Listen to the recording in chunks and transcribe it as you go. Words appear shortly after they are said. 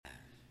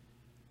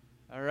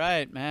All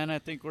right, man. I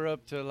think we're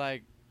up to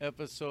like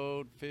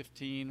episode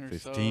 15 or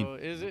 15. so.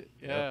 Is it?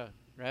 Yep. Yeah.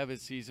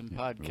 Rabbit Season Ooh.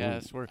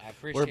 podcast. I We're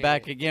appreciate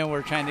back it. again.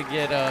 We're trying to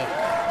get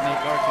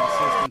make our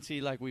consistency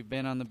like we've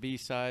been on the B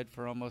side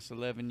for almost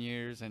 11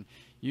 years, and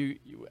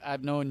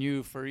I've known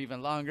you for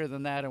even longer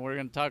than that, and we're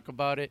gonna talk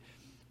about it.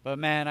 But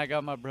man, I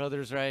got my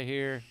brothers right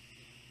here.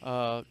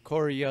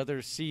 Cory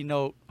Yothers, C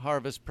Note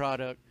Harvest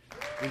Product.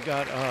 We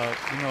got go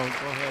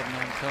ahead,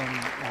 man. Tell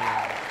them.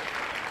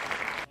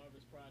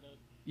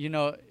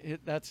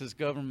 That's his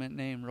government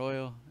name,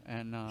 Royal,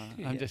 and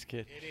I'm just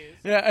kidding. It is.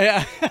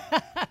 Yeah.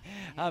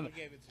 I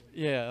gave it to him.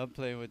 Yeah, I'm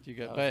playing with you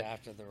guys. That was But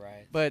after the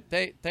riot. but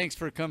thanks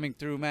for coming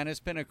through, man. It's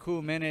been a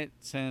cool minute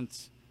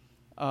since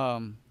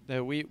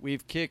that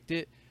we've kicked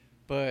it.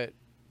 But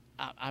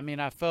I mean,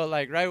 I felt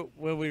like right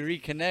when we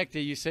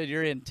reconnected, you said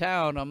you're in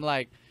town. I'm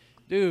like,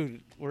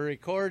 dude, we're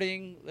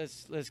recording.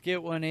 Let's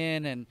get one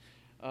in, and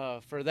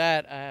for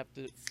that I have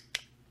to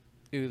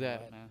do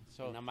that, man.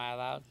 So And am I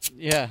allowed?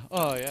 yeah.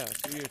 Oh yeah.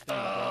 Do your thing,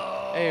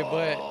 bro. Hey,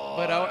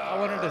 but I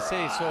wanted to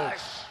say so.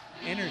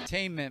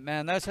 Entertainment,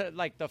 man. That's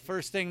like the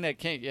first thing that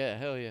came. Yeah,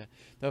 hell yeah.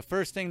 The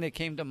first thing that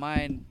came to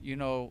mind,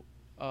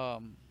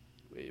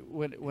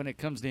 when it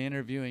comes to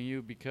interviewing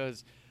you,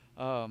 because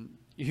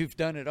you've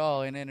done it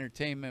all in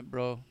entertainment,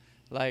 bro.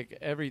 Like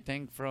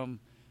everything from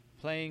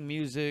playing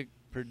music,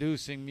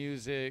 producing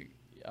music.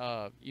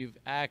 You've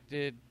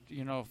acted,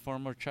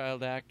 former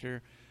child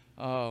actor.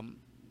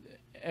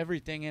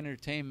 Everything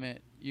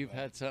entertainment you've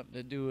had something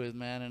to do with,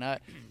 man. And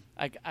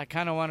I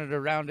kind of wanted to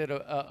round it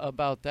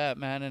about that,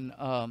 man.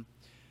 And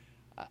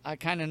I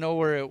kind of know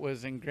where it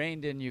was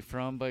ingrained in you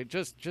from, but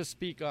just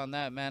speak on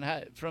that,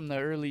 man. From the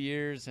early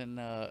years and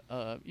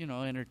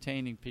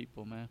entertaining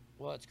people, man.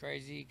 Well, it's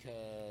crazy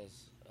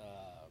because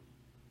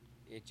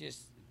it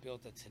just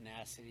built a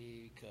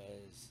tenacity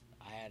because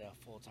I had a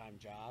full-time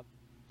job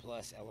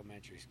plus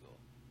elementary school.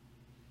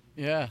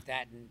 Yeah.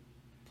 That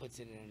puts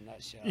it in a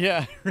nutshell.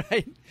 Yeah,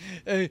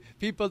 right.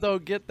 People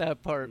don't get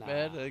that part, Nah.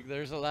 man. Like,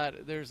 there's a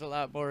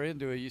lot more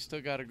into it. You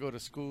still got to go to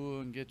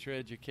school and get your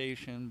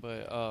education,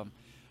 but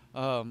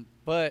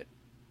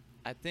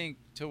I think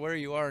to where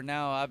you are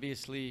now,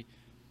 obviously,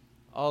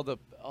 all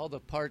the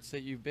parts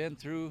that you've been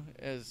through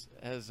has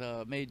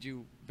made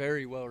you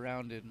very well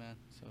rounded, man.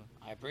 So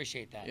I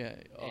appreciate that. yeah,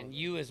 And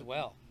you as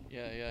well.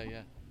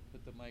 yeah.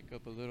 Put the mic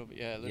up a little bit.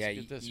 Yeah, let's Yeah,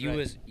 get this you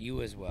right.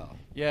 you as well.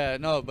 Yeah,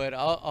 no, but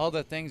all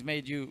the things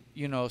made you,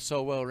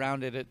 so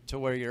well-rounded to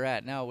where you're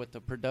at now with the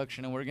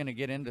production, and we're going to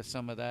get into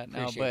some of that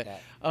now. Appreciate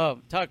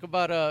But talk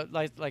about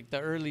like the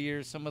early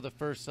years, some of the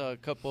first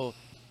couple.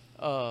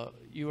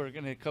 You were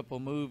in a couple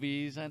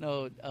movies. I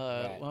know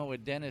Right. one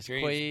with Dennis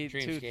Quaid.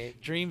 Dreamscape.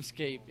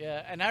 Dreamscape,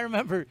 yeah. And I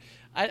remember,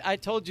 I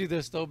told you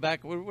this though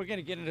back. We're going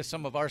to get into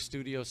some of our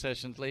studio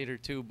sessions later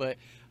too, but.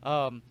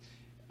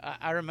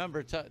 I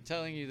remember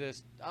telling you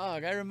this. I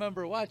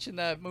remember watching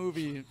that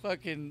movie.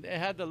 Fucking, it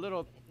had the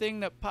little thing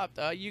that popped.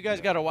 You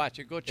guys got to watch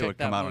it. Go It check would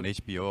that come out movie. on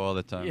HBO all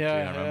the time. Yeah,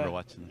 too. I remember yeah.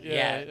 watching it.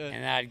 Yeah, Yeah.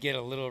 and I'd get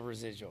a little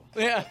residual.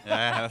 Yeah,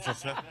 Yeah, that's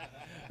what's up.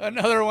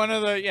 another one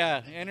of the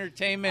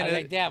entertainment. I was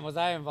like, damn, was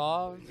I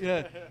involved?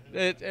 Yeah,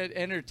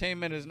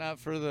 entertainment is not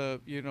for the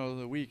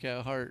the weak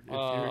at heart. If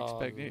you're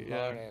expecting,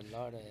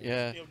 Lordy.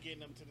 yeah, Still getting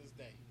them to this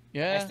day.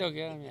 yeah, I still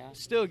get them, yeah.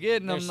 still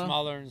getting They're them though.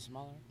 smaller and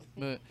smaller.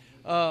 But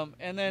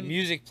and then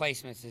Music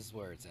placements is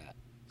where it's at.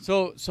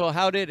 so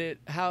how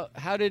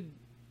did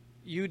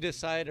you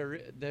decide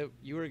that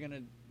you were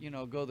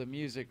gonna go the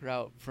music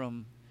route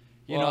from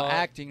Well-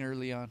 acting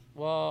early on?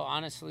 Well,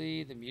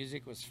 honestly, the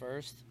music was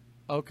first.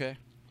 Okay,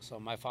 So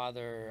my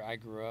father, I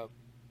grew up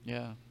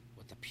yeah,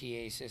 with the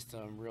PA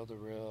system,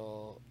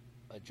 reel-to-reel,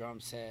 a drum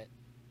set,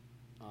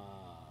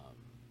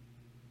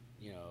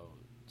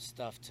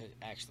 stuff to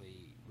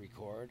actually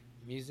record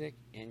music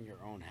in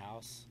your own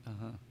house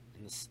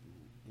in the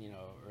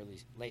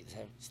late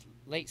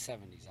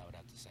 70s, I would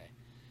have to say,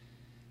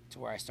 to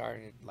where I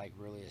started like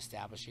really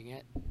establishing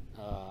it.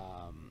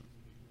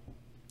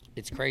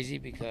 It's crazy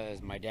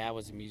because my dad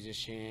was a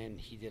musician.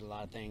 He did a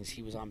lot of things.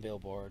 He was on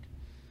Billboard.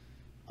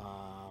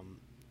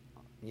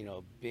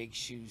 Big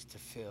shoes to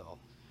fill.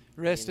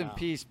 Rest You in know.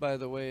 peace, by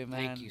the way,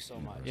 man. Thank you so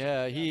much.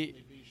 Yeah, he.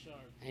 Definitely be sharp.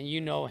 And you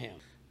know him.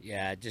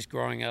 Yeah, just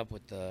growing up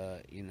with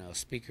the,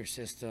 speaker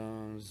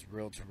systems,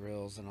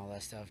 reel-to-reels and all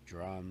that stuff,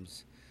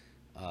 drums.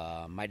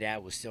 My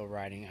dad was still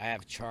writing. I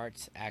have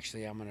charts.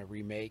 Actually, I'm going to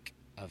remake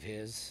of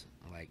his,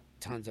 like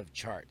tons of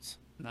charts.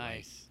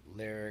 Nice. Like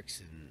lyrics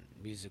and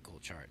musical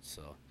charts.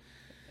 So,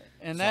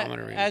 And So that, I'm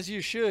gonna read- as you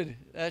should.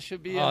 That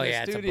should be oh in the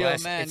yeah, studio,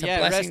 man. It's a Yeah,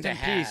 blessing rest to in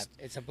have. peace.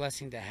 It's a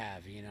blessing to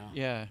have,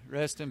 Yeah,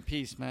 rest in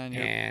peace,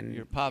 man.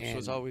 Your pops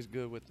was and always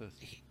good with us.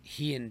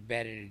 He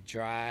embedded a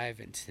drive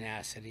and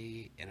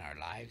tenacity in our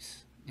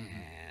lives, Mm-hmm.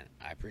 and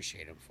I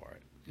appreciate him for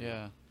it.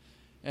 Yeah,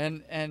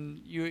 and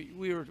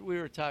we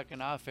were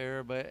talking off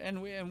air, but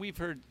we've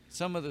heard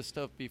some of the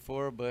stuff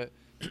before, but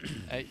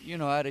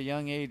at a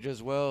young age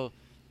as well,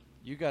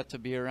 you got to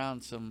be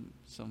around some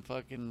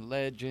fucking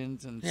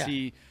legends and Yeah.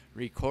 see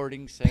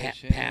recording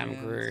sessions. Pam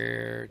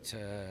Grier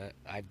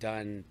I've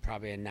done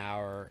probably an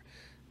hour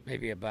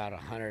maybe about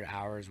 100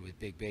 hours with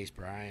Big Bass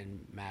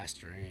Brian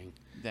mastering.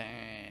 Damn.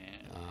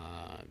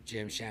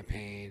 Jim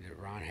Champagne,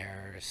 Ron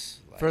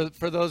Harris.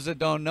 For those that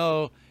don't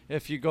know,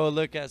 if you go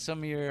look at some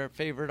of your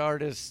favorite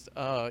artists,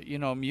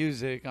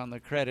 music on the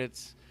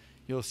credits,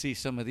 you'll see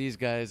some of these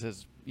guys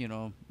as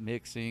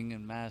mixing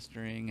and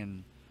mastering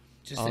and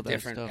just all a that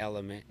different stuff.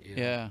 element.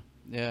 Yeah,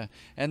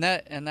 and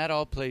that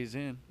all plays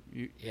in.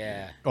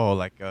 Oh,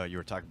 like you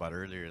were talking about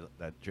earlier,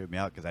 that tripped me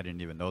out because I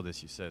didn't even know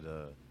this. You said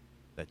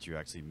that you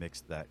actually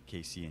mixed that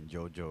KC and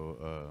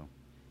JoJo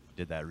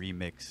did that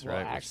remix, Well,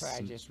 right? actually,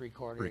 I just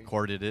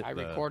recorded it. I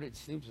recorded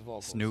Snoop's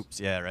vocals. Snoop's,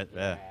 yeah, right,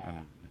 yeah.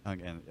 That's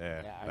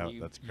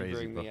You crazy.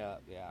 bring Bro. me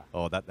up, yeah.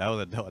 Oh, that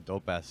was a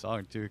dope ass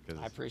song too.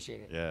 I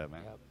appreciate it. Yeah,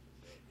 man. Yep.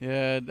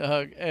 Yeah,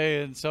 Doug.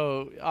 Hey, and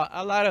so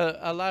a lot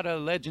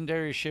of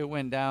legendary shit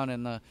went down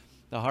in the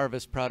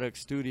Harvest Product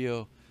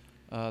studio.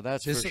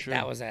 That's for sure.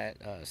 That was at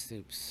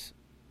Snoop's.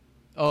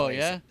 Oh place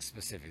yeah.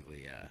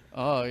 Specifically, yeah.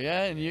 Oh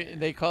yeah,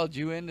 and they called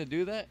you in to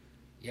do that.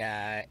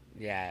 Yeah,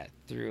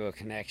 through a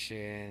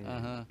connection,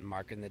 Uh-huh.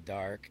 Mark in the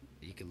Dark.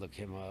 You could look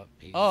him up.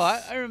 Oh,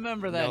 I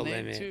remember that No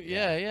name Limit, too.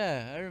 yeah.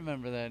 Yeah, I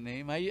remember that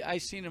name. I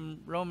seen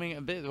him roaming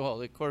a bit.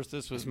 Well, of course,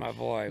 this was That's my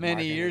boy. many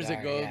Mark in the years Dark,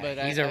 ago, yeah.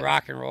 but he's a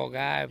rock and roll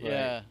guy. But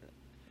yeah.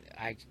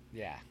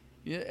 Yeah.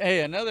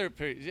 Hey, and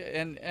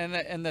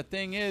the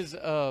thing is,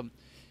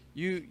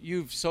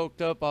 you've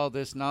soaked up all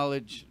this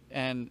knowledge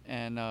and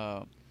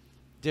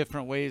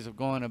different ways of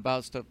going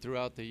about stuff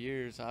throughout the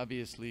years,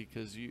 obviously,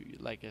 because you,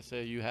 like I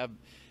said, you have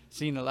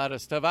seen a lot of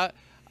stuff.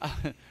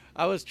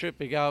 I was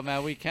tripping out,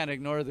 man. We can't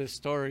ignore this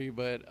story,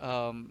 but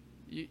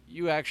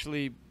you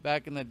actually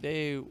back in the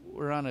day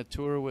were on a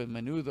tour with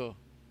Menudo.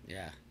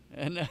 Yeah.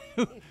 And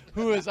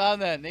who was on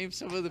that? Name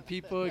some of the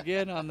people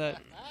again on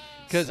that.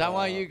 Because I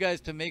want you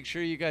guys to make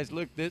sure you guys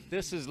look.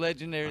 This is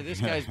legendary. This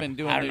guy's been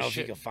doing I don't this know if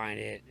shit. you can find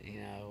it,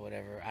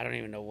 whatever. I don't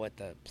even know what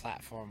the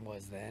platform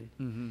was then.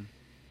 Mm-hmm.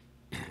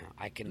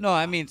 I can. No,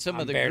 I mean some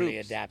I'm of the barely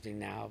groups. adapting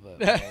now, but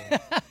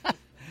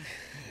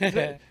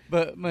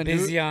But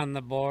busy on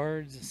the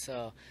boards.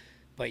 So,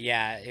 but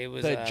yeah, it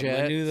was The Jets.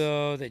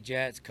 Menudo, the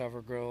Jets,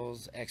 Cover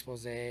Girls,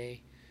 Expose,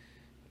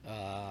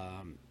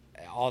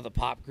 all the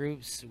pop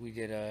groups. We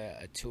did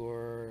a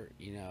tour,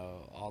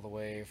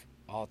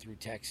 all through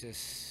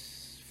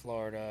Texas,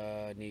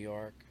 Florida, New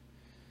York.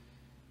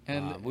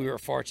 and We were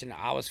fortunate.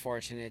 I was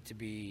fortunate to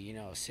be,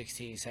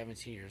 16,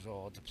 17 years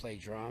old to play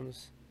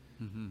drums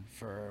Mhm.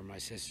 for my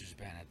sister's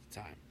band at the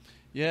time.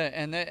 yeah,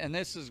 and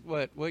this is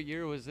what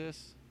year was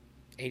this?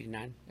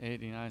 89.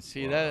 89.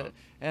 See that,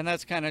 and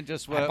that's kind of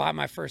just I what. bought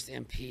my first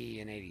MP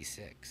in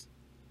 86.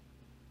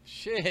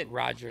 Shit.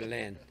 Roger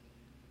Lynn.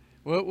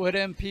 What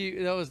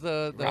MP? That was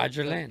the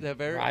Roger Lynn. The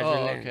very. Roger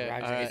oh, Lynn. okay.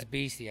 Roger, all right. It's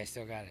beastie. I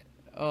still got it.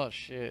 Oh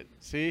shit!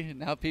 See,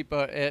 now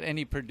people,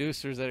 any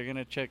producers that are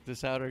gonna check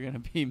this out are gonna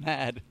be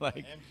mad.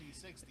 Like,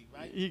 MG60,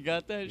 right? you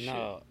got that shit?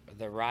 No,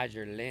 the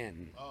Roger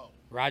Lynn. Oh.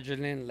 Roger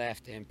Lynn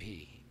left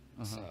MP.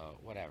 Uh-huh. So,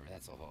 whatever.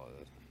 That's a whole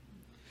other.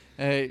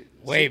 Hey,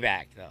 Way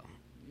back, though.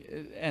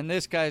 and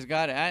this guy's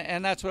got it,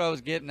 and that's what I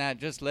was getting at.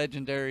 Just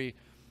legendary,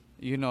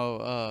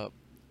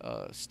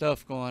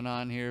 stuff going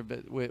on here,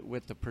 but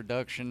with the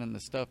production and the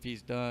stuff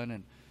he's done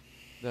and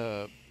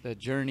the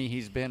journey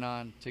he's been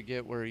on to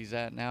get where he's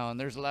at now. And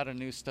there's a lot of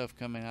new stuff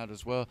coming out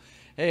as well.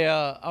 Hey,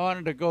 I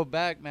wanted to go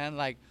back, man.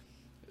 Like,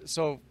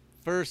 so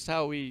first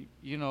how we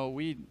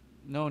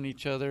known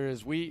each other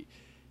is we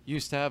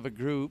used to have a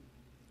group.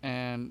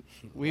 And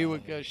we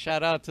would go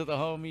shout out to the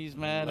homies,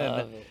 man. Love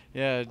and it.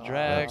 yeah,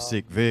 Drag.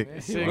 Sick Vic.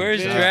 Sick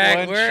Where's Vic, Drag?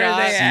 one Where are shot.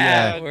 they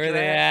at? CI. Where are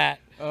they at?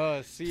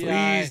 Oh, CI.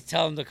 Please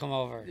tell them to come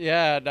over.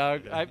 Yeah,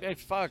 dog.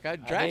 Fuck. Are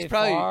Drag's they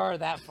probably.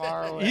 that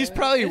far away? He's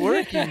probably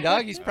working,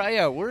 dog. He's probably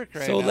at work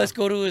right So now. let's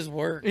go to his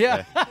work.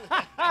 Yeah.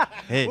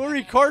 Hey, We'll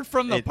record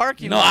from the Hey,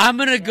 parking No, lot. I'm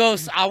gonna go.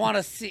 I want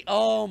to see.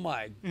 Oh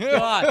my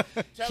God,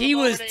 Tell he him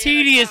was over to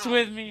tedious Intercom.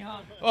 with me, huh?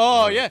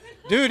 Oh yeah,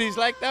 dude. He's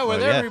like that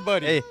with oh, yeah.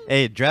 everybody.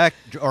 Hey,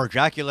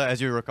 Dracula, as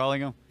you were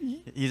calling him,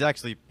 he's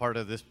actually part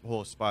of this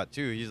whole spot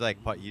too. He's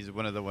he's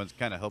one of the ones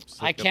kind of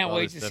helps. I hook up can't all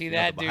wait this to stuff, see the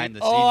that, behind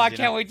dude. the Oh, scenes, I you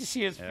can't know? wait to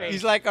see his Yeah. face.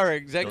 He's like our Don't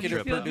executive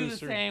trip, He'll bro. do the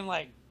producer. same,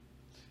 like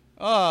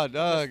Oh,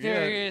 dog. Yeah.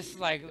 mysterious,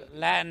 like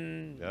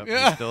Latin Yep,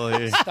 Yeah. he's still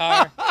here.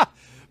 star.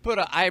 Put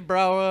an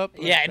eyebrow up.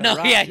 like Yeah, the no,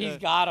 Rock, yeah, he's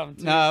got him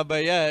too. Nah,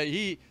 but yeah,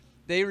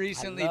 they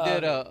recently love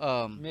did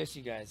it. Miss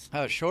you guys.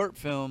 a short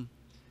film,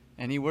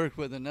 and he worked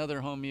with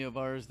another homie of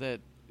ours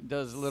that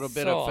does a little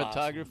bit So of awesome.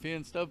 photography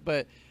and stuff.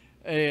 But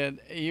and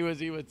he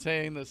was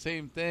saying the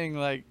same thing.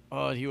 Like,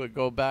 oh, he would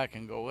go back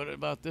and go, what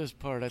about this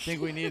part? I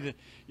think we need to.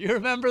 You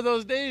remember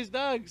those days,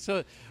 dog?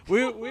 So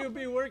we'll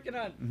be working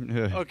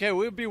on. Okay,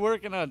 we'll be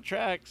working on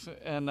tracks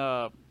and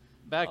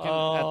back at the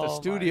Oh, my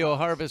studio gosh.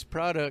 Harvest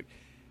Product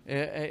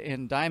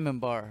in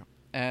Diamond Bar.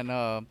 And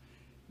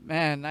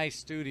man, nice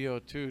studio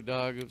too,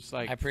 dog. It was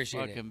like I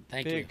appreciate it. fucking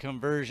Thank big you.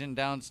 conversion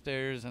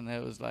downstairs, and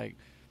it was like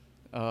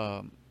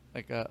a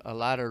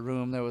lot of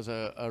room. There was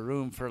a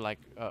room for like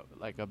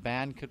a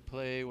band could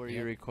play where you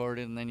Yep.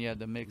 recorded, and then you had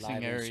the mixing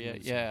Live area.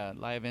 instruments. Yeah,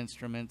 live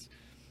instruments,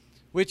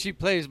 which he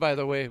plays, by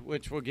the way,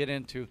 which we'll get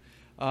into.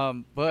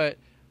 But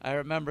I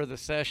remember the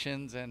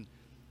sessions, and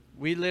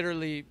we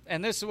literally,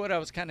 and this is what I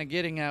was kind of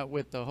getting at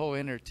with the whole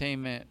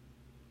entertainment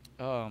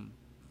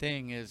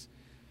thing is,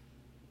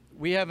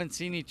 we haven't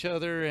seen each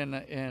other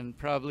in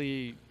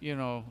probably, you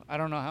know, I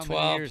don't know how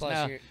many years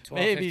now. 12,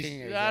 Maybe 15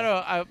 years, I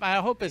don't. I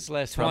hope it's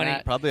less than 20.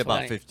 that. Probably about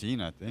 20.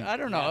 15, I think. I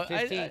don't know. Yeah,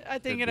 15. I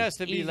think Could it be. has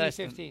to be Easy less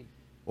 15.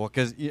 Well,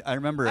 because I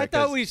remember. I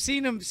thought 'cause we've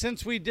seen him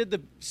since we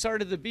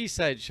started the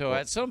B-side show.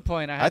 At some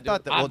point, I I had thought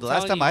to. that. Well, I'm the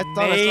last telling time I you,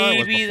 thought I saw it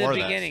was maybe the before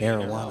that. beginning.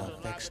 Marijuana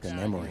affects the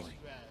memory.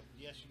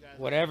 Yes, you guys.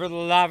 Whatever the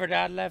La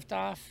Verdad left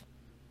off.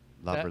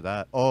 La That-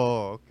 Verdad.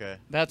 Oh, okay.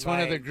 That's one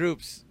of the Like-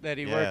 groups that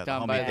he Yeah, worked the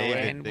on, homie by the David.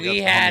 way. And Big we up to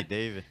homie had-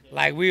 David.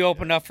 Like we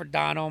opened up for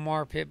Don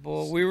Omar,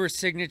 Pitbull. We were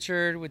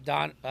signatured with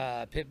Don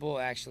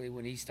Pitbull actually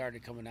when he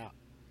started coming out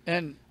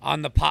And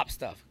on the pop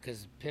stuff.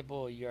 Because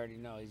Pitbull, you already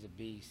know, he's a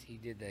beast. He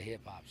did the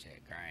hip hop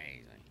shit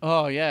crazy.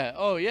 oh yeah,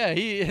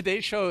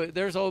 they show.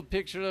 There's old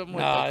pictures of him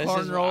with the this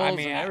is- cornrows I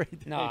mean, and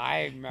everything. No,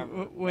 I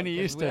remember When he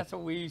 'cause used to- That's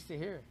what we used to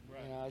hear.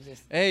 You know,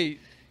 just Hey,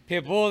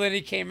 Pitbull. Then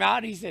he came out.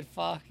 And he said,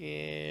 "Fuck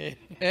it."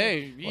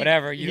 hey,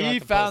 Whatever, you don't He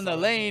have to found post the all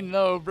that. lane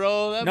though,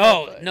 bro. That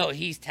No, motherfucker- no,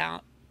 he's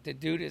talent. The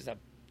dude is a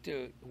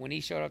dude. When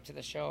he showed up to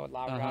the show,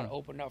 La Verdad Uh-huh.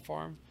 opened up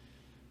for him.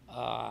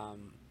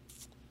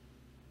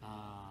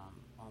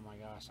 Oh my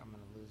gosh, I'm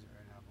gonna lose it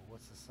right now. But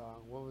what's the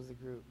song? What was the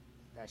group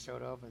that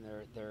showed up and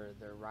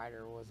their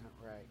writer wasn't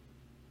right?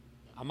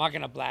 I'm not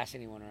gonna blast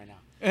anyone right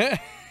now.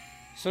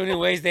 So,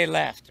 anyways, they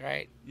left.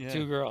 Right, Yeah.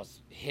 2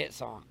 girls, hit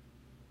song,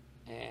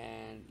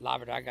 and La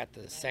Verdad got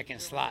the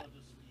second slot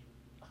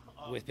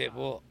with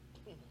Pitbull.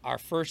 Our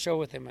first show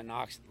with him in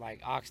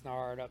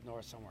Oxnard up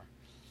north somewhere.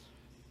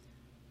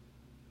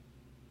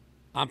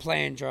 I'm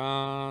playing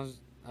drums,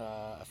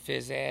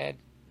 phys ed.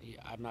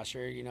 I'm not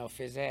sure you know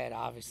phys ed.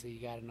 Obviously, you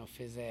got to know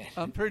phys ed.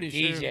 I'm pretty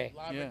DJ.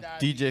 sure. Yeah.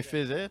 DJ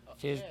Fizz, eh?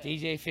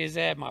 DJ phys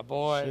ed, my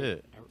boy.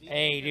 Shit.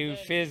 Hey, dude,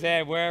 phys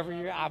ed, wherever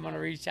you're, I'm gonna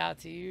reach out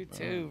to you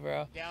too,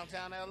 bro.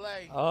 Downtown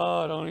LA.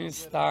 Oh, don't even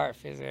start,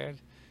 phys ed.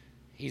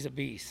 He's a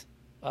beast.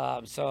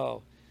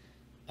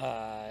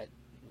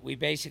 We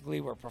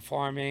basically were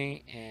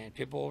performing, and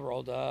Pitbull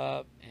rolled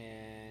up,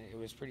 and it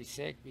was pretty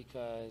sick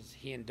because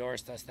he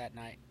endorsed us that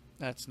night.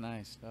 That's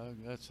nice, dog.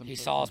 That's some He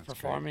fucking- saw us that's great.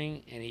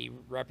 performing, and he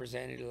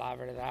represented La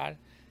Verdad,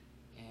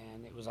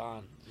 and it was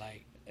on.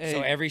 Like, Hey.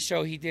 so every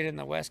show he did in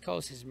the West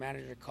Coast, his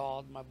manager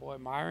called my boy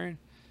Myron,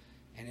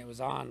 and it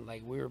was on.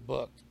 Like, we were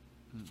booked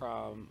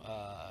from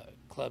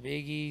Club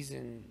Iggy's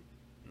and,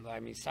 I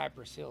mean,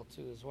 Cypress Hill,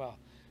 too, as well.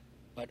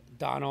 But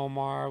Don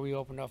Omar, we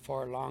opened up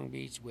for Long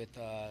Beach with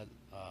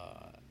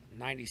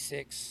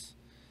 96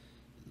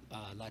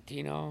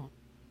 Latino.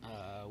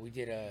 We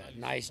did a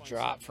nice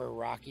drop for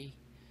Rocky.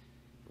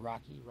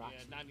 Rocky. Yeah,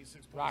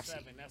 96.7. Roxy.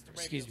 That's the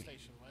radio Excuse me.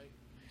 station, right?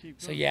 Keep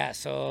So going.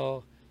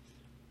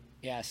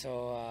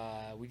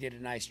 we did a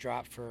nice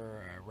drop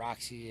for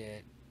Roxy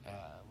at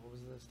what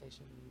was the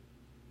station?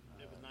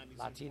 It was 96.7.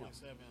 Latino.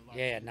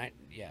 Latino.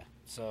 Yeah.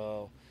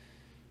 So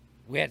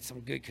we had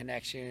some good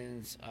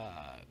connections.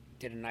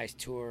 Did a nice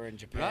tour in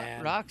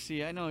Japan.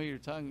 Roxy, I know who you're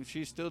talking.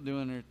 She's still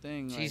doing her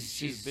thing. Like,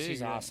 She's big.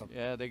 she's right? awesome.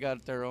 Yeah, they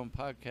got their own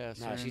podcast.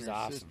 No, her and she's her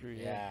awesome. sister,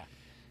 Yeah.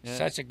 Yeah.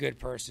 Such a good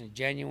person,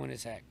 genuine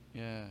as heck.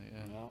 Yeah,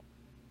 yeah. You know?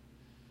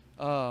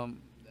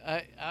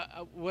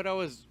 What I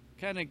was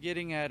kind of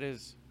getting at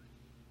is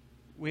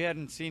we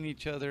hadn't seen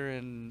each other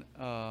in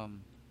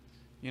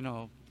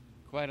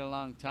quite a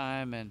long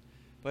time,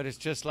 but it's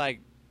just like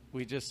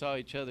we just saw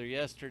each other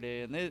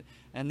yesterday,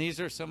 and these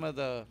are some of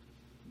the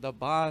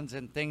bonds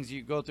and things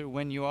you go through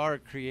when you are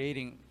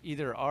creating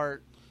either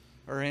art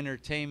or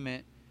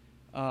entertainment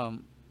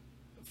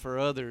for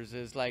others.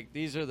 Is like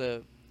these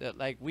are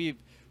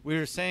we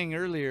were saying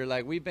earlier,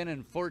 like we've been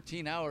in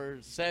 14-hour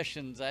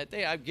sessions. I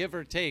think I give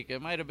or take.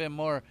 It might have been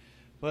more,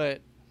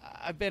 but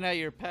I've been at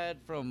your pad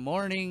from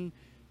morning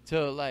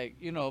to back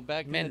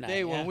in the Midnight,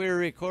 day when yeah. we were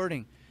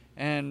recording,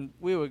 and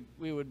we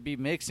would be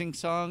mixing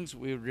songs.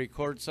 We would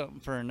record something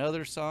for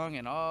another song,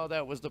 and all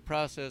that was the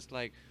process,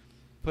 like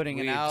putting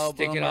an We'd album.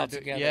 stick it all or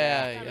together. I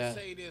Yeah, gotta yeah.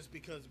 say this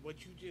because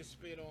what you just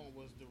spit on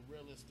was the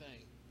realest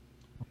thing.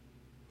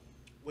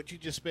 What you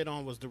just spit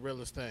on was the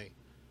realest thing.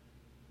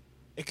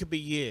 It could be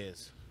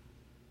years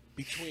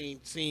between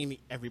seeing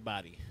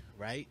everybody,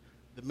 right?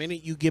 The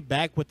minute you get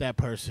back with that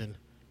person,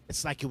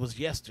 it's like it was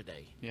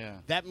yesterday. Yeah.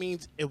 That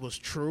means it was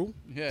true.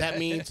 Yeah. That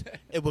means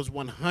it was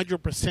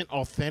 100%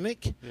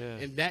 authentic. Yeah.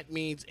 And that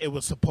means it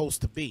was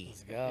supposed to be.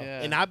 Let's go.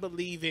 Yeah. And I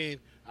believe in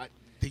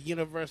the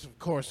universe, of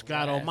course,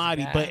 God Yes,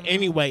 Almighty. God. But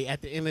anyway,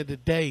 at the end of the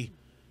day,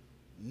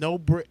 no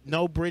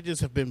bridges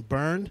have been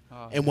burned.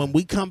 Oh, And when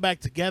we come back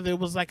together, it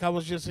was like I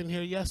was just in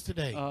here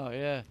yesterday. Oh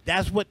yeah.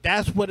 That's what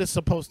it's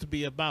supposed to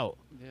be about.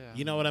 Yeah.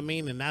 You know what I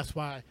mean? And that's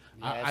why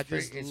Yeah, I it's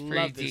pretty- just it's love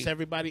pretty this. deep.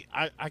 Everybody,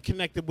 I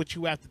connected with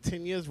you after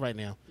 10 years right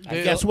now. I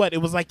And guess feel- what? It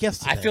was like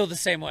yesterday. I feel the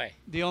same way.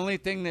 The only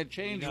thing that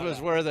changed You know was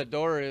that. where the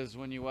door is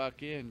when you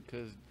walk in,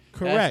 because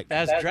Correct.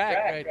 That's Drac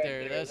right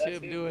there. That's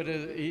him doing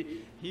it.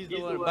 He's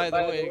the one. By the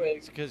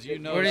way, because you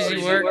know. Where does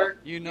he work?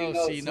 You know,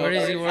 C. Where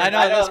does he work? I know.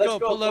 Let's go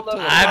pull up to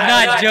the. I'm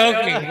not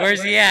joking.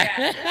 Where's he at?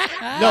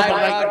 No, but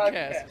live like,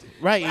 broadcast.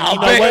 right. And I'll you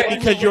know bet- what?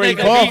 Because you're make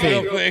a beat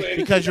real evolving. quick.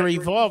 Because you're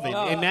evolving.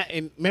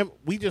 And remember,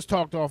 we just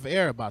talked off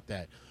air about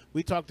that.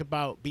 We talked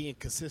about being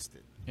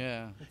consistent.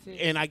 Yeah.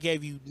 And I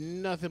gave you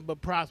nothing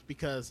but props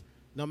because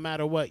no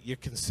matter what, you're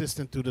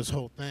consistent through this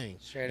whole thing.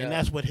 Straight and up.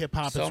 that's what hip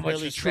hop So is much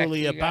really respect truly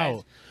to you guys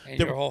about. and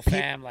your whole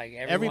fam, like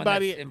everyone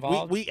everybody, that's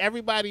involved.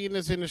 everybody in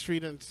this industry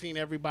done seen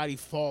everybody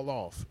fall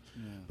off.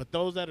 Yeah. But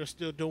those that are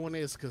still doing it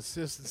is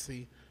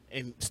consistency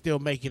and still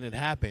making it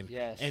happen.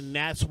 Yes. And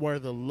that's where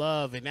the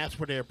love and that's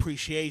where the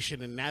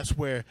appreciation and that's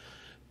where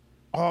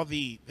all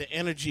the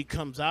energy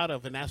comes out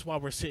of. And that's why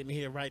we're sitting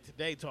here right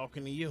today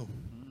talking to you.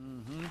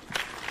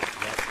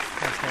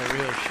 That's that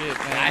real shit,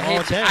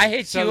 man. I hit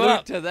you Salute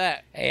up. to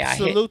that. Hey,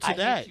 Salute to I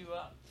that. hit you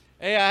up.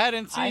 Hey, I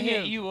hadn't seen I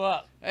him. hit you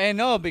up. Hey,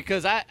 no,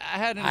 because I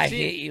hadn't I seen.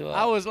 hit you up.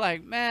 I was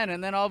like, man,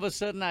 and then all of a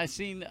sudden I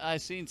seen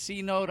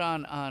C Note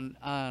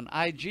on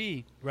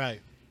IG,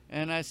 Right.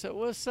 and I said,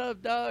 "What's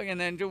up, dog?" And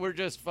then we're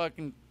just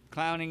fucking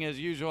clowning as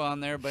usual on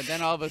there. But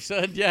then all of a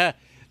sudden, yeah,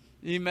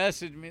 he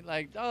messaged me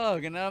like,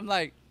 "Dog," and I'm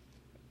like,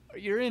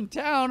 "You're in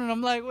town," and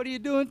I'm like, "What are you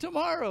doing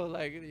tomorrow?"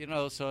 Like, you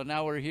know. So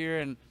now we're here,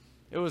 and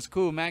it was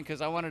cool, man, because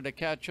I wanted to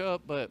catch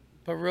up, but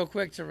But real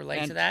quick to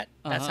relate to that,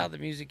 that's Uh-huh. how the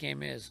music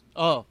game is.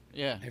 oh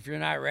yeah, If you're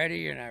not ready,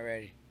 you're not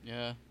ready.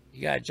 yeah,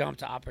 You gotta jump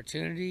to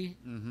opportunity.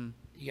 mm-hmm,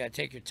 You gotta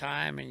take your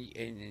time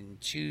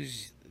and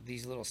choose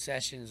these little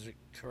sessions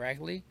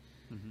correctly.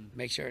 mm-hmm,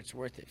 Make sure it's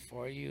worth it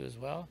for you as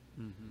well.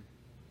 mm-hmm.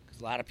 Because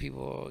a lot of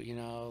people, you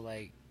know,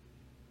 like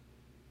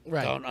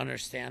Right. don't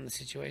understand the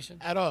situation.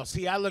 At all.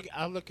 See, I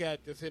look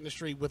at this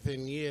industry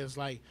within years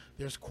like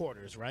there's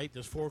quarters, right?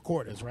 There's 4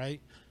 quarters, right?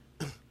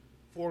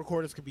 4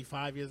 quarters could be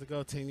 5 years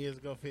ago, 10 years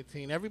ago,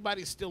 15.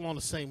 Everybody's still on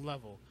the same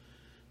level.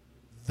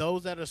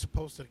 Those that are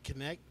supposed to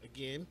connect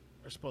again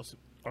are supposed to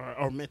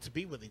are meant to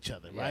be with each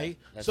other, Yeah, right?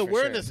 that's So for we're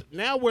sure. in this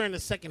now. We're in the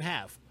second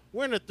half.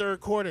 We're in the 3rd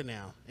quarter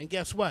now, and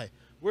guess what?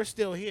 We're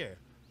still here.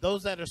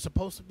 Those that are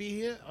supposed to be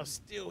here are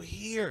still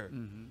here,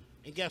 Mm-hmm.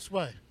 and guess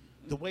what?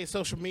 The way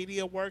social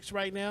media works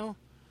right now,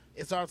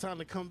 it's our time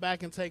to come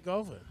back and take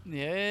over.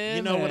 Yeah,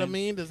 You know what I man.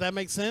 mean? Does that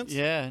make sense?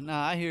 Yeah, no,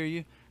 I hear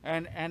you.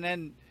 And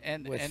then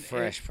With and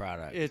fresh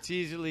product. It's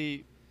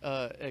easily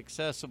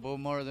accessible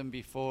more than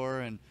before,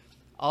 and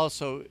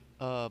also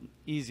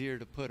easier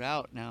to put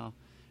out now.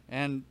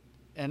 And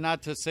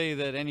not to say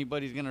that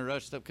anybody's gonna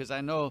rush stuff, because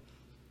I know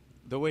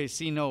the way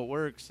C Note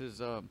works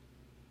is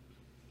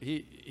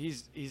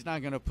he's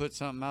not gonna put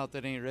something out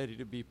that ain't ready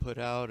to be put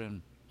out.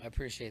 And I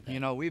appreciate that. you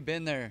know, we've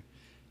been there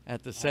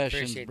at the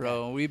sessions, appreciate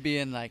bro. And we be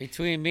in like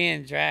Between me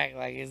and Drac,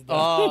 like it's done.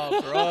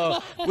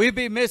 oh, bro, we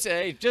be missing.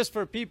 Hey, just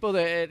for people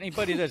that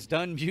anybody that's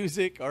done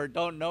music or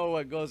don't know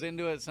what goes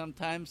into it,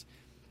 sometimes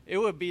it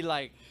would be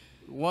like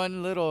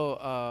one little,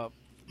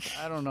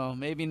 I don't know,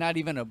 maybe not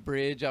even a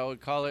bridge, I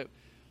would call it,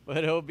 but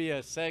it'll be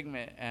a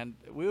segment, and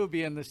we would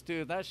be in the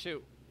studio. That shit,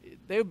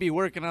 they would be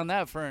working on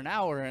that for an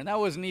hour, and that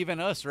wasn't even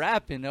us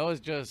rapping. That was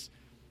just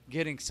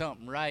getting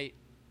something right,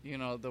 you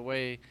know, the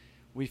way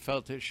we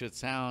felt it should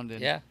sound.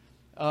 And, Yeah.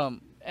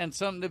 and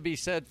something to be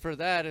said for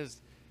that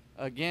is,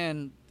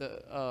 again,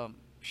 the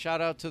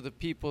shout out to the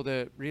people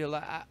that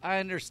realize. I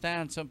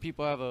understand some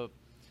people have a,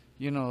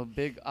 you know,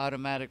 big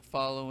automatic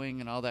following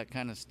and all that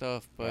kind of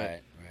stuff,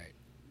 but Right.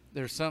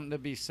 there's something to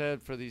be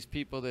said for these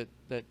people that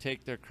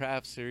take their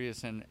craft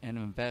serious and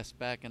invest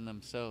back in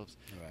themselves.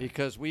 Right.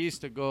 Because we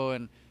used to go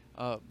and,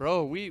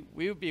 bro, we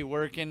would be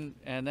working,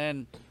 and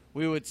then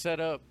we would set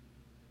up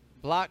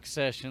block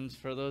sessions,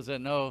 for those that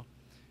know.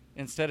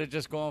 Instead of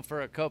just going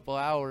for a couple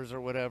hours or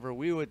whatever,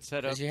 we would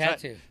set up. 'Cause you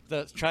had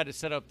try to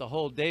set up the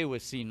whole day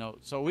with C Note.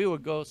 So we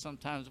would go.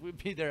 Sometimes we'd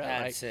be there at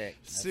That's like sick.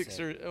 That's 6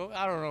 sick. or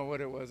I don't know what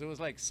it was. It was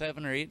like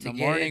 7 or 8 To in the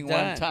get it morning one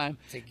done. time,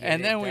 To get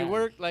and it then we done.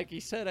 worked like he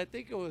said. I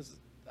think it was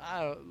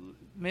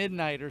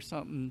midnight or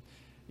something.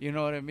 You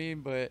know what I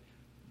mean? But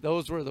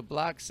those were the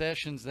block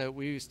sessions that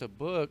we used to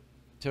book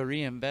to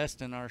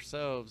reinvest in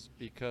ourselves,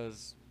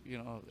 because you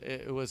know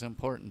it was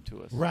important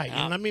to us. Right.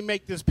 Now- And let me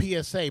make this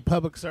PSA,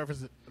 public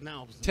service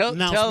announcement. Tell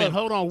him.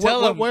 Hold on.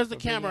 Tell him. Where's the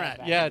camera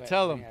at? Yeah,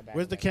 tell them.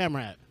 Where's the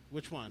camera at?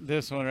 Which one?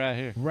 This one right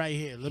here. Right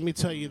here. Let me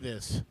tell you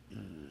this.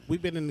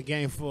 We've been in the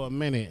game for a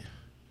minute.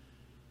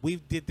 We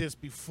did this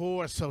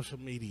before social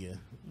media.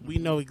 We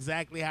know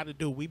exactly how to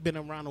do it. We've been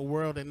around the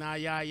world and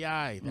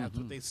that's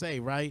what they say,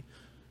 right?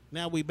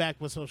 Now we back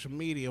with social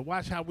media.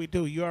 Watch how we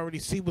do. You already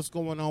see what's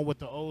going on with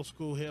the old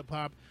school hip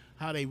hop,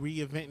 how they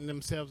reinventing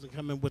themselves and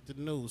coming with the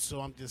news.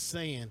 So I'm just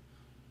saying,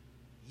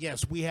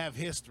 yes, we have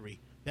history.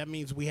 That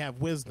means we have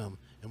wisdom.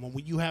 And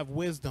when you have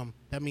wisdom,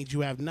 that means you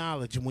have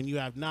knowledge. And when you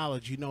have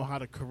knowledge, you know how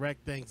to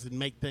correct things and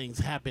make things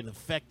happen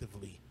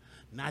effectively.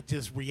 Not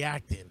just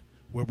reacting,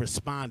 we're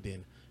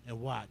responding. And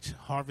watch,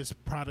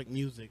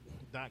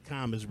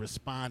 harvestproductmusic.com is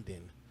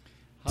responding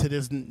to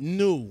this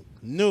new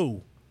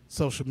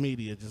social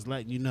media, just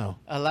letting you know.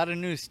 A lot of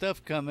new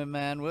stuff coming,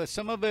 man. Well,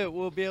 some of it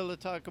we'll be able to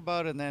talk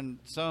about, and then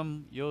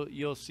some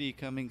you'll see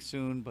coming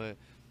soon. But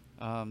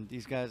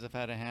these guys have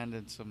had a hand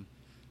in some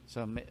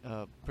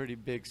pretty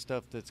big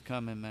stuff that's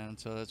coming, man.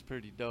 So that's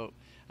pretty dope.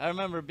 I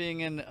remember being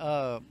in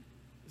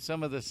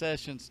some of the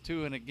sessions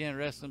too, and again,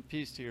 rest in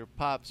peace to your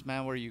pops,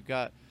 man, where you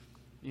got,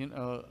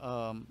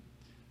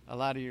 a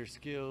lot of your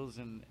skills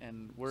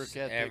and work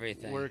ethic,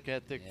 Everything.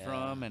 Yeah.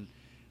 from, and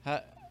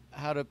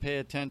how to pay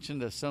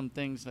attention to some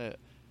things that,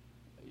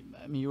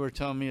 I mean, you were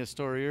telling me a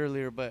story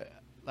earlier, but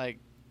like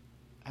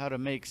how to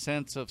make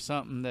sense of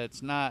something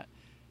that's not,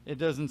 it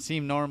doesn't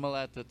seem normal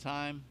at the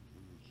time,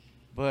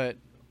 but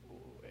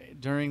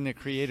during the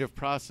creative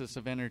process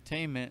of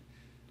entertainment,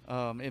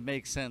 it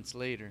makes sense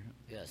later.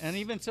 Yes. And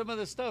even some of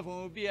the stuff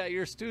when we'd be at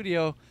your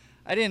studio,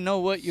 I didn't know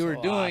what you were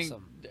doing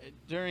awesome.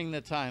 During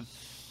the time,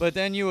 but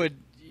then you would,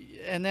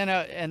 and then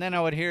I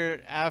would hear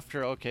it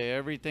after. Okay,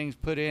 everything's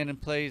put in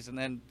place, and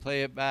then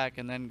play it back,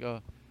 and then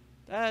go,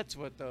 that's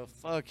what the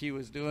fuck he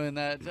was doing.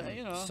 That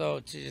So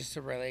just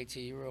to relate to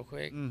you real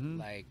quick, Mhm.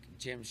 like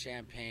Jim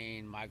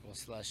Champagne, Michael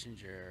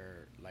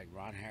Schlesinger, like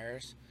Ron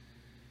Harris,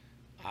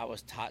 I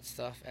was taught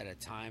stuff at a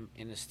time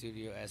in the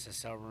studio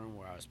SSL room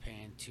where I was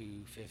paying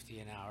 $250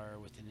 an hour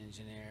with an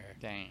engineer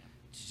Damn.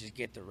 to just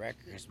get the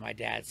records. My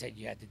dad said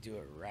you had to do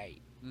it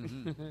right.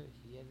 Mhm.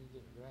 You had to do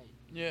it right.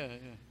 Yeah.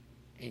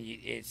 And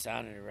it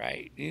sounded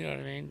right, you know what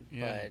I mean?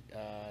 Yeah.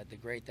 But the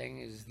great thing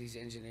is these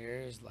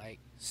engineers like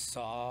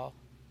saw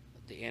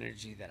the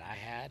energy that I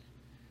had,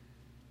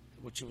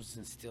 which was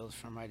instilled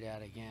from my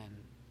dad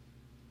again.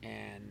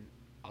 And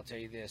I'll tell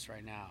you this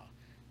right now,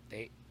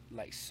 they,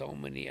 like, so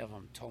many of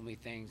them told me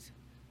things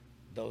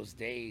those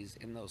days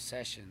in those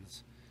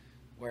sessions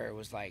where it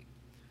was like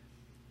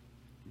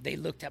they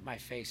looked at my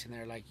face and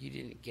they're like, you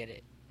didn't get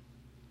it.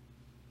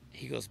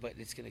 He goes, but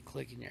it's going to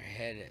click in your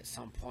head at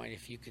some point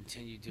if you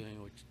continue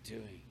doing what you're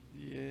doing.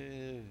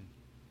 Yeah.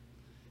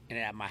 And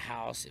at my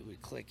house, it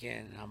would click in,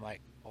 and I'm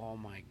like, oh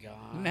my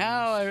God.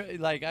 Now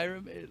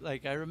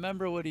I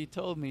remember what he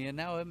told me, and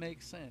now it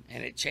makes sense.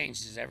 And it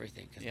changes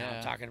everything, because now Yeah.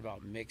 I'm talking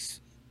about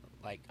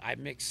I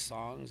mix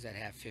songs that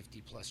have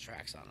 50 plus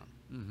tracks on them.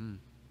 Mm-hmm.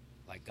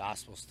 Like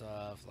gospel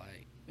stuff,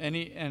 like.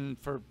 And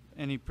for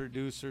any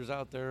producers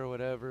out there or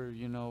whatever,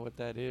 you know what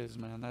that is,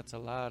 man. That's a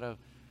lot of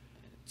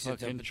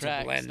fucking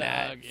tracks. Blend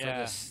that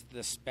Yeah. for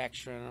the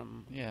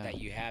spectrum Yeah. that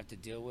you have to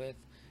deal with.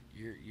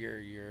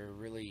 You're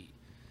really,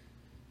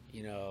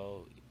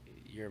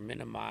 you're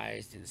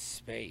minimized in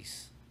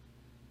space.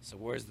 So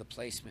where's the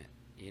placement?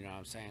 You know what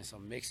I'm saying? So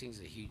mixing's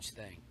a huge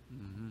thing.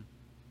 Mm-hmm.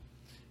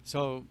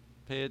 So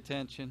pay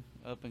attention,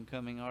 up and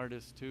coming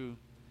artists too.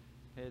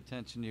 Pay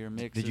attention to your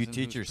mixes. Did you and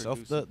teach who's yourself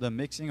producing. the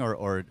mixing,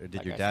 or did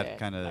Like your I dad said-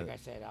 kind of? Like I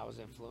said, I was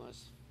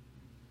influenced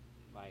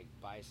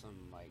by some,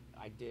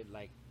 I did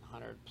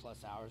 100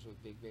 plus hours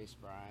with Big Bass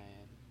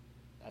Brian.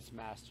 That's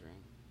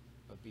mastering.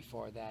 But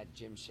before that,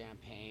 Jim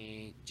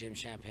Champagne.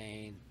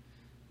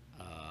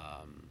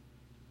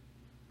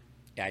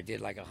 I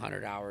did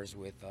 100 hours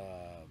with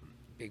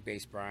Big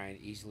Bass Brian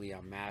easily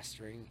on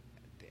mastering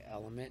the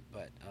element,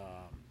 but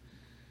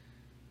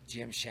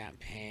Jim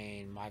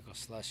Champagne, Michael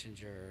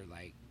Schlesinger,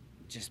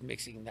 just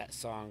mixing that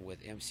song with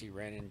MC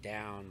Renan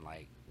down,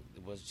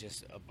 it was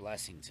just a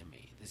blessing to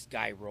me. This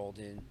guy rolled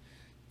in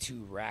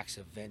 2 racks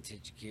of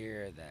vintage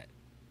gear that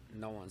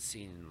no one's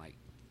seen in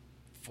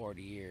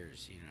 40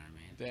 years, you know what I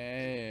mean?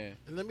 Damn.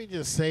 And let me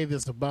just say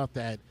this about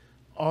that.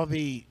 All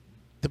the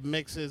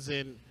mixes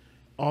and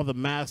all the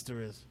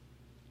masters,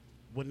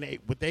 when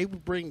they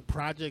would bring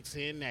projects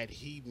in that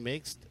he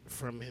mixed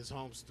from his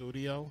home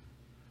studio,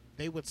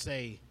 they would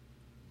say,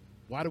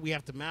 why do we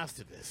have to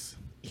master this?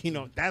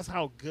 That's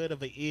how good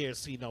of an ear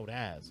C-Note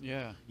has.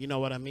 Yeah. You know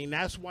what I mean?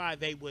 That's why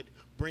they would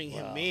bring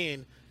him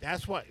in.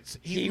 That's why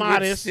he's He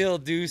modest. would still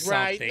do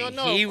something. Right?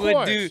 No, he of would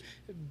course. do.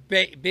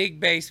 Big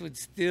Bass would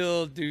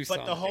still do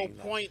something. But the whole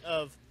though. point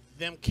of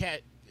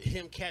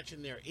him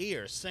catching their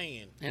ear,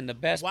 saying, And the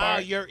best "Wow,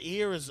 part, your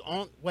ear is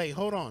on." Wait,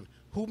 hold on.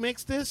 Who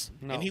mixed this?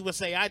 No. And he would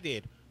say, "I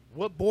did."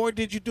 What board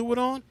did you do it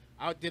on?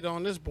 I did it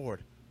on this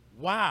board.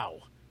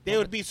 Wow. They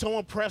would be so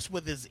impressed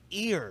with his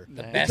ear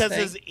best because thing-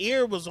 his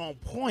ear was on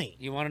point.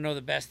 you want to know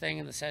the best thing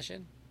in the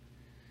session?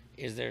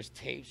 Is there's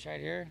tapes right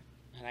here,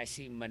 and I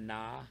see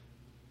Mana.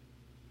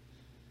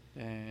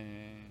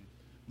 Damn.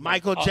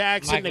 Michael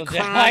Jackson, Michael the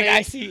Jackson. Chronic,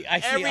 I see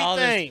all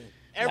this, everything,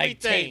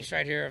 everything. tapes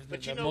right here of the,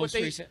 But you the know what most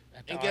they? recent.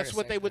 And guess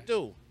what they would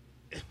do?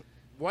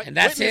 What? And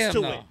that's witness him,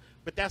 to though. it.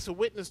 But that's a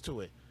witness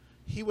to it.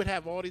 He would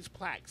have all these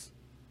plaques,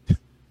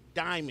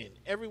 diamond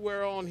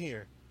everywhere on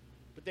here,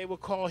 but they would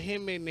call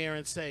him in there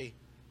and say,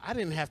 "I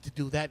didn't have to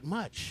do that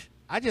much.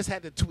 I just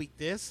had to tweak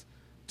this,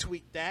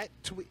 tweak that,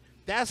 tweak."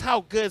 That's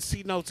how good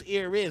C-Note's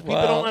ear is. People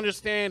Well, don't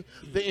understand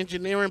the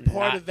engineering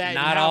part of that.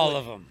 Not all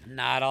of them.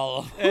 Not all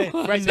of them.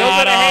 Right, those Not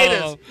were the all of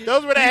haters. them.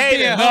 Those were the He's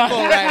being haters. humble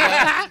right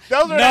now.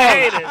 Those were the No,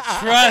 haters.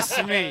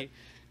 trust me.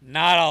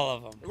 Not all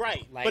of them.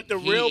 Right. Like, but the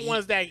real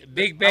ones that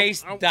Big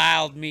Bass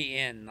dialed me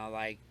in.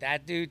 Like,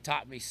 that dude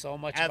taught me so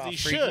much as about he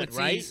should, frequencies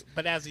right?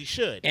 But as he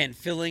should. and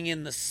filling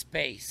in the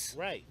space,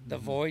 Right. the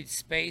void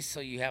space, so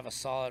you have a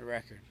solid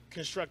record.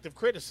 Constructive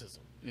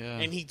criticism. Yeah.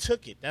 And he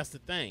took it. That's the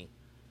thing.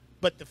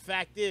 But the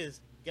fact is,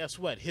 guess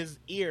what? His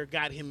ear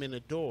got him in the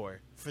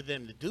door for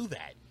them to do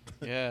that.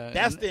 Yeah.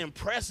 That's and- the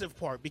impressive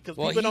part because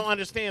Well, people he- don't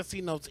understand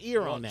C-Note's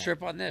ear Well, on that.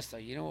 trip on this though.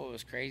 You know what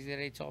was crazy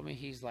that he told me?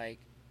 He's like,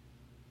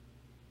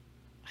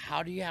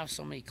 "How do you have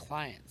so many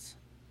clients?"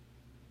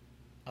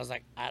 I was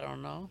like, "I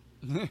don't know.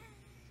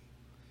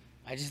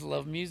 I just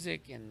love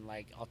music and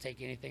like I'll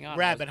take anything on."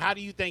 Rabbit, how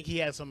do you think he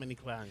had so many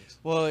clients?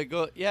 Well, it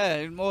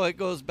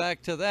goes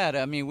back to that.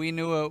 I mean, we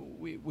knew what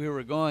we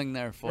were going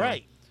there for.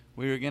 Right.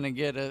 We were gonna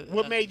get a.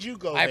 What made you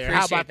go I there?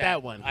 How appreciate about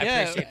that one? I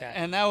appreciate that.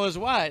 And that was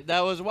why.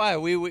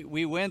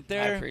 We went I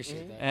there.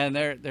 appreciate that. And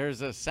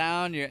there's a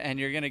sound, and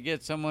you're gonna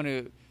get someone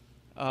who,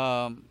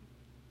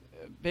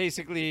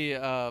 basically,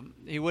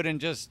 he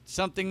wouldn't just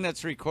something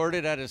that's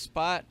recorded at a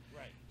spot.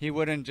 Right. He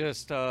wouldn't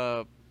just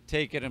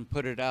take it and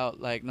put it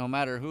out. Like no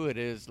matter who it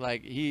is,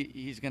 like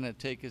he's gonna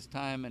take his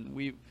time, and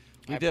we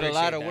I did a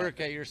lot appreciate of that. work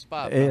at your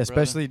spot, my brother.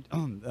 Especially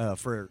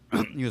for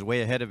he was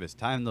way ahead of his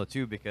time though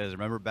too, because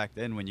remember back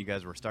then when you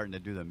guys were starting to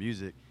do the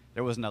music,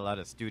 there wasn't a lot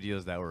of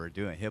studios that were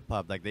doing hip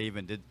hop. Like they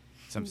even did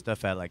some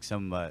stuff at like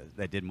some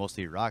that did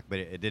mostly rock, but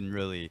it didn't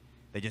really.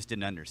 They just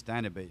didn't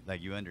understand it. But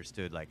like you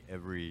understood like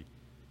every,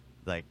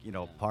 like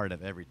part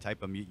of every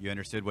type of you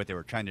understood what they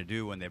were trying to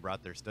do when they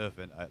brought their stuff,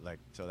 and like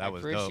so that I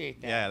was dope.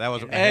 appreciate that. Yeah, that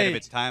was And- ahead of Hey,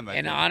 its time. I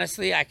And think.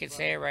 honestly, I could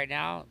say it right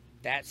now.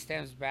 That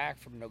stems back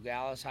from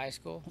Nogales High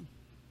School.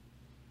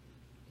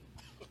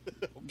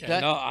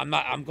 That- No, I'm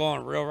not. I'm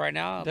going real right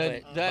now.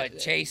 That- but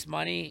Chase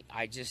Money,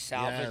 I just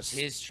salvaged Yes.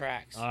 his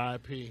tracks.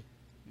 R.I.P.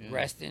 Yeah,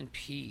 Rest in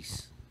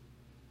peace.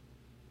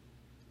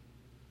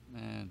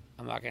 man.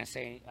 I'm not gonna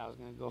say. I was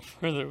gonna go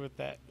further with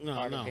that No,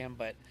 part no. of him,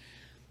 but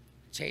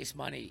Chase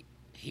Money,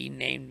 he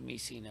named me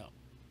C Note.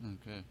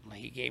 Okay. Like,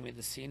 he gave me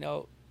the C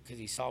Note because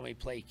he saw me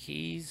play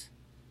keys,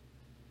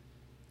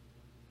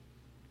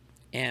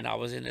 and I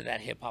was into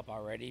that hip hop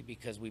already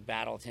because we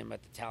battled him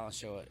at the talent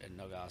show at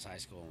Nogales High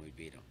School and we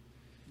beat him.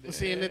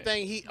 See, and the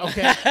thing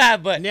okay.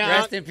 But Now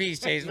rest I- in peace,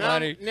 Chase now,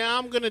 Money. now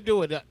I'm gonna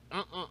do it.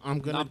 I'm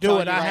gonna I'm do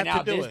telling it. you I right have now,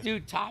 to do this it.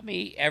 dude taught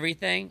me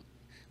everything.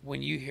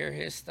 When you hear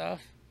his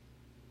stuff,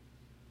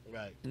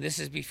 Right. and this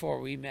is before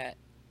we met,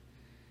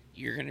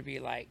 you're gonna be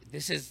like,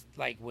 this is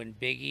like when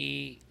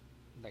Biggie,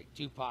 like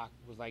Tupac,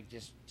 was like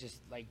just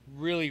like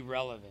really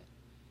relevant.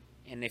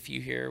 And if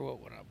you hear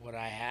what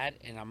I had,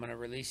 and I'm gonna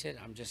release it,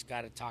 I'm just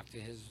gotta talk to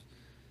his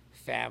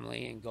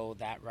family and go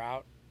that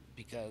route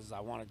because I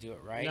want to do it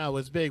right. No,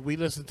 it's big. We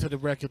listened to the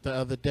record the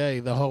other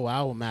day, the whole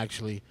album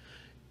actually,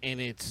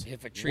 and it's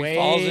If a tree way,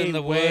 falls in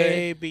the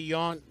way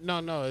beyond.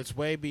 No, it's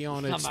way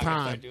beyond I'm its not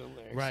gonna start time. doing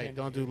lyrics. Right,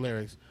 don't do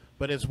lyrics.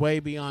 But it's way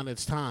beyond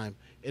its time.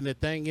 And the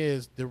thing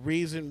is, the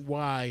reason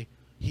why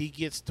he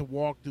gets to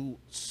walk through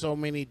so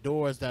many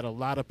doors that a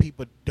lot of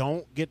people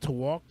don't get to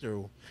walk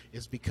through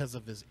is because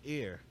of his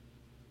ear.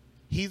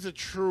 He's a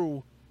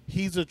true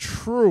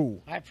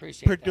I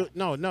appreciate that.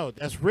 No,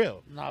 that's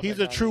real. No, He's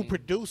but a I true mean, I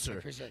producer.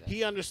 appreciate that.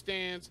 He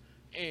understands,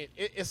 and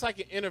it's like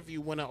an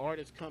interview when an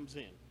artist comes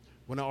in.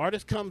 When an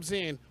artist comes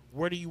in,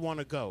 where do you want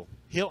to go?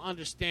 He'll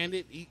understand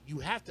it. You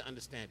have to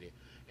understand it.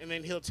 And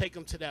then he'll take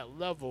them to that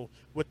level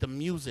with the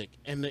music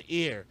and the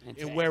ear And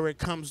and to- where it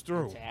comes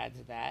through. To add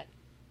to that,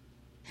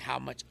 how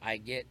much I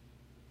get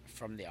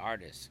from the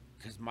artist,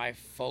 because my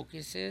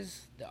focus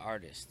is the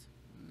artist.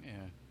 Yeah.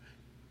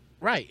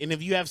 Right. And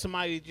if you have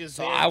somebody just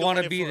So there I want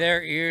to doing it be for-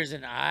 their ears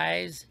and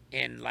eyes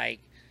and like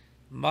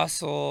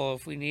muscle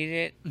if we need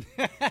it.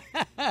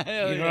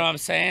 You know what I'm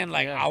saying?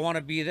 Like, Yeah. I want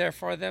to be there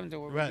for them to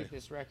where we Right. get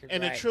this record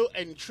And right.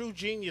 a true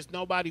genius,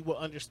 nobody will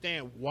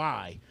understand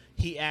why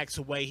he acts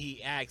the way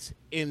he acts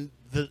in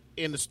the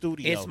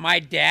studio. It's my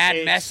dad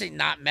It's-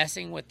 not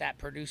messing with that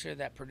producer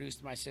that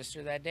produced my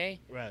sister that day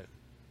right.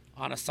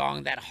 on a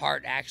song that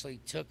Hart actually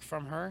took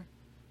from her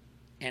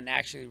and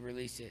actually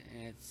released it,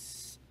 and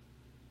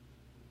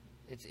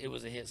it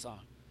was a hit song.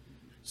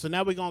 So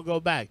now we're gonna go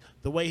back.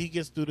 The way he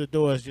gets through the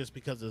door is just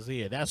because of his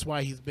ear. That's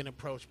why he's been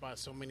approached by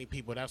so many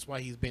people. That's why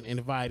he's been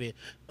invited.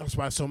 That's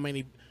why so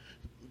many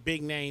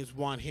big names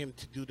want him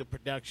to do the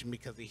production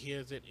because he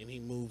hears it and he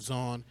moves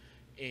on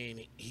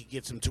and he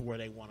gets them to where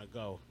they want to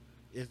go.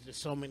 There's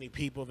just so many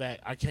people that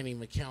I can't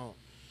even count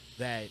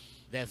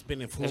that's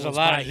been influenced. There's a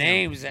lot by of him.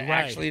 names that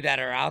Right. actually that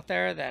are out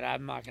there that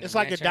I'm not going to. It's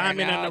like a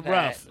diamond in the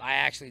rough. I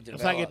actually It's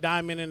developed. like a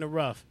diamond in the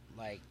rough.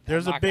 Like,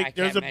 There's I'm a not- big I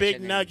there's can't a big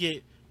mention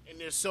nugget, and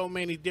there's so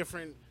many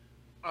different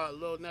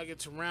little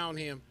nuggets around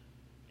him,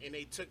 and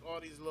they took all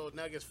these little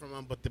nuggets from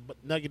him, but the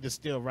nugget is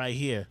still right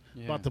here,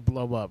 Yeah. about to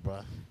blow up,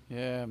 bro.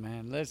 Yeah,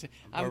 man. Listen,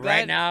 But I'm right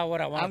glad. now,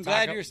 what I want I'm to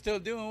glad talk you're still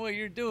doing what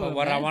you're doing. But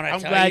what I man. want to I'm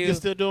tell glad you, you're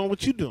still doing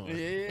what you're doing.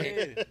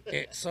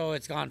 Yeah. so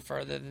it's gone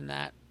further than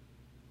that.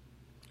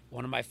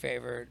 One of my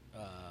favorite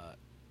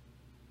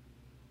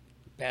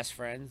best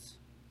friends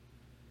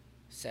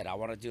said, "I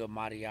want to do a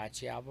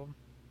mariachi album,"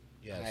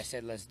 and I Yes.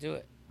 said, "Let's do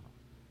it."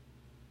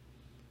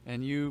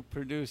 and you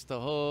produced the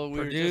whole. We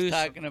were Produced,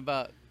 just talking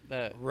about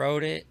that.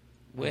 wrote it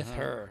with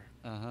Uh-huh. her.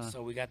 So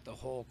So we got the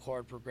whole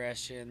chord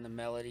progression, the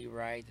melody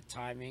right, the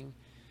timing.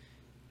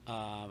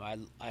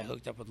 I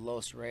hooked up with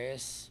Los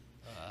Reyes.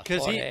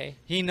 because Jorge.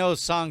 he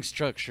knows song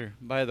structure,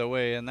 by the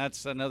way, and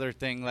that's another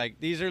thing. Like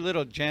these are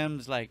little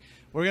gems. Like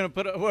we'll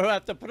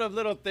have to put up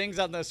little things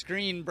on the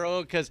screen,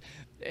 bro, because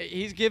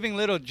he's giving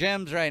little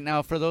gems right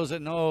now for those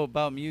that know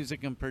about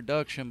music and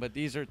production. But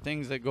these are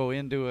things that go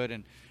into it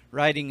and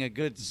writing a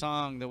good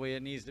song the way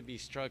it needs to be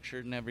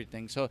structured and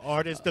everything. So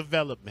Artist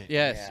development.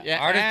 yes, Yeah.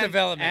 yeah, Artist and-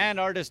 development. and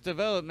artist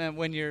development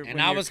when you're. And when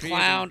I you're was creating.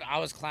 clowned. I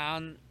was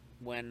clowned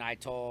when I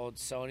told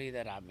Sony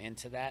that I'm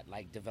into that,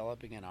 like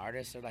developing an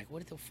artist. They're like,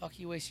 "What the fuck are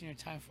you wasting your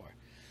time for?"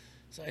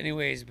 So,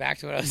 anyways, back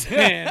to what I was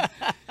saying.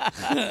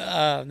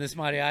 This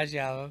mariachi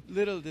album.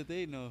 Little did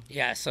they know.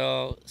 Yeah.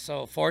 So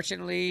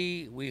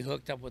fortunately, we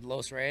hooked up with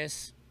Los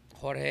Reyes,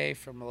 Jorge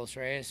from Los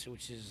Reyes,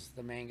 which is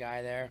the main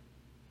guy there.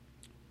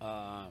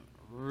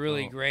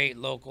 Really great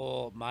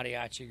local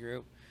mariachi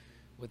group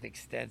with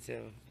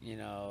extensive,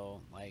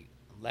 like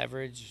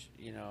leverage,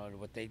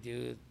 what they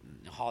do,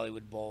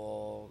 Hollywood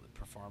Bowl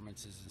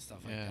performances and stuff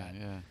like that.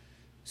 Yeah.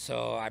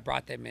 So I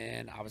brought them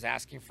in. I was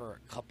asking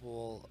for a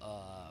couple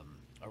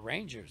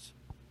arrangers,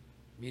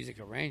 music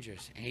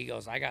arrangers, and he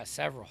goes, "I got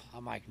several."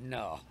 I'm like,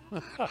 "No."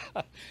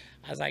 I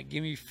was like,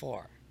 "Give me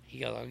 4." He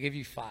goes, "I'll give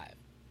you 5."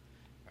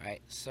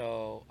 Right.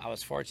 So I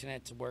was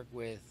fortunate to work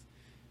with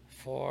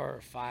 4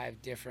 or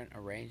 5 different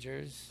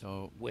arrangers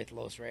So with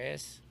Los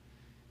Reyes.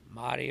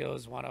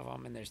 Mario's one of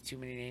them, and there's too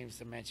many names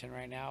to mention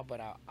right now,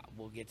 but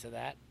we'll get to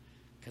that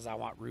because I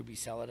want Ruby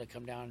Sella to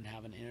come down and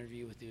have an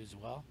interview with you as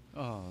well.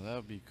 oh, that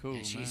would be cool.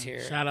 And she's man.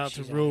 here. Shout out to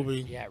She's on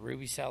Ruby. here. Yeah,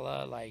 Ruby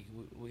Sella. Like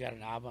we got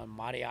an album,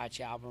 mariachi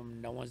album.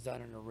 No one's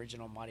done an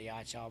original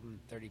mariachi album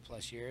in 30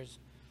 plus years.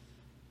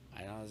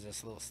 I know there's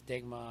this little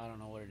stigma. I don't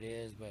know what it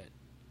is, but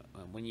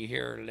when you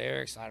hear her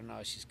lyrics, I don't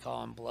know. She's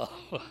calling bluff.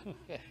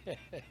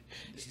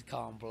 She's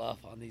calling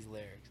bluff on these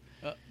lyrics.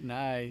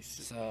 Nice.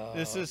 So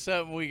This is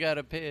something we got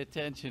to pay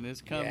attention.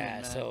 It's coming.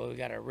 yeah. man. So we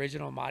got an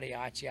original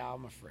mariachi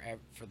album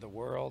for the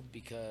world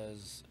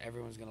because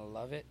everyone's gonna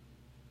love it.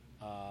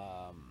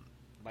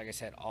 Like I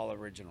said, all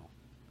original,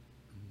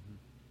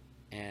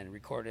 and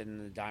recorded in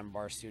the Diamond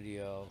Bar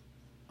Studio,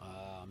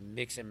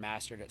 mixed and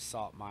mastered at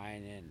Salt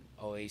Mine and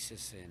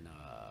Oasis in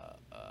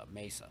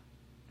Mesa,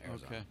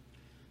 Arizona. Okay.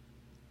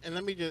 And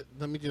let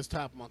me just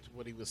top on to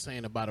what he was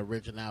saying about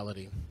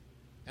originality.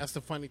 That's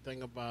the funny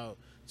thing about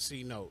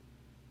C Note.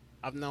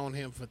 I've known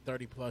him for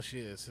 30 plus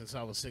years since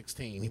I was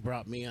 16. He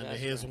brought me under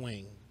Best his friend.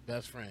 wing,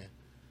 best friend.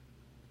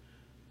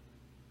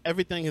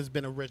 Everything has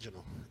been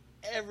original.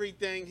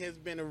 Everything has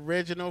been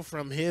original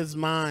from his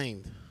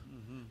mind,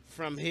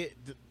 from the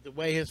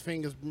way his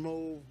fingers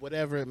move,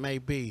 whatever it may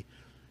be.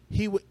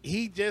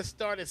 He just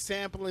started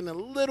sampling a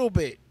little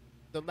bit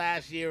the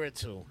last year or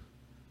two.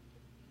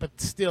 But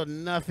still,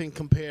 nothing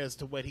compares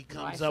to what he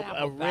comes up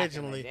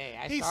originally.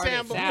 He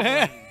sampled.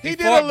 He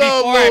did a little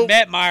before I loop.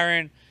 met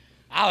Myron.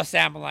 I was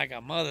sampling like a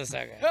mother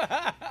sucker.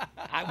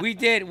 We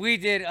did.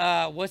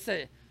 What's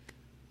the?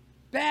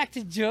 Back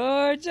to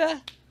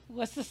Georgia.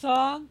 What's the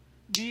song?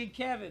 Me and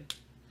Kevin.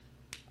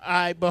 All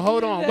right, but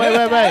hold on. Wait.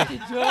 Back to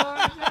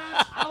Georgia.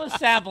 I was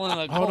sampling a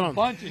Hold whole on.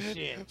 bunch of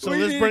shit. So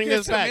let's bring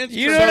this back.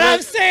 You know what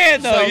I'm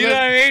saying, though. so You know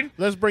what I mean?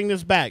 Let's bring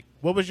this back.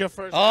 What was your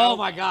first? Oh album?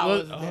 my God! What-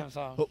 What was the damn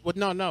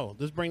song? No.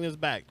 Let's bring this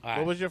back. All What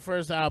right. was your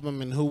first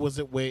album and who was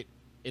it with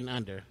and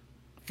under?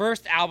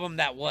 First album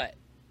that what?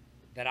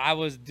 That I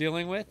was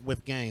dealing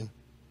With Game.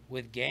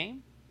 with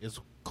Game. It's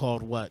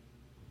called what?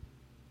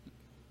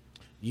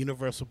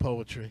 Universal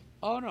Poetry.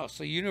 Oh no!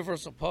 So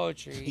Universal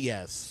Poetry.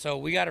 Yes. So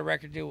we got a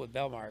record deal with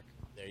Bellmark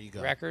There you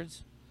go.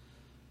 Records.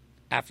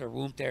 After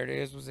Whoop There It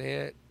Is was a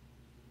hit.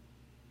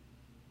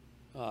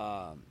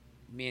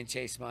 Me and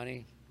Chase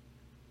Money.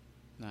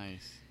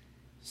 Nice.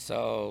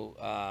 So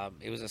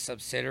it was a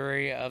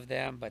subsidiary of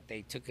them, but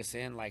they took us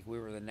in like we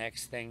were the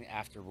next thing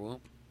after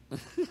Whoop.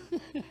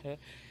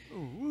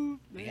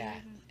 Yeah,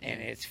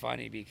 and it's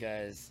funny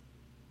because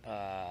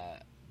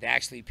they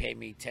actually paid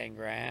me 10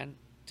 grand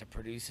to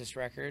produce this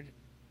record.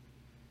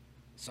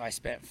 So I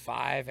spent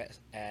 5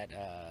 at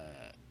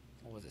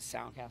what was it,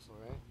 Soundcastle,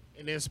 right?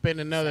 And then spend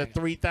another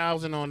Second.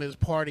 $3,000 on his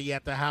party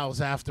at the house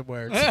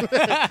afterwards.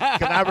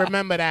 Because I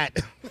remember that.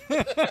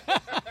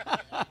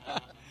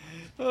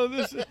 Oh,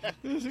 this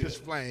is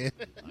Just playing.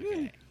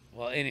 Okay.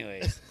 Well,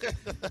 anyways,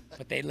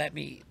 but they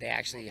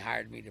actually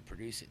hired me to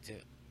produce it too.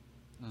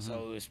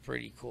 So it was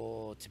pretty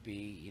cool to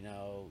be,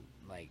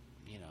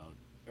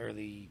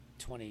 early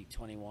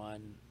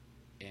 2021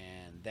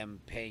 and them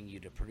paying you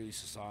to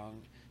produce a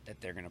song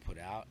that they're going to put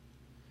out.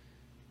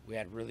 We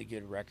had really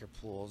good record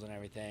pools and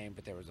everything,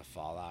 but there was a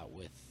fallout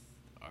with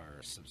our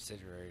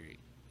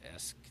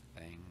subsidiary-esque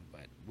thing,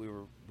 but we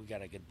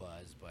got a good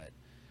buzz, but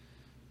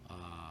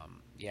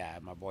yeah,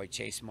 my boy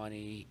Chase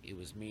Money, it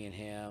was me and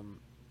him.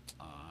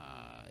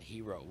 He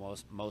wrote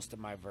most of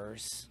my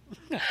verse.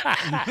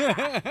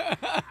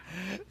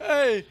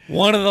 Hey.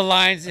 One of the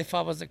lines, if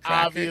I was a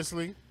cracker,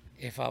 Obviously.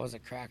 if I was a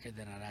cracker,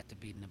 then I'd have to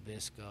be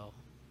Nabisco.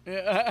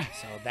 Yeah.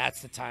 So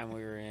that's the time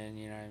we were in.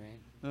 You know what I mean?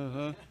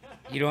 Uh-huh.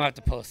 You don't have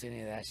to post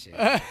any of that shit.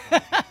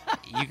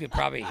 You could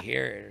probably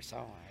hear it or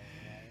something.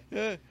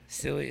 Yeah.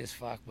 Silly as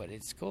fuck, but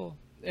it's cool.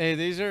 Hey,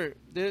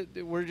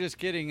 we're just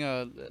getting,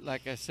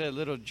 like I said,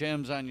 little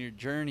gems on your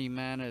journey,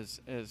 man, as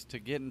to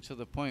getting to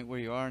the point where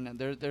you are. And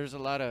there's a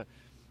lot of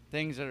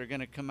things that are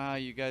gonna come out.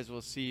 You guys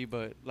will see,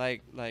 but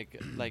like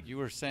you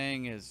were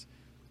saying, is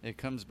it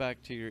comes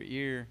back to your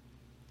ear.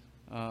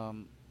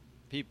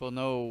 People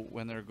know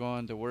when they're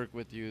going to work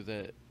with you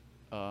that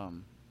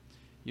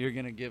you're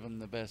gonna give them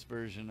the best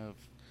version of.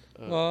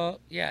 Well,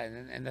 yeah,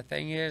 and the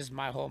thing is,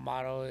 my whole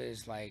motto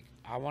is like,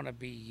 I want to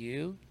be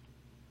you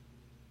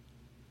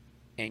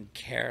and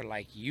care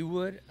like you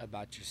would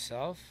about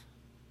yourself,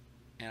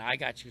 and I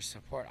got your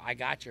support. I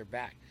got your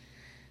back.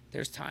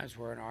 There's times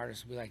where an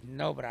artist will be like,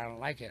 no, but I don't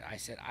like it. I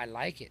said, I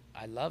like it.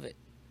 I love it.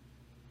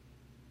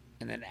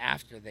 And then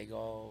after, they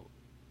go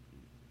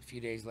a few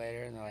days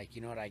later, and they're like,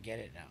 you know what, I get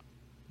it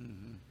now.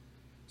 Mm-hmm.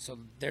 So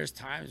there's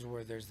times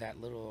where there's that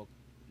little,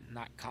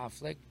 not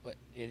conflict, but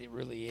it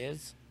really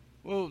is.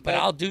 Well, But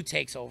I'll do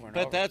takes over and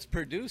over. But that's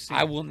producing.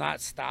 I will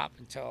not stop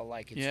until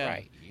like it's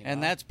right. You know?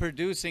 And that's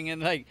producing,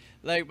 and like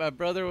my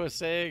brother was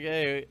saying,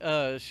 hey,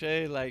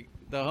 Shaye, like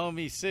the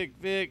homie Sick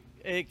Vic,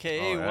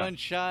 aka One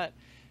Shot,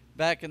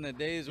 back in the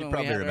days when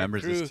probably we had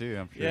remembers our crew. this too,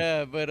 I'm sure.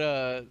 Yeah, but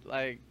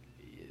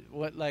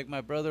like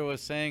my brother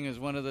was saying is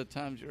one of the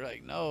times you're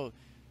like, no,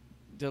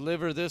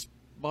 deliver this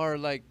bar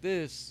like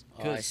this,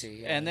 I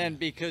see. Yeah, and then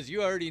because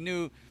you already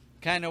knew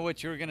kind of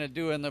what you were gonna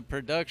do in the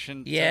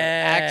production to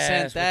yes,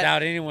 accent that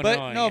without anyone but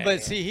knowing. no, Yeah, but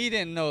yeah. see, he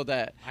didn't know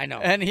that. I know.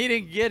 And he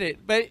didn't get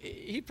it, but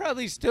he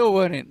probably still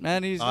wouldn't,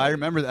 man. I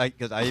remember that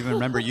because I even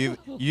remember you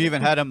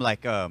even had him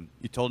like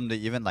you told him to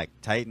even like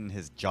tighten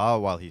his jaw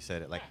while he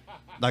said it,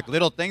 like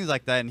little things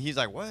like that, and he's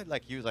like, what?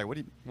 Like he was like, what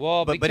do you?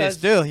 Well, but it's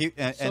still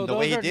and so the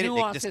way he those are did it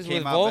nuances just with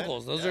came out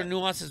vocals. better. Those are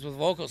nuances with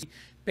vocals.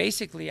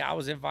 Basically, I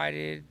was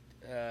invited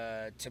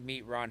to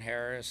meet Ron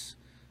Harris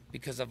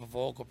because of a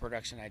vocal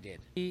production I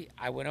did.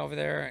 I went over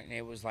there, and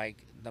it was like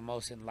the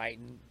most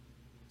enlightened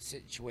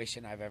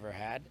situation I've ever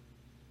had.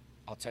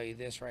 I'll tell you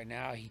this right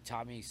now. He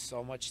taught me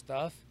so much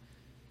stuff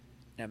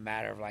in a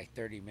matter of like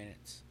 30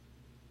 minutes.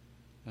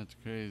 That's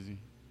crazy.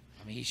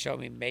 I mean, he showed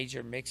me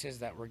major mixes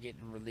that were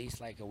getting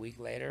released like a week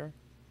later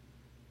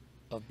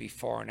of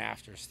before and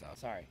after stuff.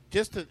 Sorry.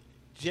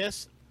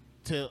 Just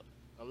to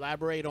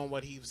elaborate on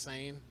what he was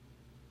saying,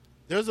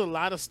 there's a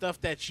lot of stuff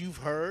that you've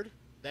heard,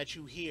 that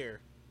you hear,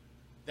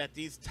 that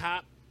these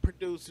top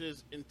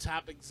producers and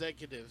top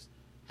executives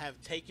have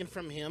taken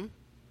from him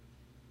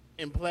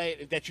and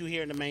played, that you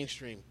hear in the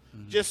mainstream.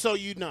 Just so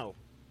you know,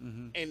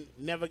 and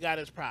never got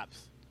his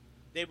props.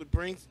 They would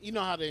bring, you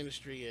know how the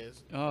industry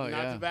is. Oh,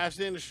 Not to bash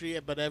the industry,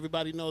 but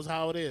everybody knows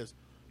how it is.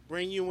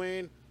 Bring you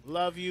in,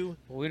 love you,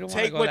 Well, we don't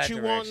take wanna go what that you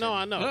want. direction. No,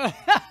 I know.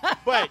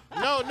 But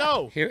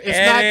no, Here, it's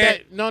not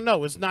edit. that.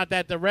 No, it's not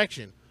that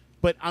direction.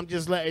 But I'm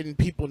just letting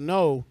people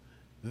know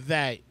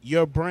that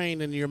your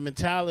brain and your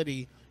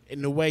mentality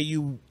and the way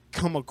you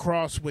come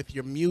across with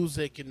your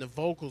music and the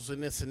vocals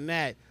and this and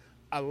that,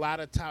 a lot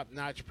of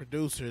top-notch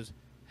producers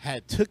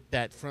had took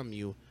that from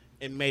you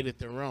and made it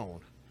their own,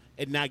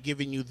 and not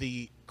giving you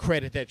the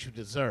credit that you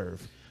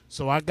deserve.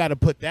 So I got to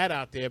put that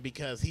out there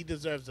because he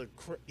deserves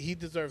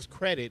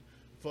credit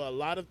for a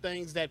lot of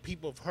things that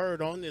people have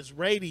heard on this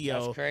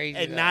radio. That's crazy,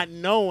 and though. not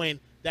knowing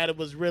that it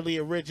was really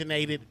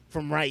originated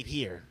from right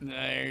here.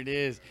 There it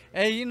is.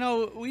 Hey, you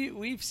know,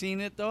 we've seen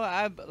it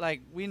though.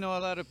 We know a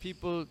lot of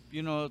people,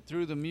 you know,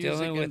 through the music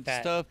Dealing with and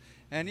that. stuff,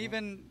 and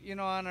even, you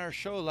know, on our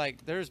show,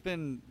 like there's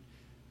been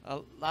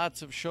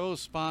lots of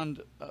shows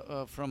spawned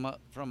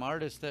from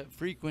artists that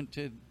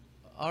frequented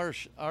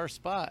our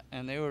spot,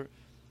 and they were,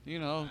 you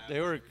know, they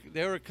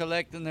were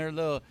collecting their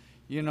little,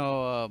 you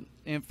know,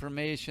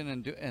 information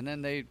and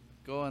then they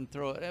go and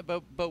throw it.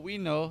 But we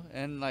know,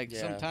 and like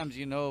sometimes,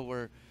 you know,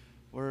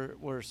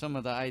 where some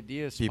of the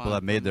ideas People have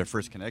spawn made from. their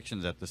first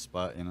connections at this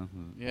spot, you know.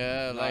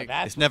 Yeah, No, like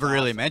that's It's never what's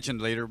really awesome.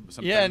 mentioned later.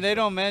 Sometimes, yeah, and they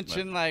don't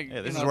mention like hey,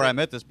 you this know, is where they- I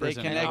met this They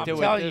person. connected I'm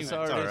with telling this you,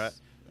 artist. all right.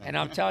 And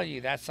I'm telling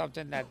you, that's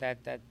something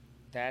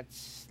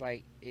that's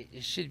like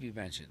it should be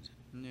mentioned.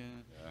 Yeah.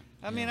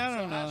 I mean, I So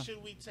don't how know.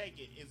 should we take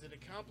it? Is it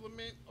a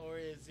compliment or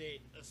is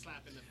it a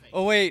slap in the face?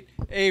 Oh wait,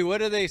 hey, what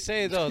do they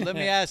say though? Let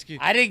me ask you.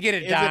 I didn't get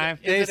a dime.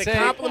 They Is it say- a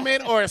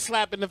compliment or a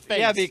slap in the face?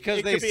 Yeah, because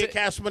it they could be say- a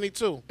cash money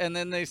too. And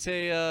then they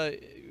say,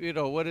 you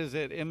know, what is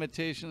it?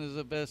 Imitation is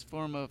the best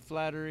form of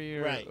flattery,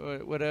 or, Right. or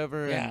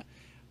whatever. Yeah.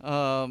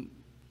 And,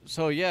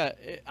 so yeah,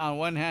 on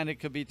one hand, it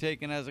could be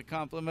taken as a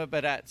compliment,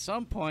 but at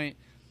some point,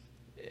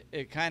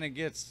 it kind of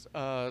gets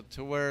to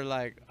where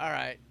like, all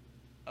right,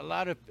 a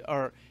lot of,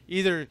 or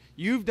either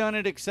you've done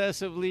it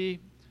excessively,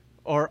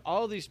 or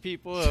all these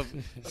people have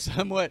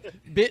somewhat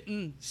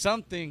bitten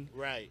something.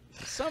 Right.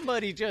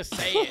 Somebody just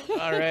say it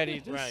already.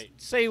 Just Right.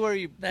 say where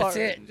you. That's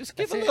it. Just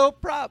give That's a it. little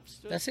props.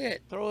 Just That's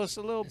it. Throw us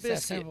a little It's that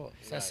biscuit. simple.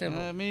 It's that You know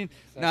simple. what I mean?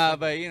 that Nah, simple.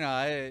 but you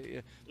know,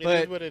 It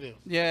but is what it is.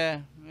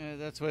 yeah,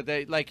 that's what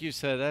they, like you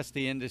said, that's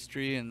the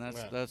industry, and that's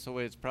Right. that's the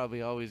way it's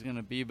probably always going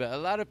to be. But a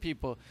lot of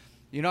people,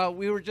 You know,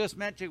 we were just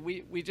mentioning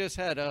we just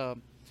had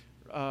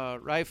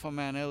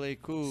Rifleman L.A.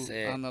 Cool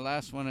Sick. on the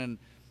last one, and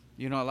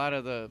you know a lot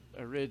of the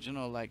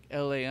original like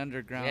L.A.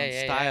 Underground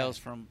Yeah, styles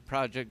from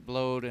Project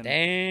Blowed and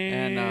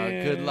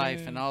Damn. Good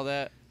Life and all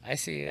that. I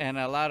see it. And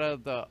a lot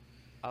of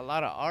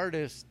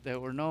artists that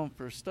were known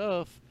for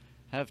stuff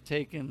have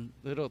taken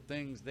little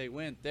things. They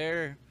went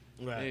there.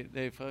 Right.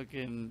 They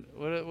fucking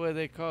what do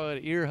they call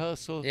it? Ear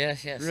hustle.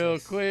 Yes, Real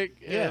yes. quick.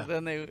 Yeah.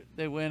 And then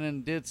they went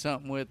and did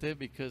something with it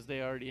because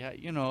they already had.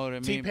 You know what I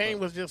mean? T-Pain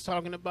was just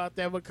talking about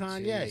that with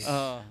Kanye.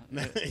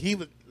 He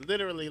was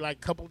literally like a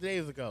couple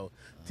days ago.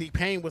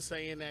 T-Pain was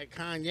saying that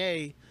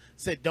Kanye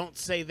said, "Don't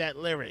say that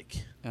lyric."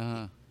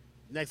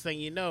 Next thing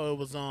you know, it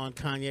was on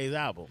Kanye's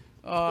album.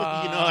 You know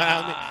what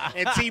I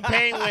mean? And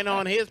T-Pain went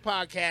on his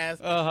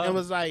podcast and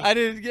was like, I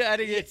didn't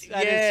see it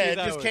that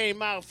just one.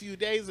 came out a few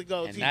days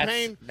ago. And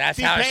T-Pain that's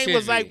how it T-Pain should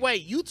was like, be.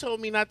 wait, you told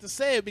me not to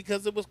say it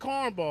because it was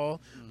cornball,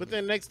 but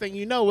then next thing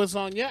you know, it's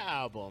on your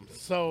album.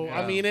 So,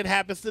 I Yeah. mean, it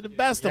happens to the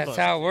best of us. That's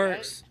how it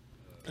works.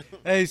 Hey,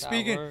 That's how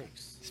it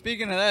works.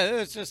 speaking of that,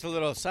 it's just a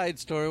little side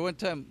story. One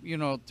time, you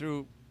know,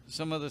 through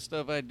some of the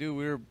stuff I do,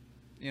 we were,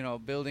 you know,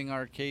 building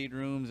arcade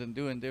rooms and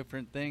doing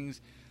different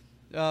things.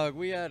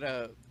 We had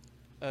a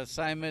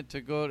assignment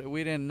to go to,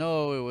 we didn't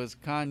know it was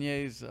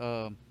Kanye's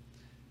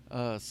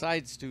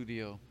side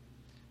studio,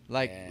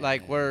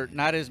 like where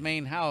not his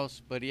main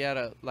house, but he had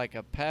a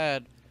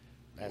pad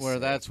where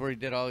that's where he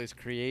did all his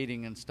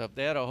creating and stuff.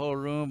 They had a whole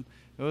room.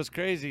 It was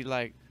crazy,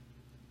 like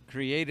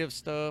creative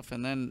stuff,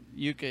 and then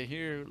you could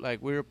hear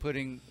like we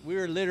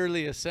were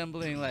literally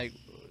assembling, like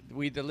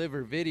we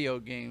deliver video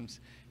games.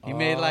 He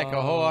made like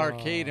a whole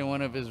arcade in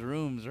one of his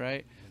rooms,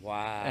 right?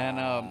 Wow.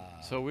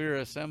 And so we were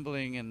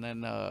assembling, and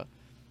then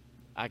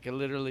I could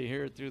literally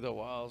hear it through the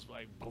walls,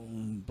 like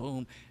boom,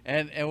 boom.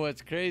 And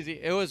what's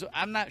crazy,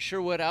 I'm not sure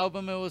what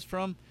album it was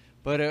from,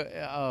 but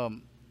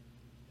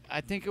I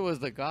think it was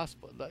the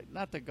gospel,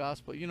 not the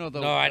gospel. You know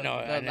the No, I know.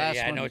 the last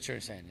I one. know what you're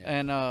saying. Yeah.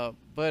 And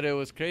but it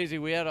was crazy.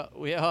 We all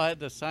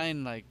had to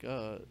sign like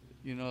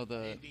you know the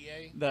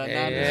NDA? the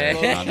Yeah.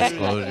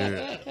 non-disclosure.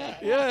 Non-disclosure.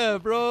 Yeah,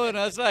 bro. And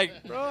I was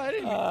like, bro, I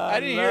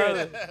didn't hear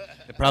it.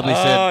 It probably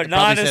Oh,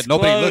 said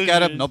nobody look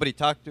at him, non-disclosure. nobody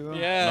talk to him.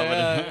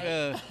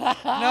 Yeah,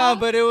 no,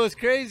 but it was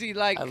crazy,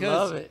 like, I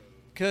love it.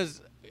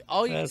 cause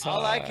all That's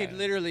I could hard.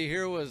 literally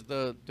hear was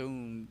the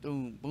doom,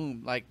 doom,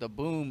 boom, like the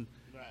boom.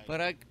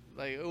 Right.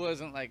 But it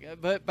wasn't like,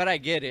 but I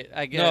get it,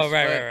 I guess. No,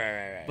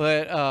 right.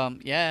 But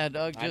yeah,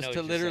 dog, I know just what to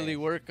you're literally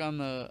saying. work on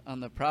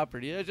the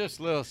property. It's just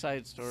a little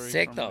side story.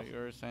 Sick, from though. what you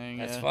were saying.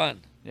 That's yeah.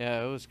 fun.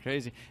 Yeah, it was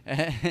crazy.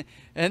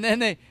 And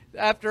then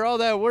after all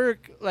that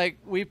work, like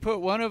we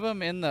put one of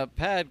them in the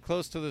pad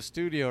close to the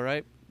studio,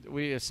 right?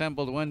 We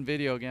assembled one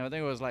video game. I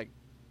think it was like,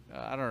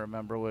 I don't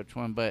remember which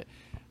one, but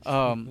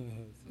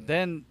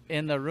then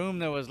in the room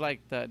that was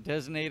like the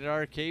designated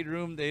arcade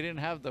room, they didn't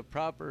have the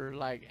proper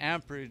like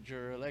amperage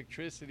or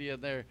electricity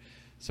in there.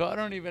 So I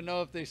don't even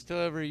know if they still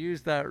ever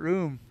used that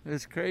room.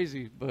 It's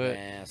crazy, but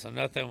Man, so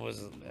nothing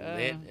was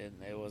lit and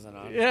it wasn't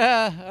on.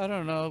 yeah, I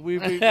don't know. We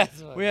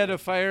That's what- we had to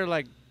fire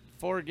like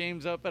 4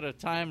 games up at a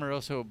time, or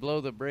else it would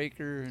blow the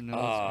breaker, and it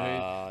was Oh,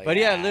 crazy. But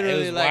yeah, yeah, it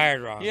literally was like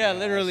wired wrong. yeah, Yeah,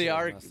 literally that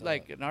shit was messed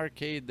like an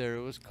arcade there.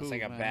 It was cool.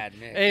 like a man. bad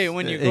mix. Hey,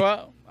 when you Hey, go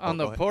out on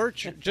go the ahead.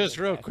 porch, just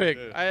real quick,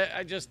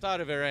 I just thought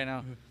of it right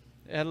now.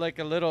 It had like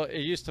a little. It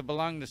used to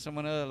belong to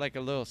someone other, like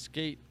a little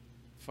skate,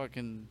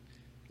 fucking.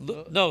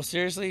 No,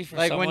 seriously. For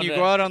Like when someone you that-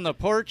 go out on the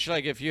porch,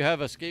 like if you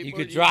have a skateboard,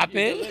 could drop you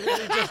it?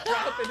 literally just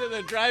drop into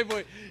the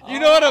driveway. You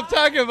know what I'm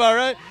talking about,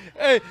 right?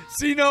 Hey,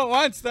 C-Note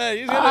wants that.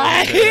 He's gonna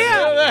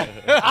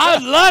I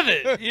love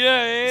it.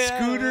 Yeah.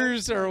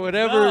 scooters or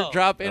whatever, No.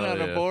 drop in Oh,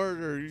 on a yeah. board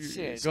or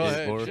Shit, go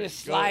ahead. skateboard. Just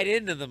slide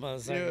into the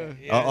motherfucker.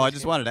 Yeah. I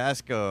just wanted to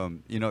ask,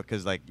 you know,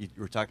 because like you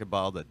were talking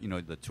about all the, you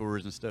know, the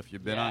tours and stuff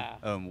you've been Yeah.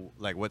 on.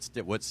 Like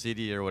what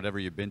city or whatever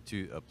you've been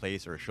to, a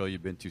place or a show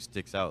you've been to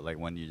sticks out. Like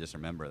when you just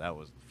remember that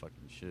was the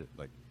fucking shit.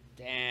 Like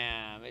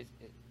Damn.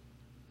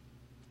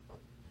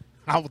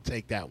 I will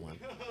take that one.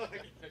 Go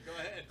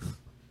ahead,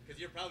 because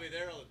you're probably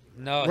there.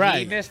 No, he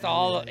Right. missed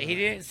all. He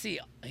didn't see.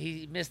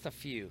 He missed a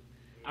few.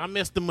 I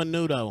missed the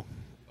Menudo.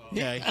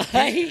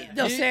 Okay.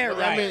 No, say it I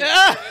right. mean,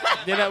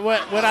 did I,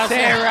 what I Say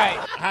say? it right.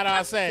 How do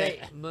I say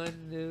Say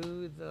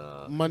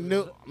menudo.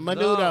 Menudo.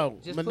 No,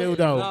 just put- Menudo.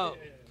 No,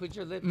 put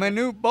your lips.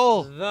 Manute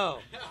Bowl. No.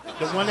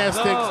 The one that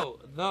sticks.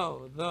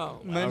 No.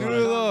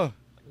 Menudo.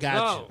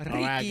 Got you. No.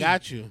 All right, Ricky.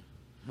 got you.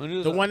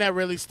 Menudo. The one that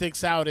really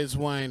sticks out is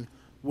when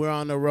we're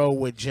on the road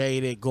with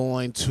Jaded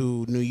going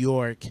to New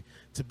York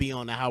to be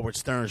on the Howard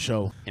Stern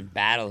show and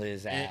battle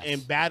his ass.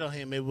 and battle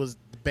him. It was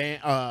the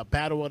band,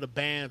 Battle of the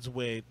Bands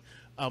with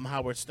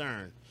Howard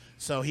Stern.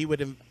 So he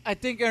would. I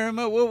think I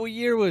remember what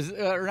year was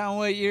around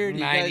what year? Do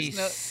you guys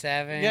know?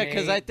 97. Yeah,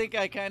 because I think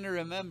I kind of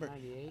remember.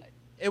 98.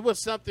 It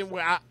was something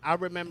where I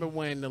remember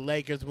when the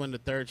Lakers won the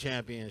 3rd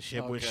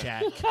championship with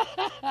Okay.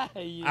 Shaq.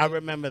 I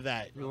remember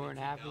that. You weren't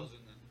happy?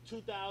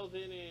 2000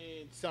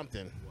 and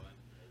something.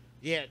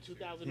 Yeah,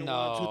 2001,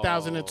 No.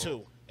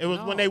 2002. It was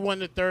when No. they won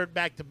the 3rd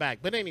back-to-back.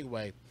 But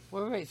anyway,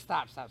 Wait,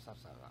 stop.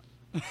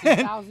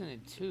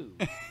 2002.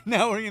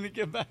 Now we're gonna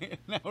get back.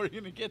 Now we're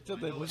gonna get to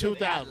the. Was it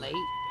that late?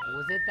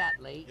 Was it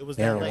that late? It was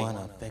that late.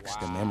 Marijuana affects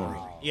the memory.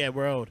 Yeah,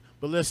 we're old.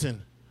 But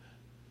listen,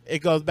 it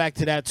goes back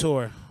to that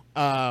tour.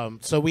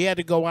 So we had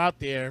to go out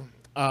there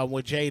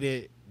with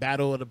Jaded,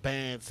 Battle of the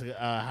Bands,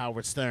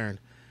 Howard Stern,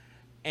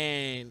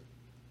 and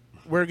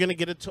we're gonna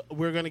get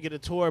a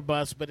tour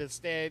bus, but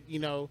instead, you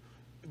know,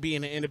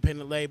 being an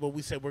independent label,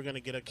 we said we're gonna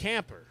get a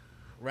camper,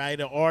 right,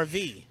 an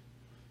RV.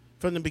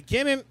 From the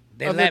beginning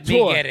They of let the me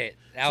tour, get it.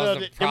 That so was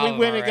the problem. and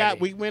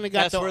we went and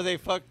got That's where they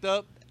fucked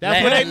up.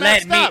 That's where they let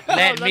messed me- up.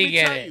 let No, me me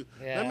get tell it. you.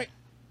 Yeah.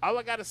 All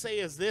I gotta say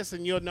is this,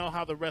 and you'll know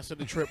how the rest of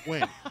the trip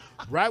went.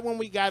 Right when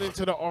we got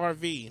into the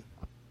RV,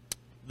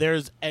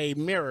 there's a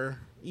mirror,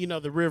 you know,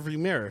 the rearview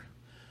mirror.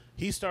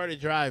 He started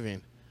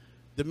driving.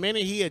 The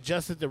minute he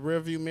adjusted the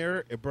rearview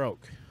mirror, it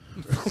broke.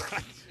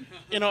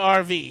 In an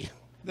RV.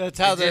 That's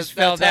how just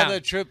fell down. the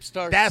trip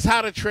started. That's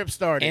how the trip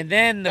started. And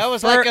then that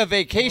was like a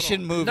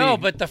vacation movie. No,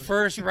 but the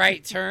first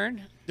right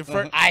turn,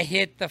 I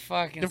hit the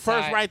fucking. the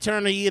first side. right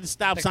turn, he hit the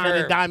stop The sign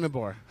in curb. Diamond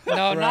Bar.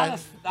 No, Right.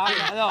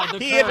 no,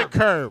 the He curb. hit the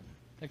curb.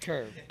 The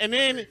curb. And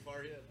then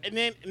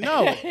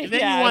no. And then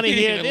Yeah, you want to he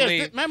hear didn't this.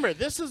 leave. Remember,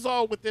 this is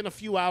all within a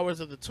few hours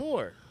of the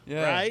tour.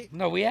 Yeah. Right?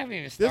 No, we haven't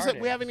even This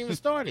started. we haven't even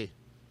started.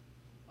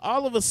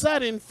 All of a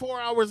sudden, 4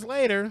 hours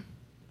later,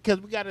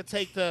 because we got to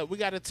take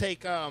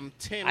 10.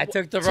 I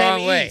took the 10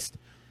 wrong way. East.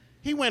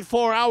 He went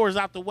 4 hours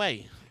out the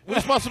way. We're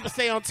supposed to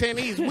stay on 10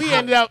 East. We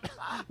end up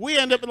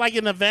like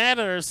in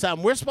Nevada or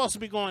something. We're supposed to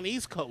be going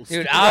East Coast.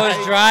 Dude, I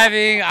was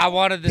driving. I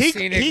wanted the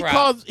scenic he route.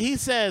 calls. He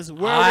says,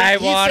 "Where I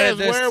he wanted says,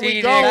 the where we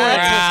scenic going?" route.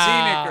 That's a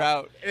scenic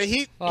route. And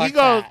he Fuck goes.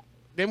 that.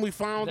 Then we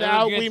found There were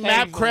out. good We things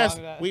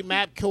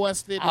map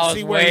quested I and was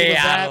see where he way was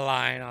out at. of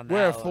line on that.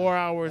 We're one. 4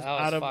 hours That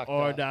was out of fucked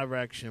our up.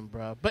 direction,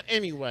 bro. But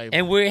anyway,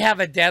 And we have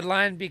a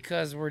deadline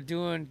because we're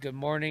doing Good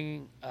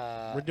Morning.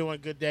 we're doing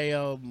Good Day,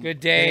 Good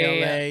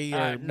Day. LA,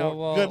 or no,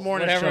 well, Good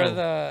Morning whatever Show.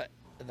 the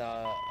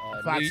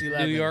Fox New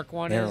 11. York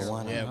one is.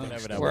 Marijuana. Yeah,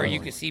 whatever that Where was. you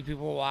can see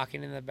people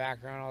walking in the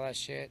background, all that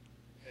shit.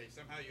 Hey,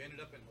 somehow you ended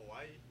up in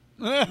Hawaii.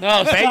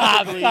 No, stop,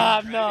 Basically-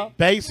 stop, no.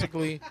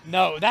 Basically,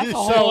 No, that's a So-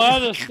 whole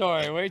other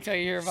story. Wait till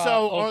you hear about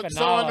so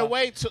Okinawa. on the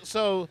way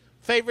to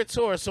favorite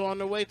tour. So on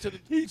the way to the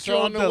He so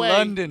on drove the to way,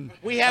 London.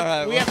 We have All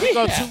right, we well- have to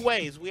go Yeah. 2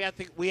 ways. We have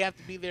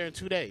to be there in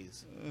 2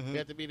 days. We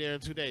have to be there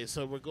in 2 days.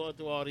 So we're going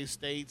through all these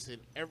states, and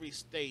every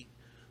state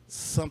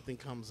something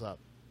comes up.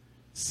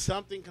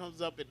 Something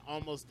comes up in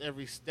almost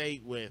every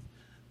state with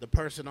the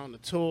person on the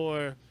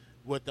tour,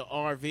 with the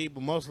RV,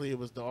 but mostly it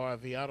was the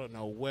RV. I don't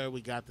know where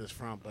we got this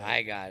from, but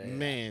I got it.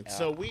 man. Yeah.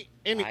 So we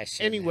I shouldn't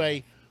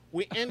anyway,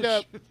 we end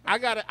up.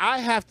 I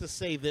have to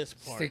say this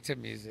part Stick to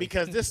music.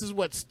 because this is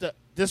what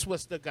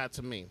stuck out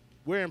to me.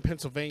 We're in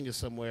Pennsylvania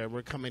somewhere.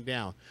 We're coming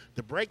down.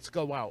 The brakes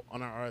go out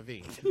on our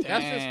RV.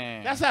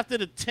 Damn. That's after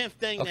the 10th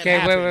thing. that okay,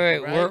 happened, wait.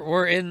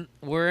 right?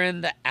 We're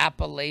in the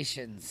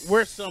Appalachians.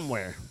 We're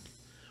somewhere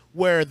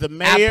where the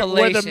mayor,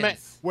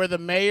 Appalachians. where the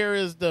mayor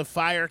is the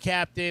fire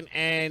captain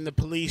and the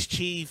police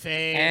chief,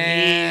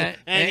 and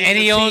And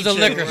he's he owns a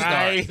teacher, liquor store.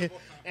 right?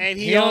 And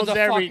he owns a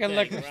everything, fucking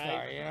liquor right?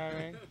 store. You know what I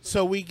mean?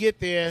 So we get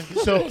there.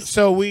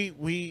 So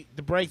we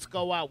the brakes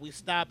go out. We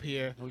stop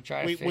here. We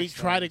try to we fix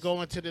try to things.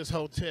 go into this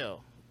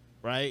hotel,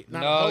 right?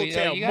 Not No, a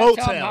hotel, you gotta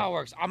motel. tell them how it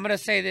works. I'm gonna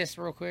say this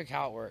real quick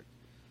how it worked.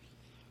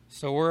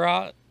 So we're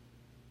out.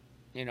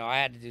 You know, I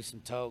had to do some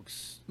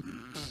tokes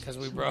because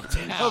we broke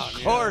down. Of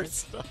you know?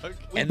 course. Okay.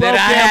 And broke then I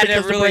down had to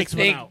because the really brakes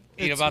went think out.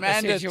 It's about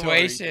mandatory. the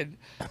situation,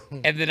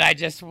 and then I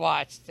just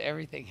watched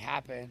everything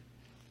happen.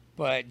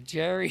 But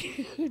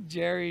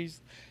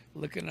Jerry's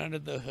looking under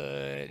the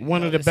hood.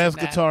 One of the noticing best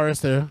that.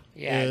 guitarists there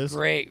Yeah, is.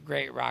 great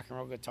rock and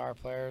roll guitar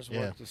players.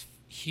 Yeah. Worked with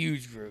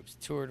huge groups,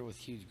 toured with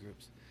huge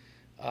groups.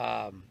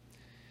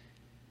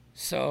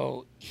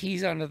 So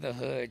he's under the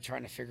hood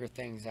trying to figure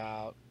things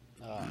out.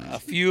 A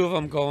few of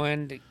them go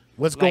in. To,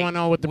 What's like, going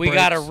on with the We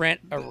brakes? got to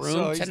rent a room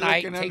So he's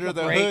tonight. looking Take under a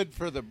the break. hood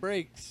for the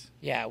brakes.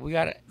 Yeah, we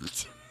got to.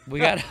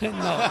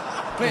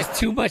 No, there's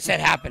too much that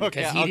happened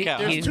because Okay, he okay.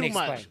 didn't There's too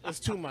explain. much. It's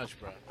too much,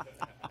 bro.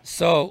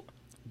 So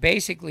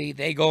basically,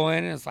 they go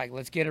in and it's like,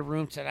 let's get a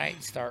room tonight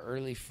and start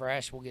early,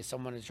 fresh. We'll get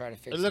someone to try to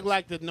fix It looked this.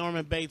 like the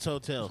Norman Bates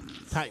Hotel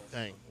type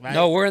thing, right?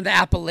 No, we're in the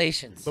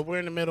Appalachians. But we're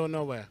in the middle of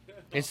nowhere.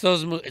 It's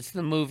those. It's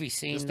the movie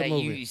scene It's the that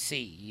movie. you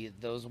see.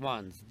 Those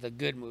ones. The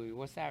good movie.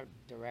 What's that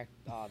direct?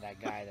 Oh,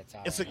 that guy that's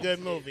out. It's a good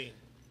movie.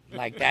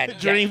 Like that.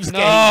 Dreamscape.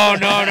 No.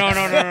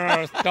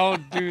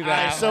 Don't do All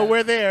that. right, so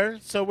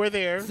we're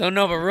there. So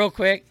no, but real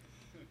quick,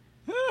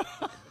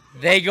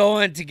 they go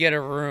in to get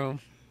a room.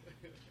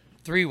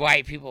 3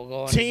 white people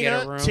go in to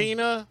get a room.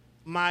 Tina,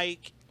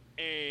 Mike,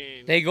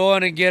 and They go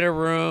in and get a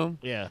room,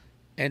 yeah.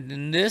 and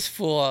then this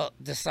fool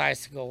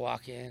decides to go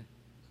walk in.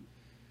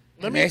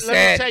 Let And me they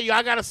said- tell you,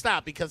 I gotta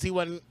stop because he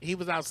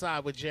was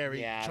outside with Jerry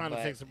Yeah, trying to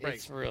but fix the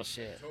brakes. It's real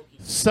shit.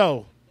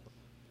 So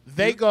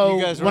they go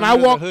You guys are when I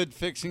under walk. the hood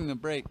fixing the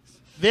brakes.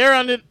 They're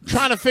under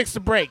trying to fix the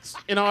brakes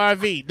in an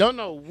RV. Don't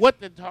know what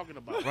they're talking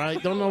about,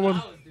 right? Don't know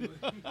what.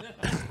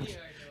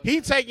 He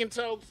taking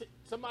tokes.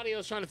 Somebody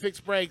else trying to fix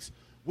brakes.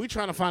 We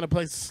trying to find a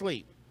place to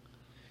sleep.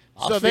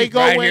 So they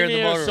go in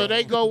there. So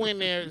they go in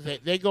there.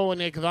 They go in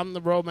there because I'm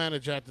the road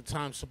manager at the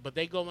time. So, but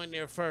they go in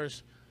there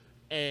first,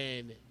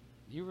 and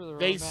You were the road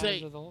they manager say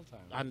the whole time.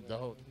 I'm the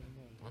whole.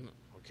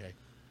 Okay.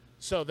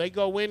 So they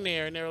go in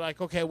there and they're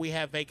like, okay, we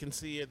have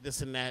vacancy of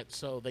this and that.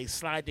 So they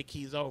slide the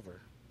keys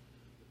over.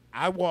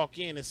 I walk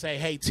in and say,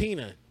 hey,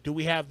 Tina, do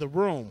we have the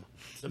room?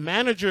 The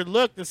manager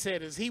looked and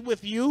said, is he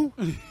with you?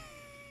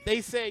 They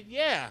said,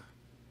 yeah.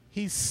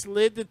 He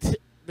slid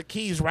the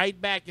keys right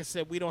back and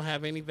said, we don't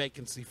have any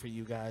vacancy for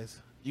you guys.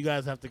 You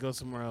guys have to go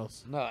somewhere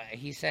else. No,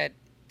 he said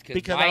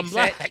Because Mike I'm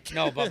said, black.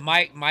 No, but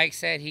Mike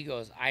said, he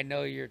goes, I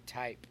know your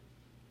type.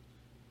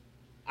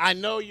 I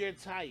know your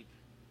type.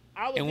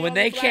 I was And the when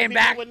only they black came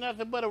people back- with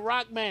nothing but a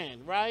rock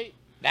band, right?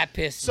 That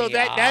pissed So me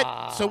that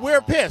off. so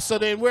we're pissed. So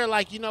then we're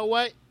like, you know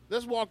what?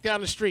 Let's walk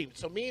down the street.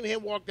 So me and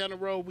him walk down the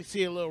road. We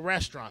see a little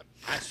restaurant.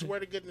 I swear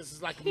to goodness,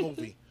 it's like a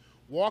movie.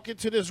 Walk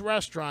into this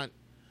restaurant.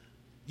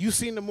 You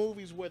seen the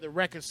movies where the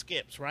record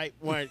skips, right?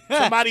 Where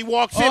somebody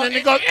walks in and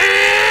it goes,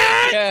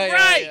 Yeah,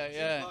 right?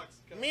 yeah.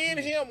 Me and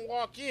him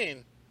walk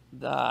in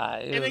It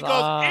and it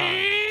goes,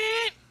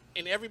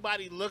 and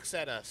everybody looks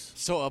at us.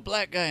 So a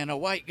black guy and a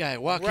white guy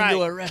walk Right.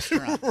 into a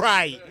restaurant.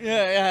 Right.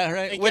 Yeah,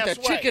 right. And With a guess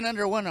what? chicken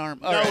under one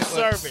arm. All No right,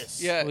 well,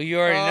 service. Yeah. Well, you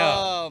already know.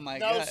 Oh my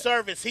No god.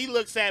 service. He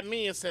looks at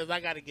me and says, I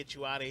got to get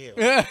you out of here.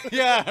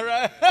 Yeah,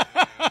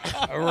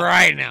 right.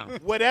 Right now.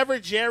 Whatever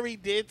Jerry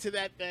did to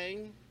that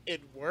thing,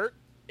 it worked.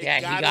 Yeah,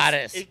 he got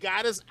us. It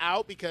got us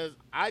out because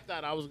I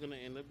thought I was going to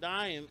end up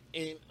dying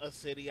in a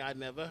city I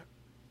never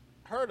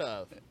heard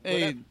of.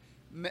 Hey,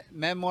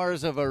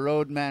 memoirs of a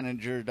road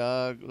manager,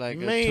 dog. Like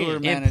Man. a tour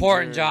manager.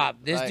 Important job.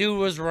 This like- dude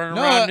was running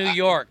No, around New I-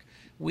 York.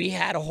 We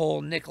had a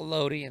whole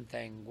Nickelodeon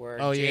thing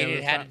where Oh, yeah, Jaded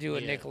let's had talk- to do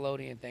a yeah.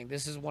 Nickelodeon thing.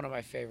 This is one of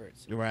my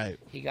favorites. Right.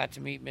 He got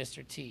to meet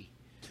Mr. T.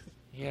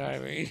 You know what I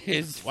mean?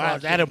 It's Wow,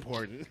 is that fucking-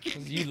 important?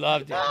 You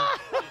loved it.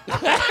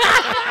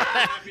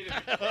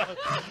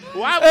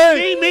 Why was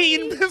he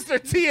meeting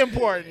Mr. T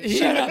important?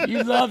 Shut up.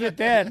 You loved it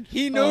then.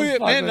 He knew Oh, it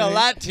fuck meant with a me.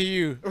 lot to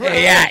you.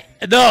 Hey, yeah.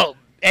 No.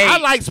 Hey, I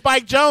like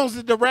Spike Jones,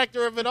 the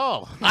director of it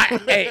all.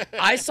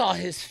 I saw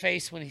his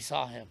face when he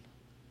saw him.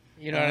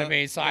 You know what I Uh-huh.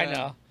 mean? So I Yeah.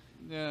 know.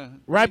 Yeah.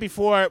 Right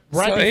before So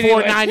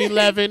before anyway.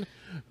 9/11.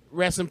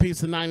 Rest in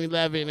peace to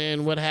 9/11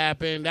 and what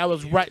happened. That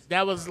was right.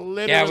 That was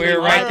literally Yeah, we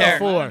were right there.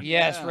 before.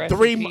 Yes, Yeah. rest in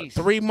Three peace.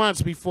 3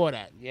 months before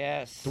that.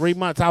 Yes. 3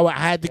 months. I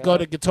had to go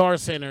to Guitar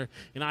Center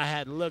and I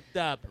had looked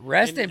up.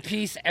 Rest and in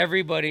peace,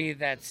 everybody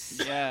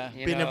that's Yeah.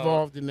 you been know,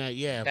 involved in that.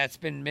 Yeah. that's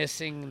been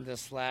missing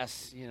this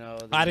last,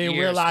 the I didn't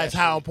year realize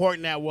how especially.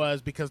 important that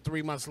was because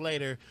 3 months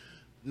later,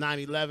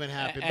 9/11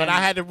 happened. But And I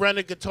had to run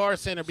a Guitar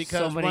Center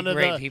because many one of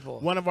great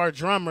people. one of our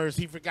drummers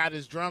he forgot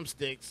his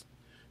drumsticks,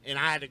 and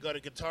I had to go to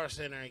Guitar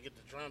Center and get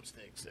the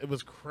drumsticks. It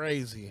was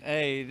crazy.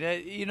 Hey,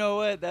 you know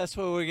what? That's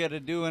what we got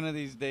to do one of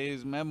these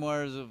days.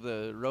 Memoirs of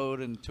the road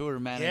and tour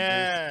managers.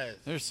 Yes.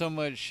 There's so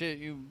much shit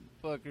you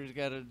fuckers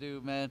got to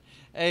do, man.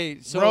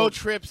 Hey, so Road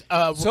trips.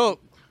 So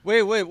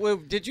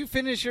wait. Did you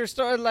finish your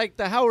story like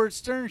the Howard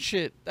Stern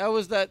shit? That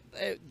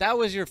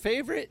was your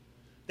favorite?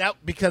 that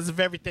because of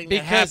everything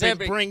Because that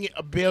happened, bring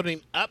a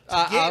building up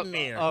to getting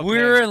there. okay. We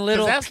were in 'Cause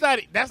little.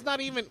 that's not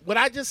even what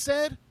I just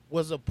said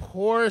was a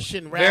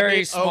portion,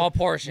 Very small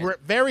portion.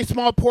 very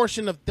small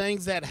portion of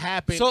things that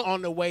happened So-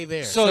 on the way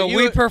there. So we So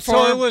it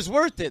performed- was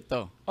worth it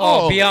though.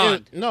 Oh,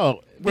 beyond.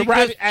 No, we're Because-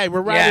 writing. Hey,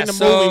 we're writing Yeah, the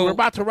so- movie. We're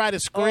about to write a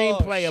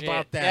screenplay shit.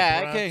 about that. Yeah,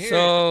 I bruh. can hear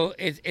So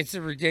it's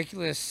a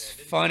ridiculous,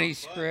 funny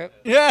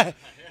script. Yeah.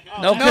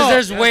 No, because No.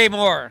 there's way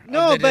more.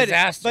 No, of the but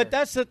disaster. but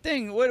that's the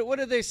thing. What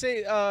do they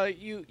say?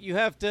 You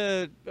have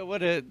to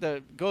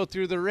go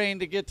through the rain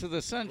to get to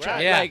the sunshine.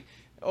 Right. Yeah. Like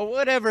or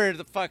whatever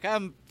the fuck.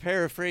 I'm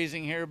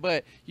paraphrasing here,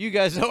 but you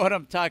guys know what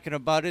I'm talking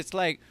about. It's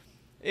like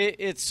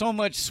it's so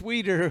much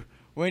sweeter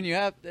when you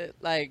have to.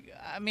 Like,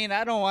 I mean,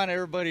 I don't want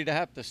everybody to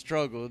have to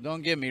struggle.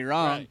 Don't get me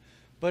wrong, Right.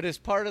 but it's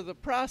part of the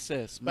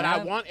process. But man.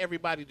 I want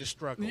everybody to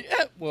struggle.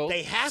 Yeah, well,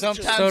 They have to.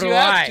 sometimes So do you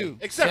have I. to.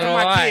 Except So for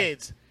my do I.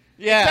 kids.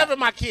 Yeah. Except for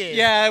my kids.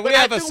 Yeah, we But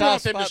have I a do soft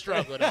want them to spot.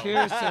 struggle though.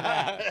 Cheers to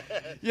that.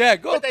 Yeah,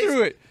 go But they-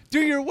 through it. Do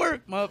your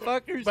work,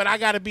 motherfuckers. But I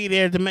got to be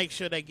there to make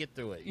sure they get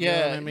through it. You know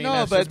yeah, what I mean? no,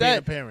 That's but just being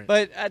a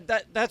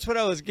parent. that's what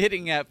I was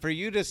getting at. For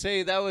you to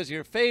say that was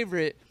your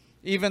favorite,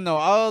 even though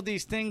all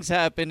these things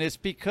happen, it's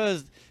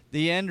because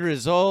the end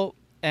result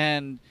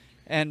and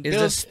It's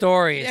a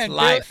story. It's and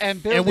life. and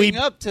And building we-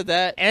 up to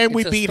that. And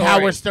we It's a beat story.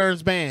 Howard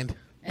Stern's band.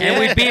 And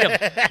we beat them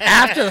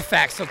after the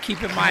fact. So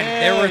keep in mind,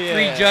 there were Hell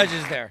 3 yeah.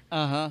 judges there.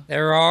 Uh-huh.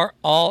 There are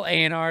all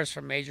A&Rs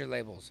from major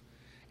labels,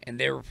 and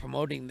they were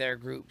promoting their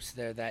groups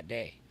there that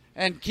day.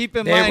 And keep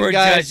in They mind, were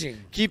guys.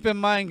 judging. Keep in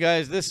mind,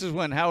 guys. This is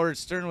when Howard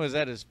Stern was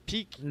at his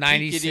peak.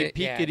 96, peakity,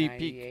 yeah,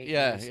 peak.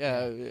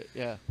 98,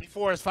 Yeah.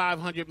 Before his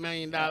 $500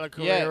 million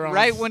career. Yeah, on-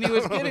 right when he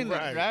was getting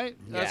Right. it, right?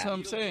 That's Yeah. what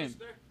I'm saying.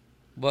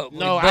 But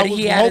No, but I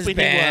he was had his hoping he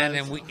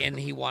band, was. and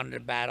he wanted to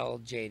battle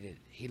Jaded.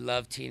 He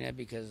loved Tina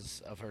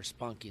because of her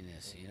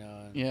spunkiness,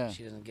 and Yeah.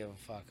 she doesn't give a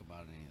fuck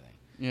about anything.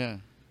 Yeah.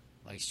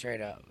 Like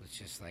straight up, it's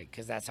just like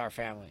because that's our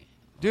family.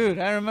 Dude,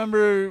 I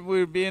remember we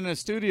would be in a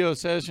studio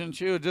session.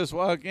 She would just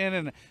walk in,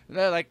 and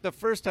like the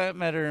first time I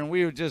met her, and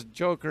we would just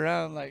joke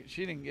around like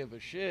she didn't give a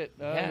shit.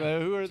 Yeah.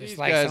 Like, who are Just these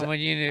like guys? someone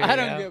you knew. I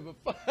don't yeah. give a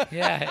fuck.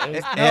 Yeah, it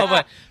was,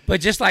 no,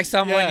 but just like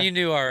someone Yeah. you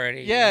knew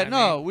already. Yeah, you know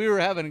what I no, mean? we were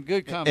having a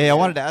good conversation. Hey, I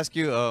wanted to ask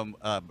you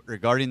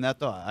regarding that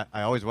though.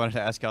 I always wanted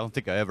to ask. I don't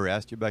think I ever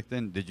asked you back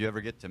then. Did you ever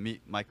get to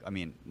meet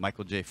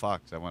Michael J.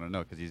 Fox? I want to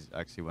know because he's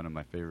actually one of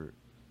my favorite.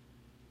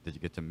 Did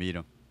you get to meet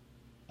him,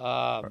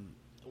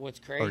 What's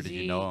crazy? or did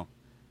you know him?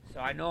 So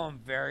I know him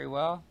very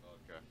well.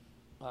 Okay.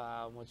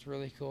 What's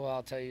really cool,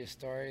 I'll tell you a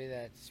story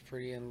that's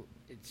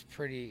it's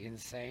pretty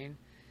insane,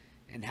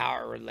 and how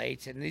it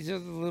relates. And these are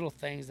the little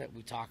things that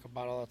we talk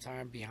about all the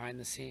time behind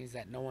the scenes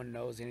that no one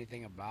knows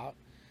anything about.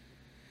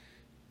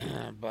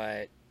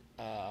 But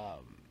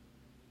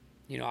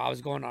you know, I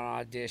was going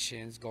on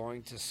auditions,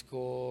 going to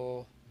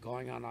school,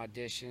 going on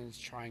auditions,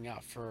 trying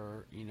out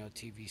for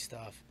TV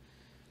stuff,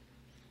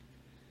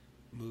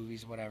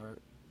 movies, whatever.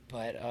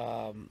 But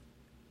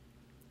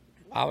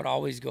I would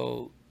always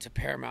go to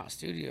Paramount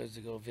Studios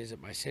to go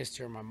visit my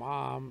sister and my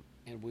mom,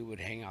 and we would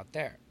hang out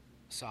there.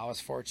 So I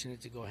was fortunate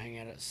to go hang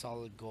out at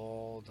Solid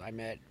Gold. I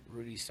met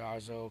Rudy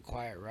Sarzo,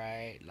 Quiet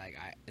Right,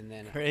 and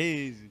then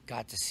Crazy.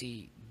 got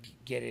to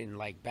get in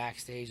like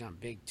backstage on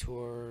big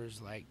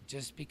tours, like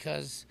just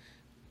because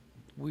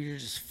we were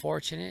just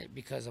fortunate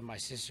because of my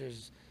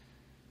sister's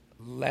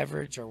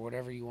leverage or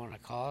whatever you want to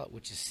call it,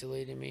 which is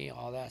silly to me,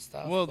 all that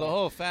stuff. Well, the But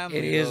whole family.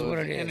 it is though, what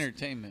it is.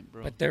 Entertainment,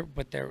 bro. But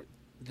the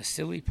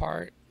silly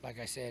part, like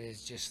I said,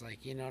 is just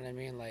like, you know what I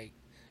mean? Like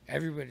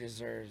everybody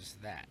deserves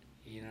that,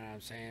 you know what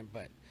I'm saying?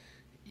 But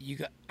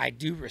I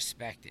do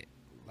respect it,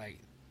 like,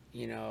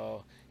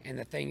 and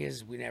the thing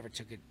is, we never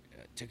took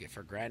it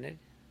for granted.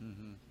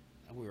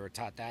 Mm-hmm. We were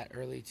taught that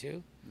early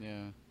too.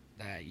 Yeah.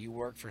 That you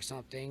work for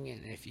something,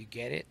 and if you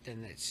get it,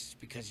 then it's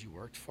because you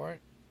worked for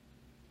it.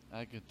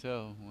 I could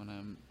tell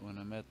when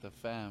I met the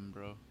fam,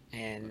 bro.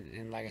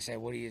 And like I said,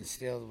 what he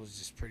instilled was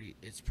just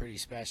it's pretty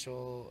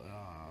special.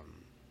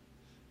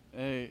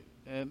 Hey,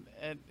 and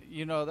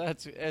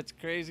that's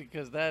crazy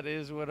because that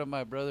is one of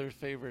my brother's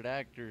favorite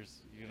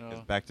actors.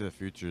 It's Back to the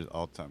Future is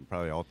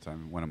probably all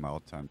time, one of my all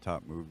time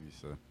top movies.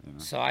 So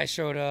So I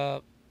showed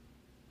up,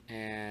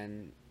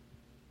 and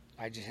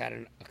I just had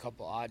a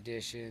couple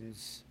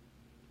auditions,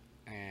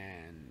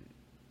 and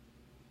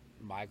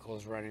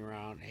Michael's running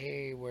around,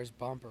 hey, where's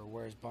Bumper?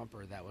 Where's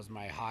Bumper? That was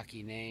my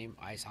hockey name,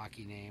 ice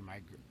hockey name.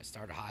 I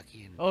started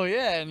hockey and Oh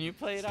yeah, and you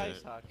played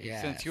ice hockey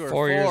since you were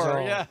 4 years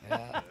old.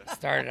 Yeah.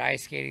 Started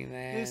ice skating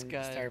then. This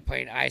guy. Started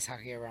playing ice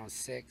hockey around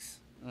 6.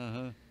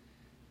 Uh-huh.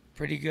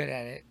 Pretty good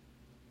at it.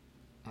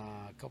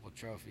 A couple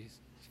trophies,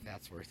 if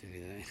that's worth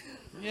anything.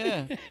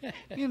 Yeah.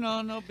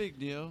 No big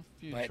deal.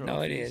 Few But trophies.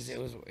 no, it is.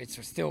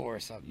 It's still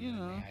worth something. You to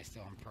know. me. I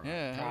still am proud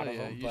hell of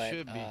yeah, him. you But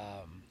should be.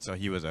 So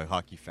he was a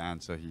hockey fan.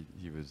 So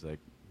he was like,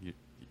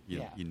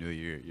 Yeah. you knew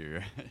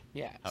your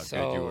yeah. how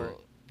good you were.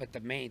 So, but the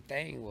main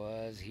thing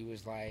was he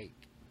was like,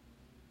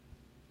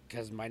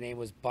 because my name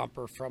was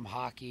Bumper from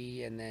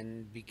hockey, and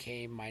then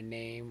became my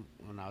name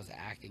when I was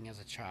acting as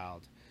a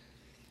child.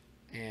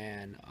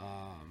 And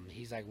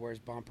he's like, where's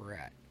Bumper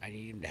at? I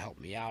need him to help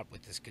me out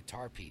with this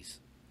guitar piece.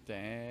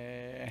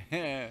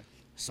 Damn.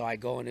 So I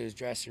go into his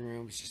dressing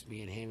room. It's just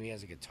me and him. He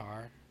has a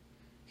guitar.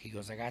 He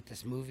goes, I got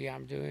this movie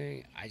I'm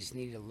doing. I just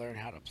need to learn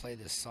how to play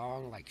this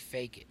song, like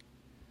Fake It.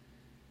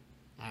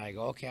 I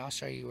go, okay, I'll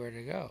show you where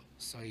to go.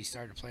 So he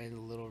started playing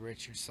the Little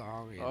Richard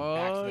song. And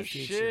Back to the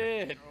Future.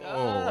 Shit. Oh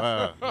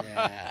wow.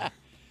 Yeah.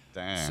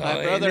 Damn. So, My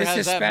and brother this has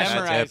is that special.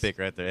 memorized. That's epic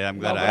right there. Yeah, I'm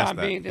glad No, I but asked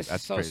that. this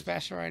That's is so crazy.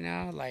 special right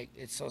now. Like,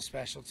 it's so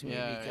special to me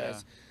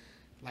because,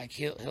 like,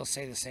 he'll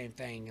say the same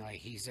thing. Like,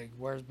 he's like,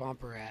 where's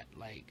Bumper at?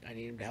 Like, I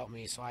need him to help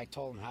me. So I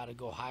told him how to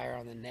go higher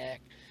on the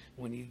neck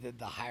when he did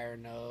the higher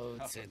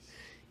notes and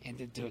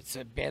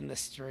to bend the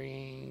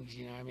strings,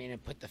 you know what I mean,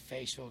 and put the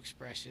facial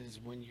expressions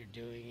when you're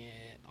doing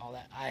it, all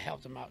that. I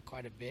helped him out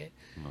quite a bit,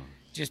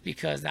 just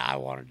because I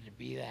wanted to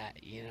be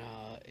that, you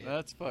know.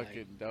 That's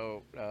fucking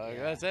dope, dog.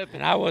 That's epic.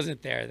 And I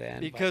wasn't there then.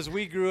 Because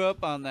we grew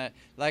up on that.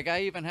 Like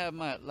I even have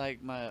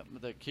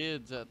the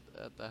kids at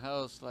the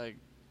house. Like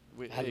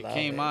it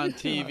came on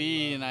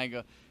TV, and I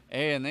go,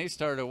 hey, and they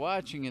started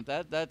watching it.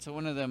 That's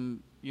one of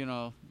them. You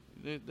know,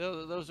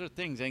 those are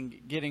things. And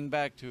getting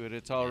back to it,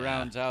 it's all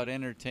rounds out.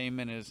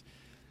 Entertainment is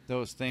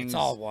those things. It's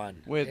all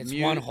one. With it's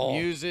one whole.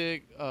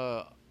 Music,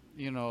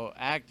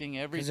 acting,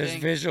 everything.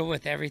 There's visual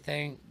with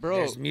everything, bro.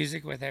 There's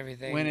music with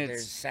everything.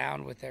 There's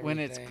sound with everything. When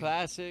it's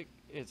classic,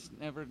 it's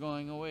never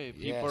going away.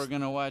 People are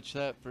gonna watch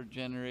that for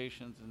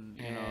generations, and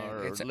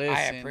or listen.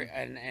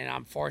 And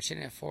I'm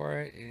fortunate for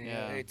it. You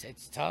know,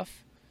 it's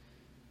tough.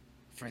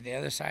 For the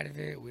other side of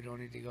it, we don't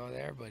need to go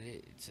there, but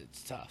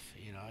it's tough.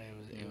 You know,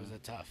 it was a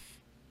tough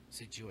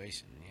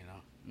situation. You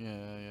know.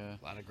 Yeah.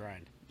 A lot of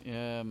grind.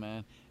 Yeah,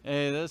 man.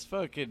 Hey, that's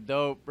fucking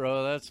dope,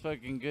 bro. That's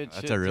fucking good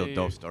shit. That's a real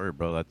dope story,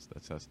 bro. That's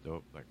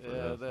dope. Like, for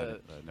real.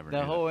 I never knew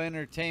the whole that.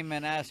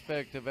 entertainment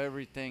aspect of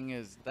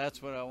everything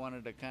that's what I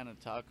wanted to kind of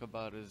talk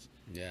about is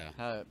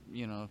how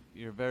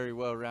you're very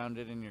well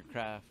rounded in your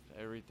craft.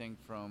 Everything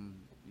from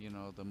you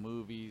know, the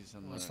movies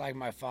and It's the like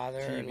my father,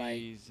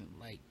 TVs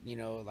like you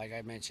know, like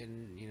I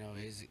mentioned, you know,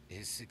 his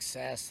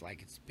success,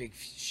 like it's big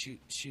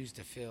shoes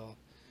to fill,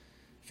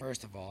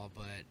 first of all,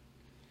 but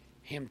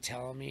him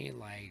telling me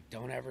like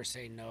don't ever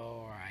say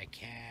no or I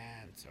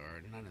can't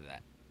or none of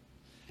that.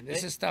 And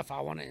this is stuff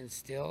I want to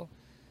instill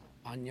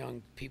on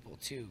young people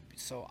too.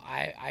 So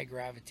I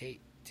gravitate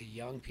to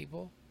young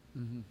people.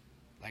 Mm-hmm.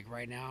 Like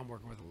right now, I'm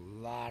working with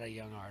a lot of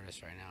young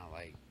artists right now.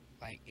 Like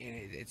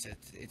and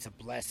it's a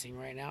blessing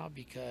right now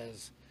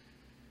because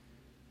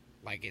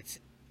like it's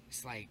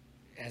like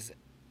as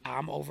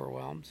I'm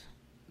overwhelmed,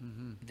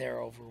 Mm-hmm.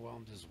 they're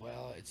overwhelmed as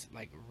well. It's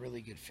like a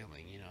really good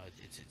feeling, you know.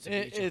 It's a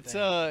mutual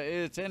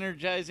thing. It's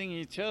energizing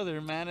each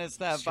other, man. It's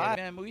that Straight vibe. up.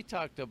 Man, we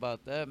talked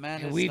about that, man.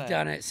 And It's we've that-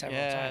 done it several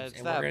yeah, times, it's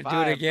and that we're gonna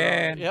do it vibe, bro.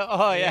 again. Yeah,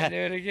 oh We're yeah.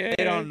 gonna do it again.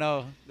 They don't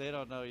know. They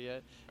don't know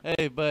yet.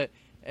 Hey, but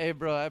hey,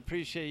 bro, I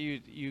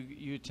appreciate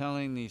you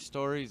telling these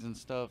stories and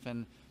stuff.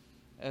 And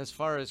as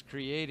far as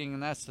creating,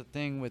 and that's the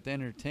thing with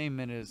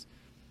entertainment is,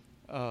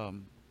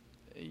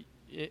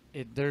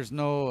 there's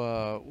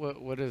no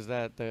what is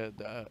that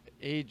the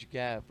age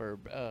gap or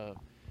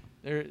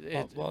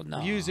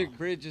no. music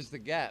bridges the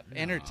gap.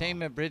 No.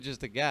 Entertainment bridges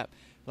the gap.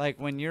 Like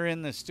when you're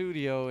in the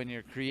studio and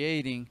you're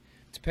creating.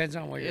 Depends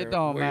on where It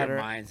don't matter.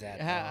 your mind's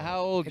at. How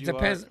though. old it you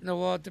depends. are. No,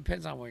 well, it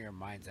depends on where your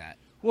mind's at.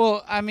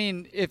 Well, I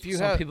mean, if you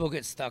Some have people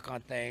get stuck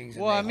on things.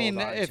 And well, they I mean,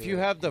 hold on if to you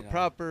it, have the you know.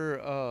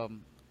 proper,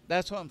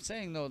 that's what I'm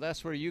saying though.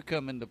 That's where you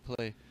come into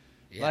play.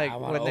 Yeah, I like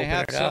wanna when they open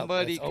have it up.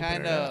 somebody Let's open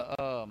kind it up.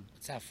 of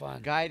Let's have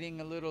fun.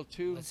 guiding a little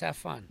too. Let's have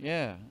fun.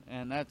 Yeah,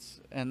 and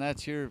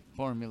that's your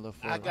formula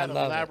for I it. gotta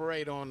love it.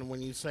 elaborate on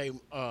when you say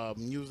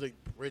music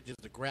bridges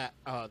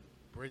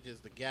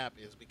the gap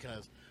is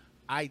because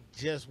I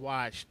just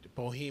watched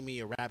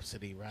Bohemian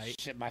Rhapsody, right?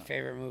 Shit, my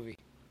favorite movie.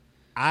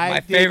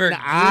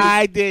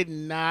 I did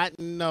not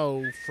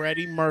know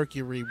Freddie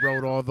Mercury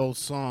wrote all those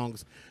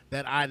songs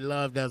that I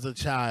loved as a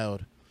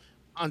child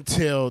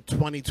until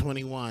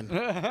 2021.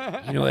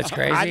 You know what's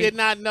crazy? I did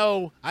not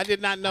know. I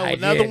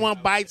Another did. one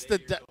bites the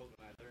dust.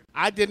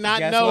 I did not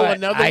Guess know what?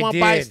 another I one did.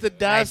 bites the I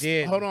dust.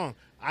 did. Hold on.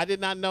 I did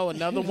not know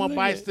another one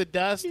bites the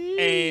dust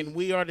and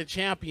We Are the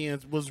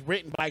Champions was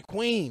written by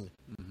Queen.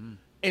 Mm-hmm.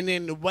 And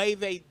then the way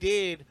they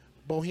did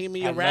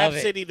Bohemian I love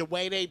Rhapsody, the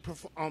way they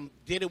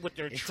did it with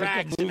their It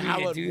tracks took a and movie how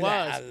to it do was,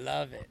 that. I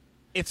love it.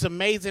 it's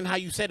amazing how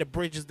you said it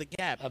bridges the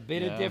gap. A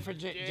bit Yeah. of different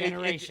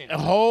generation. A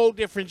whole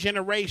different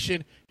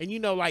generation. And you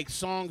know, like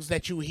songs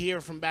that you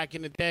hear from back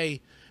in the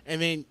day,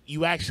 and then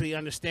you actually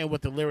understand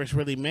what the lyrics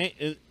really meant.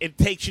 It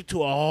takes you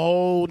to a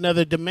whole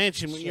nother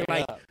dimension when you're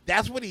Straight like, up.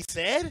 that's what he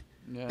said?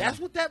 Yeah. That's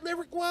what that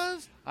lyric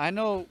was? I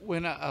know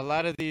when a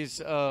lot of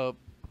these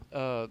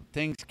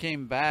things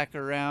came back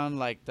around,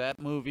 like that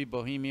movie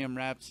Bohemian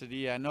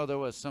Rhapsody. I know there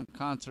was some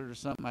concert or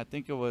something. I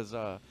think it was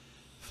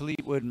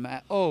Fleetwood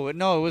Mac. Oh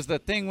no, it was the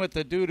thing with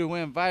the dude who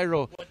went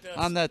viral With the,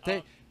 on that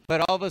thing.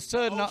 But all of a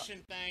sudden,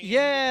 Ocean thing.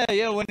 yeah,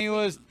 when he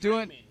was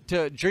doing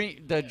the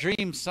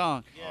Dream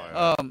song.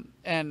 Yeah.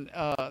 And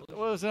what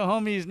was the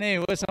homie's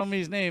name? What's the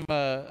homie's name?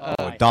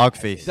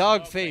 Dogface.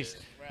 Dogface.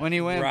 When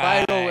he went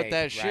viral with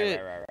that shit,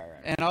 Right.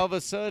 and all of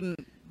a sudden,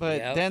 but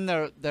Yep.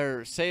 then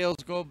their sales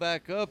go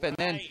back up, and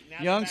then Right, now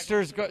they're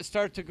youngsters back on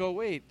start to go,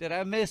 wait, did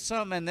I miss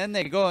something? And then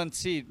they go and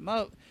see,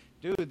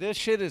 dude, this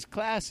shit is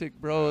classic,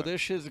 bro.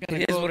 This shit's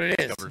gonna It go. is what it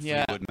is. Covered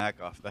Yeah. Fleetwood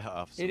Mac off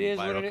some It is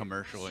what viral it is.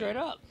 commercial. Straight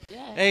up.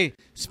 Yeah. Hey,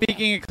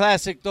 speaking of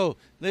classic though,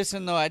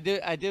 listen though, I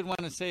did want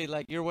to say,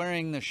 like, you're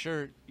wearing the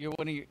shirt.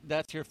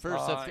 That's your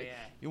first. Oh, yeah.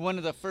 You're one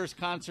of the first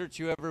concerts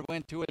you ever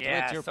went to with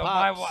your so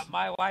pops.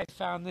 my wife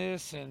found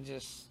this, and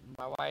just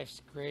my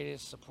wife's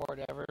greatest support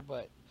ever.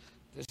 But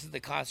this is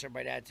the concert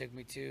my dad took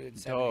me to in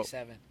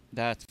 '77.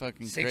 That's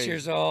fucking 6 crazy.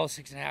 years old,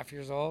 6.5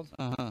 years old,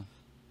 Uh-huh.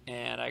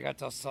 and I got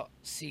to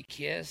see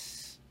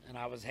Kiss, and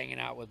I was hanging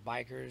out with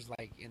bikers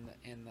like in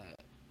the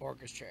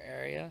orchestra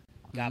area.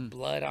 Got Mhm.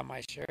 blood on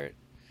my shirt.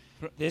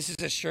 This is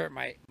a shirt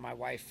my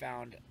wife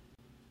found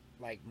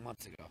like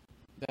months ago.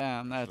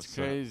 Damn, that's What's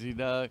up? crazy,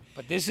 dog.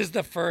 But this is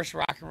the first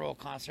rock and roll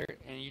concert,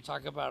 and you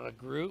talk about a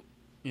group.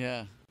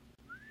 Yeah.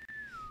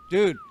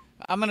 Dude,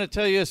 I'm gonna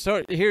tell you a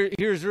story.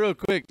 Here's real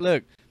quick.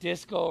 Look,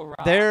 Disco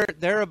rock.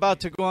 they're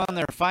about to go on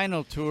their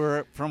final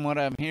tour, from what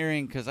I'm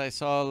hearing, because I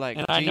saw like.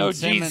 And I know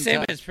Gene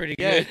Simmons pretty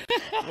Yeah. good.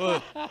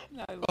 Well,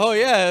 oh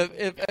yeah,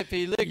 if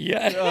he licked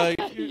Yeah.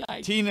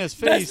 Tina's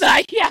face. That's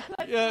not, yeah.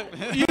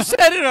 Yeah, you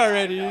said it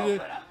already.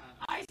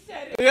 I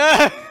said it.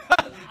 Yeah,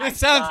 it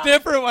sounds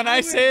different when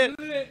I say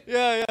it.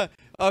 Yeah.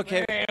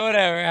 Okay. Okay,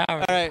 whatever.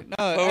 All right. No,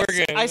 But we're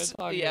good. It's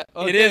all yeah.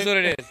 good. It is what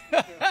it is.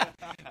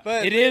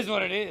 But It is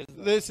what it is.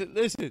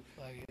 listen.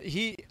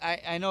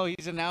 I know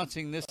he's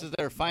announcing this is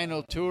their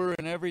final tour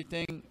and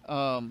everything.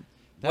 That's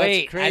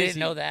Wait, crazy. I didn't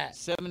know that.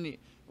 70.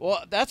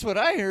 Well, that's what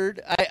I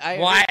heard. I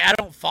Well, I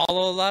don't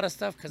follow a lot of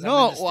stuff because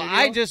no. Well,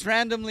 I just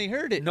randomly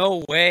heard it.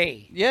 No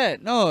way. Yeah,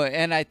 no,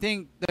 and I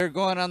think they're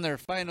going on their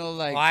final.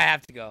 Like, Well, I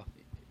have to go.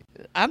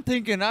 I'm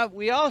thinking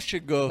we all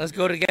should go. Let's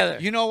go together.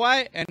 You know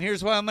why? And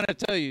here's why I'm going to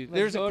tell you. Let's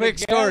There's a go quick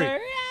together. story.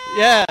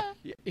 Yeah.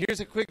 Here's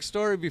a quick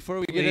story before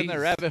we get in the Please.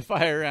 rapid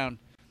fire round.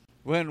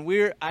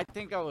 when I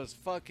think I was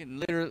fucking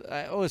literally,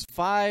 I was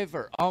 5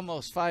 or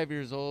almost 5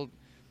 years old.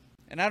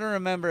 And I don't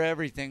remember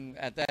everything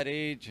at that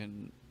age.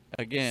 And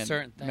again,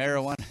 Certain things.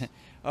 marijuana.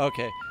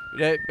 Okay.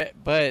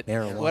 But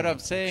Marijuana what I'm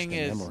affects saying the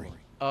is, memory.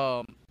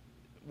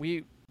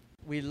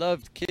 we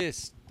loved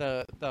Kiss,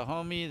 the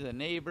homie, the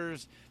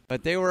neighbors,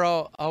 but they were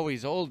all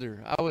always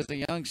older. I was a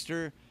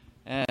youngster,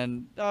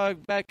 and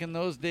back in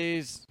those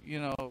days, you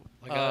know,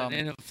 Like an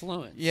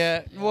influence.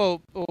 yeah.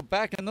 Well,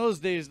 back in those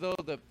days though,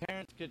 the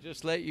parents could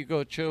just let you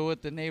go chill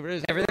with the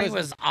neighbors. Everything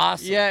was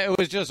awesome. Yeah, it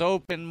was just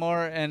open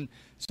more, and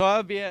so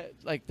I'd be at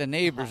like the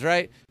neighbors,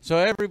 right? So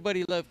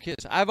everybody loved Kiss.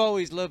 I've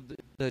always loved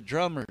the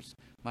drummers.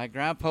 My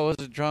grandpa was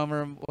a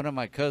drummer. One of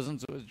my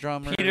cousins was a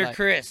drummer. Peter like,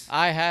 Criss.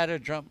 I had a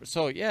drummer.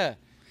 So yeah.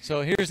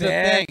 So here's the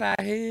thing. If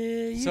I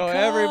hear you So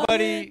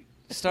everybody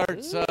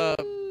starts.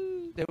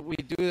 We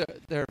do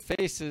their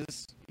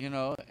faces, you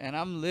know, and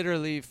I'm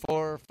literally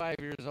 4 or 5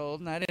 years old,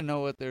 and I didn't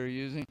know what they were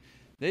using.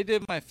 They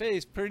did my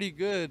face pretty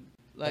good,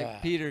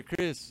 like Peter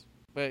Criss.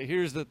 But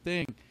here's the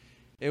thing,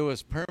 it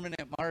was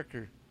permanent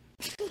marker.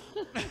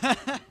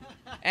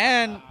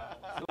 And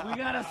we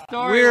got a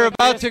story. we were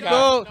about to guy.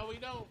 go. No, we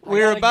don't. We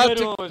were got a about good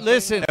to one.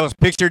 listen. That was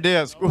picture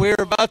disc. We were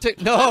about to.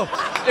 No,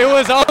 it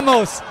was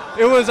almost.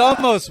 It was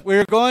almost. We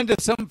were going to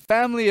some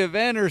family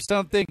event or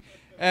something.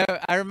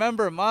 I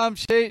remember Mom,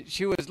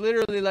 she was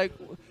literally like,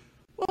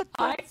 "What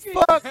the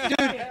fuck, dude?"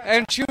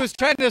 And she was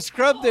trying to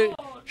scrub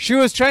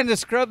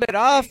it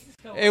off.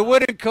 It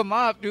wouldn't come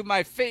off, dude.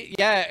 My face,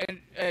 yeah,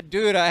 and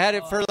dude, I had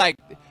it for like,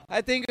 I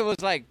think it was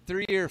like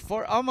 3 or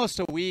 4, almost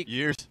a week.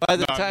 Years. By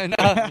the time,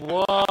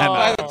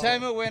 by the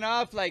time it went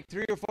off, like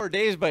 3 or 4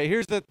 days. But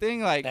here's the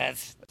thing, like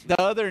the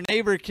other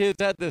neighbor kids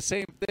had the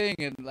same thing,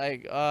 and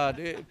like,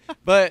 dude.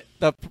 But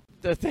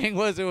the thing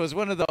was, it was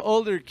one of the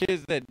older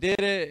kids that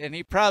did it, and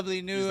he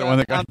probably knew. He's the one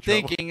that got I'm in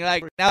trouble. thinking,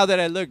 like, now that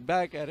I look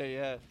back at it,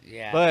 yeah.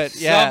 Yeah. But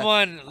yeah,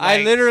 Someone I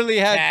like, literally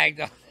had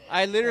tagged on.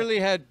 I literally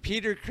had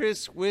Peter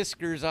Criss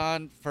whiskers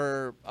on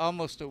for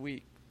almost a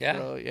week. Yeah.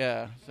 Bro.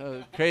 Yeah.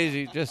 So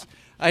crazy.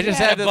 I just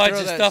had had a to bunch throw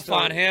of that stuff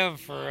story. on him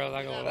for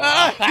like a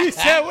while. He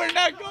said we're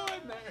not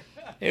going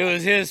there. It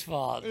was his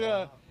fault.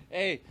 Yeah.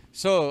 Hey,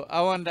 so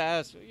I wanted to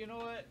ask. You know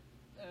what?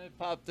 Let me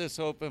pop this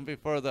open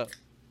before the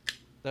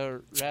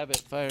rabbit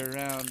fire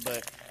round,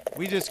 but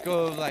we just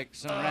go like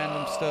some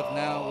random stuff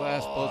now. We'll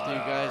ask both of you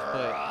guys,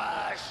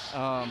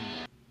 but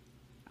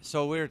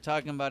so we were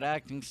talking about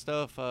acting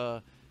stuff.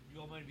 You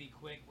want me to be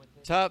quick with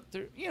this? Top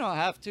 3. You don't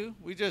have to.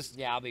 We just.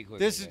 Yeah, I'll be quick.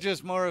 This with is it.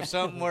 just more of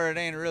something where it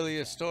ain't really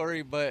a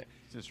story, but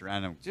Just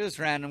random. just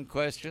random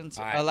questions.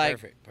 All right, I like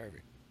perfect.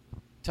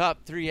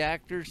 top 3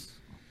 actors.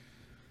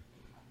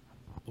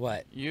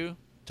 What? You?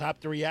 Top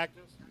 3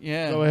 actors.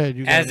 Yeah. Go ahead.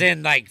 You As got it.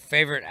 in like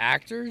favorite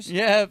actors?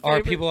 Yeah. Or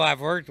favorite- people I've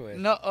worked with?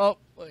 No. Oh,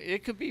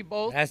 it could be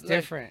both. That's Like,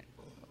 different.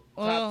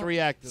 well, Top 3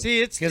 actors.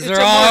 See, it's Because it's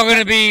they're a all more- going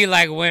to be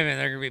like women.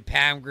 They're going to be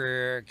Pam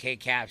Grier, Kate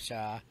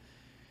Capshaw,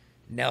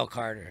 Nell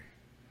Carter.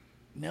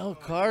 Nell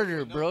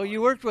Carter, bro.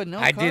 You worked with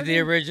Nell I Carter? did the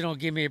original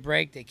Give Me a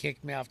Break. They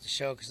kicked me off the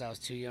show because I was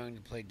too young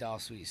to play Doll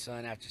Sweet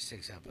Son after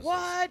 6 episodes.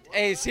 What?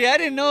 Hey, see, I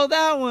didn't know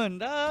that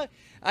one.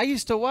 I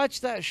used to watch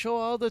that show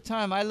all the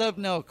time. I love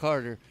Nell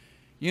Carter.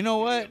 You know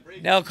what?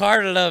 Nell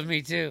Carter loved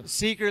me too.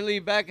 Secretly,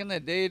 back in the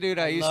day, dude,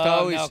 I used to love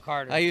always. Nell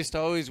Carter. I used to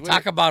always.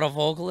 Talk about a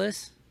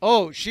vocalist.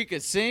 Oh, she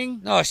could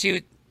sing. No,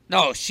 she.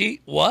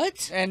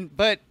 What?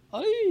 But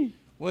Hey,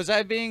 was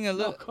I being a Nell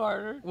little?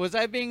 Carter. Was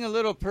I being a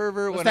little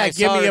pervert What's when that? I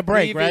Give saw me her a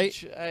break,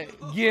 cleavage?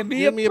 Give me,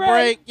 Give me a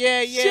break.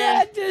 Yeah, yeah.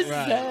 Shit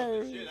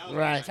deserves.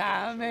 Right.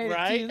 Time made it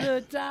Right. to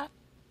the top.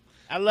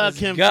 I love Let's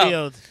Kim go.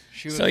 Fields.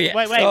 She was, So yeah.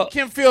 Wait. so-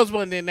 Kim Fields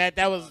wasn't in that.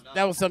 That was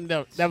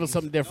something. That was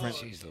something different.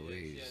 Jeez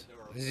Louise.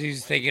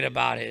 He's thinking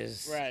about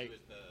his. Right.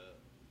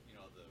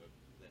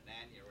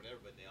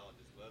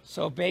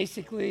 So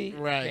basically,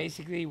 Right.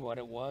 what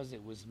it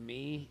was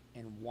me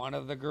and one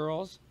of the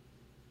girls.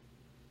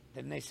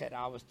 Then they said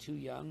I was too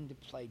young to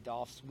play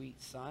Dolph Sweet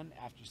Son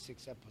after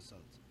 6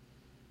 episodes.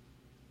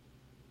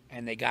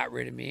 And they got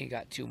rid of me and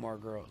got 2 more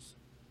girls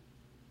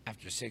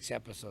after 6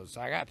 episodes. So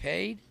I got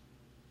paid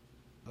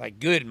like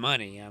good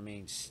money. I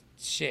mean,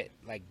 shit,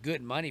 like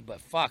good money,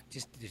 but fuck,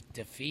 just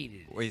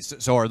defeated. Wait,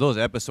 so are those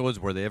episodes,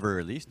 were they ever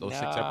released? Those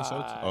 6 Nah,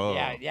 episodes? Oh.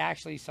 Yeah,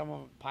 actually, some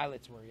of the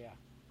pilots were, yeah.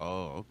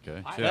 Oh,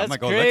 okay. That's Shit, I'm gonna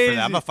go look for crazy.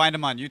 that. I'm gonna find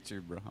them on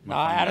YouTube, bro. No,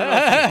 I don't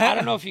know. I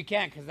don't know if you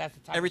can because that's the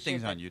type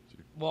Everything's of shit on that-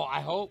 YouTube. Well,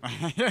 I hope.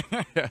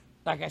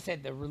 Like I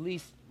said, the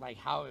release, like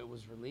how it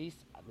was released,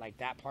 like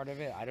that part of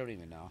it, I don't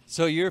even know.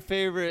 So your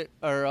favorite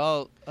are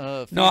all?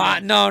 No, female?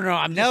 I'm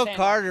just Nell saying,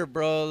 Carter,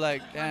 bro.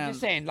 Like, I'm damn. just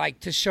saying, like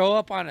to show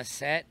up on a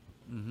set.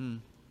 Mm-hmm.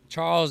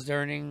 Charles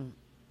Durning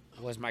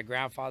was my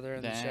grandfather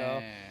in the show,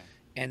 Damn.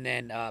 and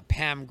then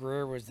Pam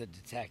Grier was the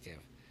detective.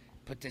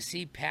 But to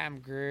see Pam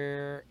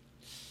Grier,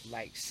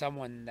 like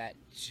someone that's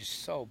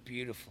just so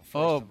beautiful. First Oh,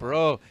 of all.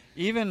 bro.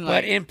 Even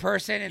But like, in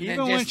person, and then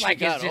even when just she like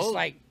got it's just old-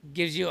 like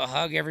gives you a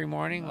hug every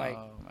morning, like.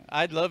 oh,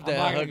 I'd love to I'm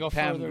not gonna hug go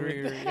Pam further with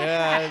Grier.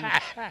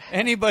 that. Yeah,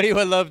 anybody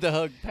would love to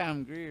hug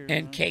Pam Grier.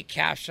 And man. Kate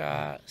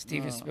Capshaw,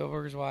 Steven Oh.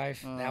 Spielberg's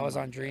wife, that was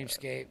on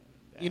Dreamscape.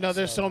 You know,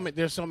 there's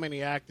so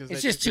many actors.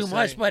 It's that just you too could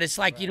much, say. but it's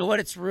like, you know what?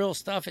 It's real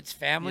stuff. It's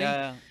family.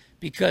 Yeah.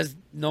 Because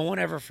no one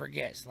ever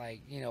forgets.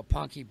 Like, you know,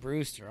 Punky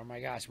Brewster. Oh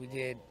my gosh, we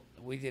did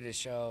a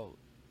show,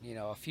 you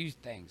know, a few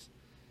things.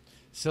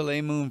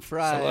 Soleil Moon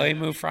Frye. Soleil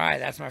Moon Frye,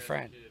 that's my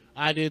friend.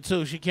 I did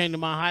too. She came to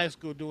my high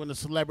school doing the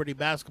celebrity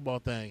basketball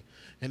thing,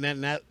 and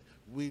then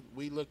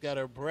we looked at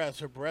her breasts.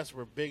 Her breasts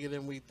were bigger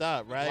than we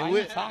thought, right? Why are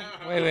you talking?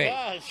 Wait.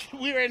 Gosh,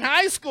 we were in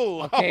high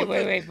school. Okay,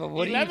 wait. But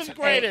what are you? 11th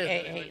graders.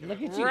 Hey,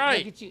 look at you.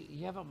 Right. Look at you.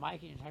 You have a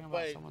mic and you're talking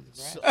about Wait,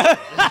 someone's breast.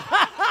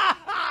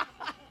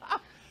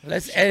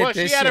 Let's edit Well, she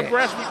this had a shit.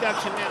 breast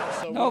reduction now.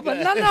 So No, we're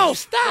but good. no,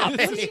 stop. What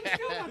are you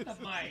doing with the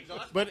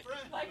mic? But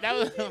Like, that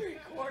was. who's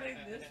recording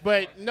this?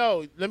 But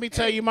no, let me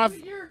tell you my.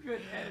 You're a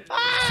good editor.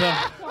 So,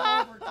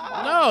 Come over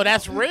tomorrow. no,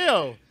 that's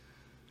real.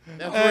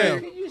 That's Hey. real.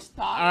 Can you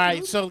stop? All right,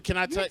 dude? so can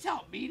I You tell?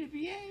 tell me to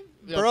behave?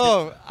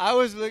 Bro, I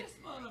was This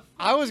motherfucker.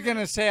 I was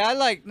gonna say I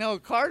like Nell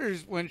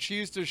Carter's when she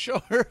used to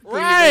show her.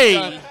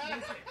 Right.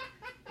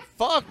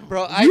 Fuck,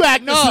 bro. You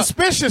acting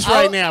suspicious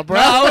right now, bro.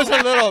 No, I was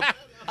a little.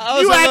 I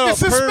was You a acting little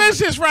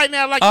suspicious right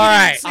now, like All you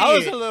right. didn't see I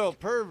was it. a little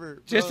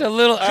pervert. Just bro. a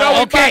little.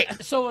 Joey, Okay,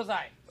 so was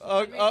I.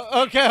 Okay.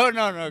 Oh,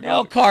 no.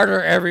 Nell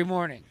Carter every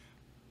morning,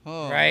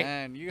 Oh, right?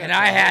 man, you got And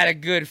I the- had a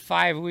good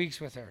 5 weeks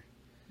with her.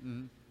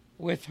 Mhm.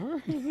 With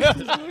her?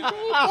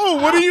 Oh,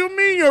 what do you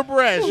mean your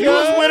breast? You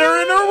was with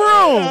her in her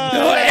room.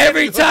 No,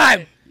 every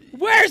time.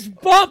 Where's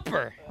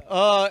Bumper?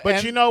 But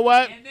and you know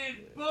what? And then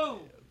boom,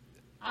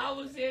 I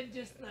was in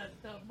just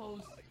the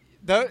most.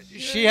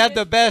 she had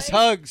the best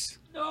hugs.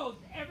 No,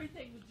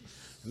 everything was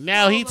just.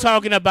 Now he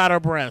talking about her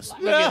breast.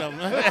 Look at I'm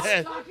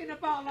him. talking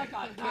about like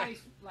a nice,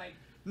 like.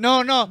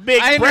 No.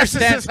 Big I breasts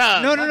understand. is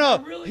hug. No.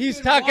 Like a really He's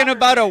good talking water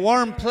about a bed.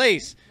 warm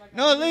place. Like a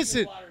No, really good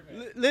listen. water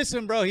bed.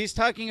 Listen, bro. He's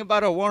talking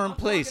about a warm I'm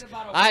place. talking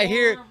about a I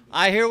hear warm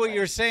what place.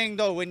 you're saying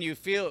though. When you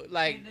feel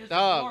like, And there's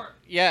dog. warmth.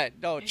 Yeah,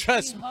 no. And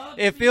Trust she me. hugged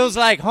It me. feels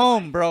like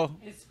home, bro.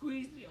 It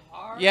squeezed me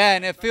hard. Yeah,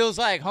 and it feels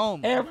like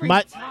home. Every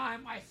My-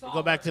 time I saw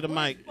Go back her, to the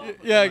where's mic. Bumper?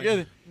 Yeah,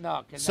 good.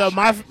 No, 'cause So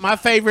that- my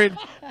favorite.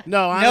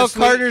 No, Nell honestly.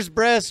 Carter's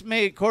breast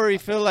made Corey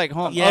feel like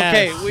home.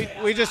 Yes.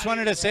 Okay, we just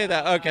wanted to say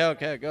that.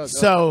 Okay, go.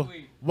 So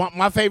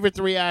my favorite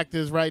 3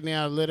 actors right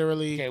now,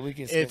 literally, Okay, we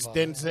can skip it's all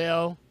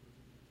that.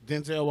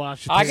 Denzel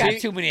Washington. I got See-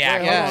 too many Wait,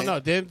 actors. Yeah. hold on,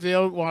 no,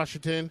 Denzel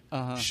Washington,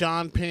 Uh-huh.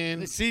 Sean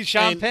Penn. See,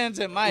 Sean and- Penn's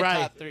in my right,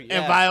 top 3. and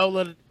Yeah.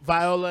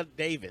 Viola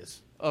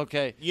Davis.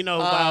 Okay. You know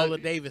who Viola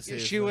Davis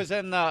is. She right? was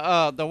in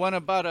the one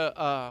about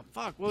a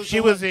fuck. What was She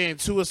the was one? in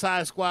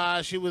Suicide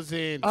Squad. She was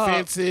in Oh.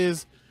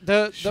 Fences.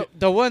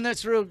 the one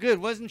that's real good.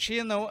 Wasn't she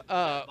in the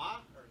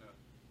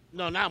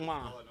No, not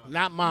Mom.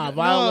 Not Mom.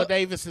 Viola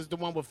Davis is the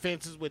one with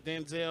Fences with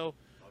Denzel.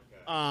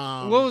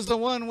 what was the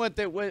one with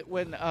the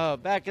when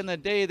back in the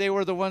day they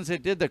were the ones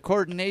that did the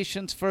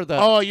coordinations for the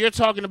Oh, you're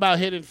talking about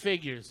Hidden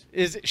Figures.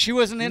 she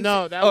wasn't in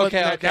No, that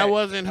okay.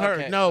 wasn't her.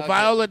 Okay, No, okay.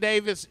 Viola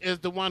Davis is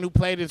the one who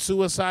played in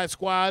Suicide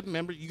Squad.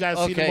 Remember, you guys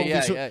see the Okay,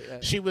 movie? yeah.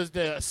 She was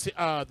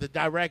the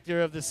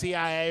director of the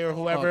CIA or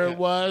whoever Okay. it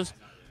was.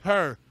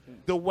 Her.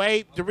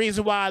 The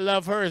reason why I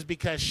love her is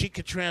because she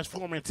could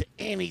transform into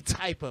any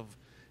type of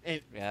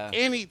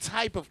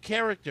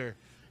character.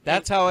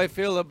 That's how I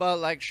feel about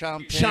like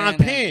Sean Penn. Sean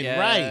Penn, and,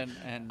 right?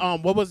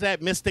 And What was that?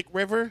 Mystic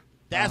River.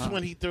 That's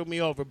when he threw me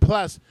over.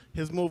 Plus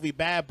his movie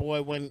Bad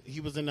Boy when he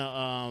was in the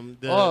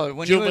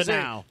when he was in,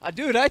 Juvenile.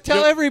 dude, I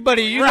tell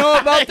everybody, you know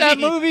about that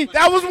movie?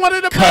 That was one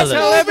of the Colors. best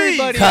Tell movies.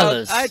 everybody.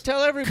 Colors. I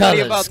tell everybody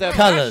Colors. about that.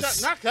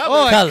 Colors. Not Oh,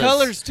 Colors. and Colors.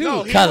 Colors too.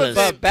 No, he Colors.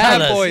 was in But Bad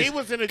Colors. Boys. He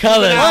was in a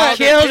Colors. Juvenile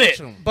Killed it.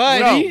 Detention. But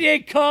No. He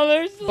did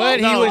colors. But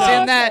he No, was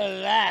no. in that.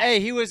 That Hey,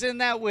 he was in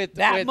that with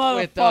that with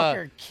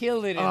motherfucker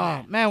killed it in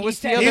that. man,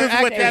 what's He the said He other was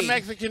actor? with that Hey.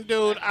 Mexican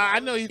dude. I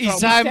know you talking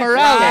Isai about.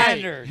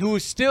 Morales, Right.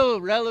 who's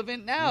still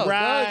relevant now.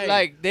 Right. Dog.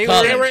 Like they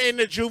Colors. They were. were in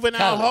the juvenile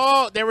Colors.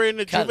 hall. They were in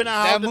the Colors. juvenile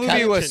hall. That movie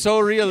detention. was so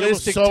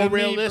realistic. It was so to me, bro.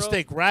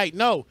 realistic, right?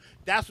 No,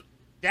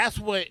 that's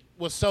what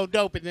was so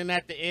dope. And then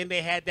at the end,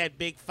 they had that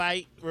big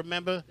fight.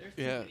 Remember?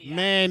 Yeah.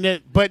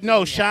 Man, but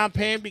no, Sean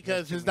Penn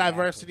because his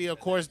diversity, of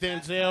course,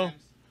 Denzel,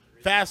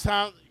 Fast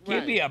Times.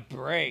 Give me a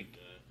break.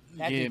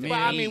 That Yeah, dude's me a Well,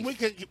 I mean,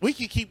 beast. we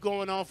could keep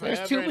going on forever.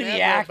 There's too and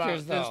many ever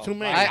actors, about- There's though. too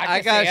many. I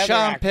I can got say other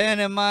Sean actors. Penn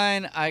in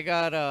mine. I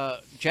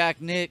got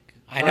Jack Nick.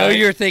 I know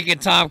you're thinking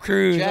Tom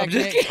Cruise. Jack I'm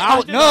just Nick.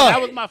 kidding. No.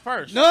 That was my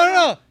first.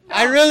 No.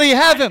 I really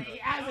have him.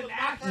 As an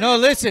actor, No,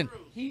 listen.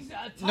 he's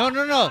a No.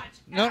 top-notch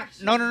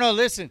action.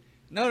 Listen.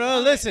 No,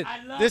 listen.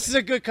 I love This is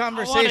a good I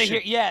wanna conversation.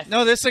 hear- yes.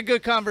 No, this is a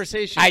good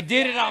conversation. I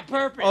did it on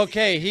purpose.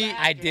 Okay,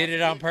 I did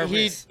it on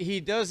purpose. he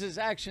does his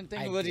action thing,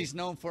 I what did. he's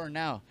known for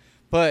now.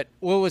 But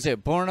what was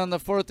it? Born on the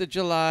 4th of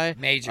July.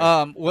 Major.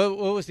 What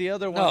was the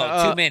other one?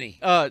 No, too many.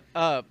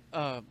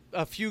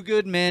 A Few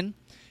Good Men.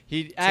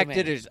 He acted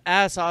many. his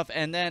ass off,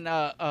 and then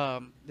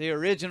the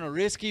original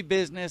Risky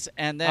Business,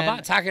 and then I'm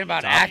not talking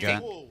about Top acting.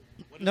 Gun. Pool.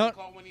 What did No. you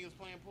call when he was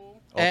playing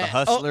pool? Oh, The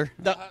Hustler.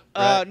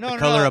 Right. No, The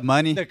Color of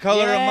Money. The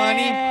Color of Money.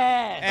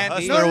 Yes. And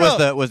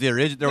Hustler was the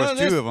original. There was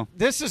two of them.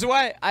 This is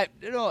why I'm.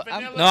 Vanilla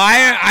No,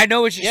 I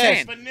know what you're Yes.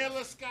 saying.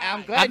 Vanilla Sky.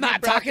 I'm glad I'm you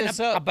not brought talking this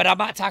about, up. but I'm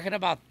not talking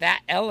about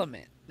that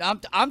element.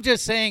 I'm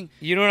just saying.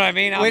 You know what I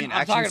mean? When-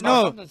 I'm talking about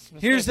no, something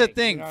specific, here's the you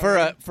thing know what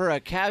for I mean? a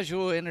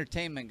casual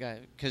entertainment guy,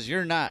 because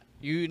you're not.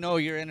 You know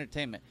you're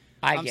entertainment.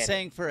 I'm get it.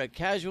 saying for a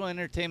casual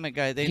entertainment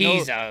guy, they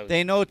He's know a-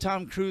 they know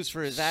Tom Cruise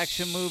for his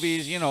action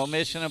movies, you know,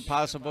 Mission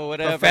Impossible,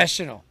 whatever.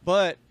 Professional.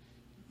 But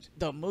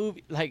the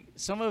movie, like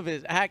some of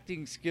his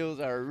acting skills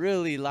are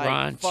really like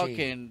Raunchy.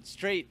 fucking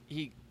straight.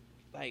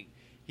 I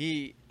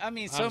mean,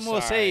 I'm some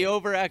will say he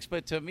sorry. overacts,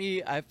 but to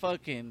me, I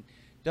fucking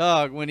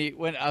dog when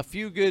A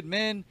Few Good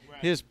Men,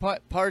 his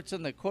parts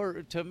in the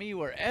court to me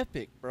were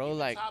epic, bro.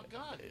 Like Top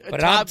Gun.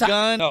 Top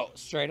Gun. No,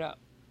 straight up.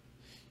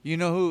 You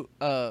know who?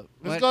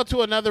 Let's go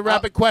to another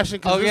rapid question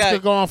because this yeah.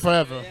 could go on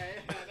forever.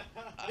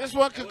 This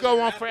one could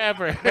go on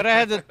forever. But I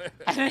had to.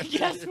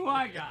 Guess who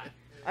I got?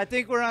 I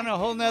think we're on a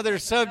whole nother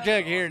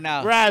subject here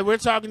now. Right, we're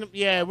talking.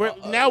 Yeah,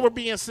 we're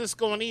being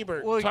Cisco and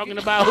Ebert Well, talking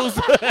about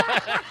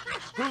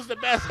who's the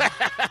best.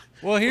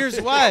 Well, here's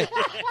why.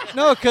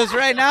 No, because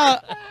right now,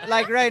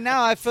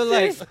 I feel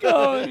like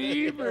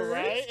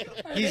Right?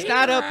 he's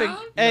not up in.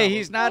 Hey,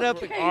 he's not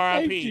up in.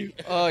 R.I.P.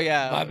 Oh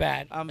yeah, My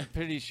bad. I'm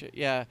pretty sure.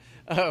 Yeah,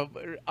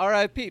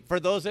 R.I.P. For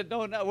those that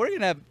don't know, we're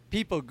gonna have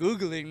people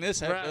googling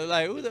this. Right.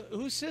 Like,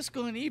 who's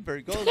Cisco and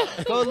Ebert?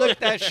 Go look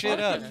that shit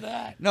up.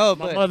 That? No,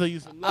 My but mother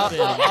used to love it.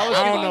 I was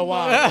I don't gonna- know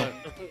why.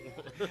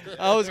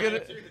 I was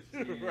gonna.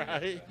 but-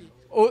 right.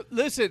 Oh,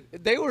 listen,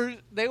 they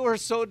were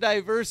so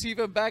diverse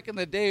even back in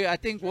the day. I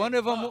think one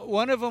of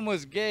them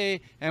was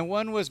gay and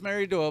one was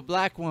married to a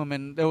black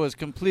woman that was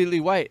completely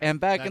white. And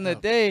back in the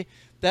day,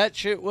 that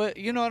shit was,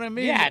 you know what I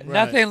mean? Yeah,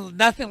 Right.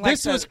 nothing like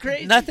This was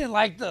crazy. Nothing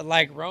like the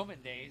Roman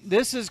days.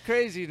 This is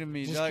crazy to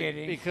me, Just dog,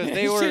 kidding. because This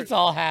they were shit's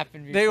all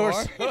happened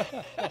before.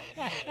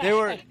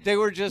 they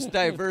were just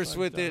diverse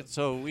with it.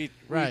 So we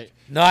Right.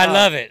 No, I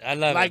love it. I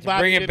love Like it.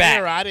 Bobby Bring De it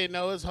back. Niro, I didn't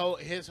know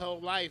his whole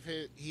life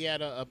he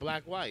had a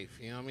black wife.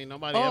 You know what I mean?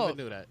 Nobody ever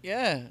knew that.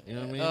 Yeah, You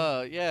know what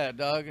I mean? yeah,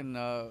 dog, and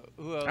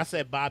who else? I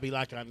said Bobby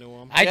like I knew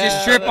him. I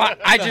just trip on.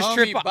 I the just homie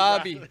trip on.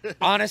 Bobby.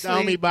 Honestly,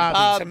 Homie Bobby.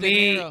 Bob to De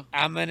me, Niro.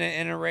 I'm in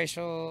an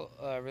interracial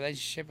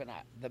relationship, and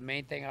the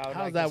main thing I would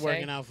How's like that to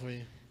working say, out for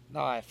you? no,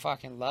 I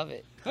fucking love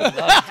it. I love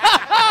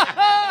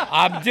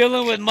it. I'm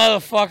dealing with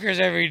motherfuckers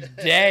every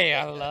day.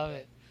 I love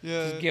it.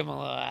 Yeah, Just give them a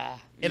little.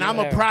 And I'm a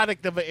whatever.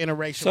 product of an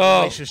interracial So-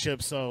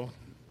 relationship, so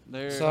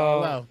there.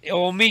 So,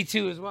 well, me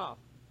too as well.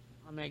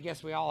 I mean, I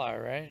guess we all are,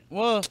 right?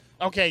 well,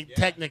 okay,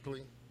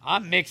 technically.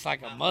 I'm mixed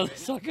like a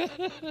motherfucker.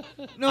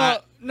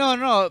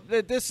 no.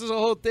 This is a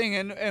whole thing,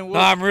 and No, we're,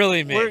 I'm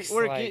really mixed.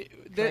 we're like,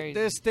 crazy.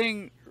 this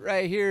thing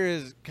right here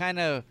is kind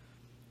of.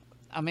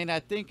 I mean, I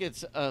think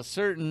it's a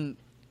certain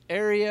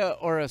area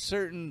or a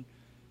certain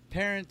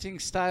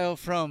parenting style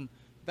from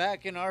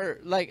back in our,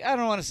 like, I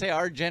don't want to say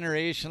our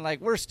generation. Like,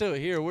 we're still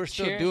here. We're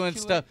still Cheers doing to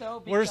it, stuff.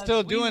 though, We're because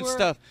still we doing were-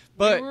 stuff.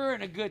 But we were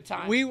in a good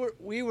time. we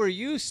were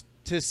used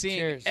to seeing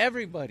Cheers.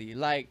 everybody,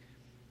 like,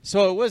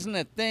 so it wasn't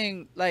a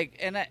thing, like,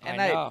 and I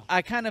know.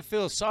 I kind of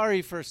feel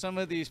sorry for some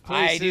of these I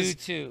places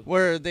do too.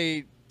 where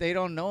they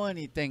don't know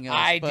anything else.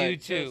 I but do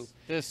too.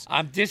 This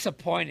I'm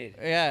disappointed.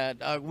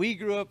 yeah, we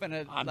grew up in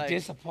a I'm like,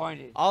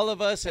 disappointed. all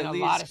of us And at a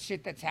least. lot of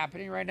shit that's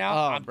happening right now.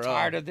 Oh, I'm bro.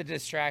 tired of the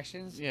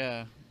distractions.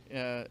 Yeah.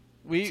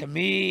 To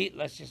me,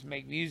 let's just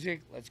make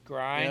music, let's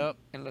grind, Yep.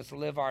 and let's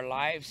live our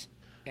lives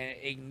and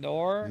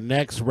ignore.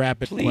 Next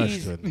rapid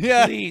Please, question.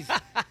 Yeah.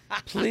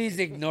 please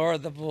ignore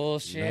the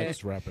bullshit.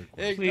 Next rapid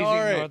question. Please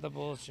Ignore ignore it. the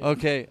bullshit.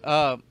 Okay.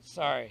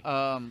 Sorry.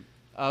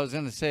 I was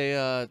gonna say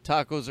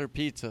tacos or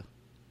pizza.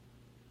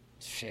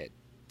 Shit.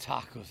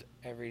 Tacos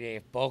every day.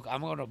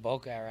 I'm going to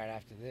Boca right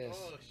after this.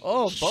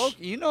 Oh, Boca.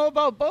 You know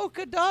about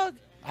Boca, dog?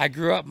 I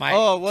grew up.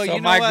 Oh, well, so you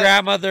know my what?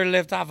 grandmother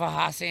lived off of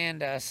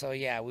Hacienda, so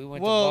yeah, we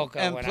went to Well, Boca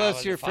and when I plus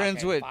was you're friends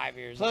fucking with 5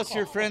 years plus old.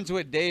 you're friends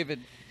with David.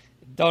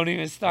 Don't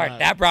even start. Right.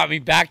 That brought me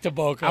back to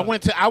Boca.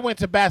 I went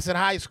to Bassett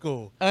High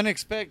School.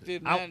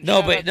 Unexpected, man.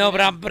 No, Shout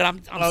out but to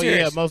I'm Oh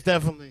serious. yeah, most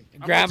definitely.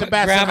 I Grandma- went to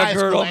Bassett Grandma High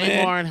School,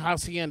 Girdleman. Amar and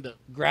Hacienda.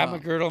 Grandma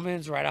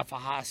Girdleman's right off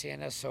of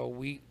Hacienda,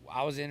 so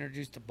I was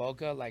introduced to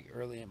Boca like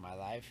early in my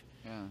life,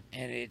 Yeah.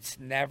 and it's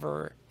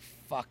never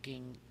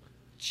fucking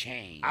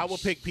changed. I will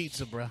pick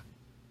pizza, bro.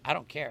 I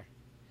don't care.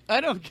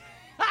 I don't.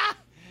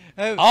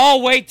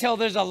 I'll wait till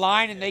there's a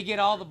line and they get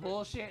all the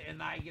bullshit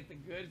and I get the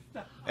good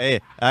stuff. Hey,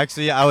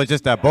 actually, I was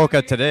just at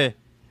Boca today,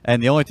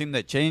 and the only thing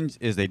that changed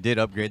is they did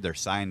upgrade their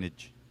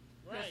signage.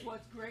 That's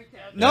what's great.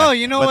 That No,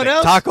 you know But what the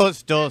else? Tacos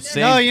still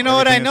same. No, you know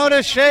what I everything is-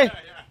 noticed, Shay?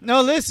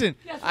 No, listen.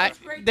 Yes, I, that's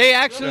great. they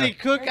actually Yeah.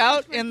 cook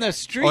out in the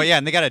street. Oh yeah,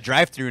 and they got a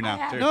drive-through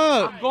now too.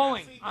 No, I'm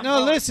going. I'm no,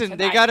 going listen. They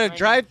tonight, got a right now.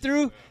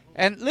 drive-through,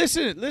 and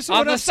listen On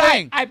what the I'm site.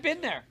 saying. I've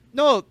been there.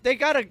 No, they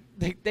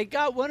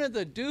got one of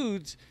the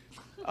dudes,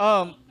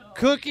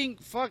 cooking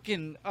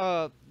fucking.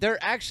 They're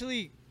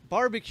actually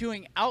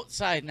barbecuing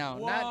outside now.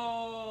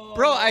 Not,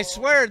 bro, I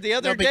swear the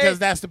other No, day. because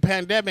that's the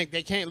pandemic.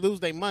 They can't lose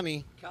their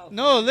money.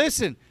 No,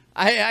 listen.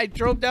 I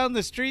drove down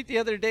the street the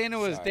other day and it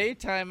was Sorry.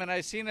 daytime and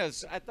I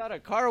thought a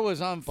car was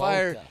on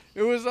fire. Boca.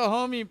 It was a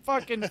homie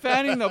fucking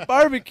fanning the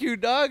barbecue,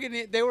 dog,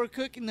 and they were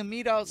cooking the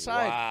meat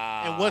outside.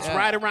 Wow. And what's Yeah.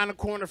 right around the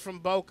corner from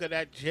Boca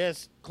that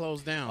just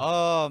closed down?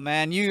 Oh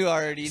man, you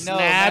already know.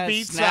 Snappy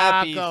man.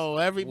 Snappy's. Taco.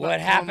 Everybody, What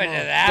happened come to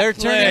on. that They're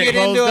place? turning it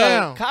Closed into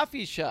down. a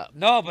coffee shop.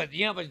 No, but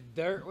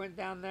dirt went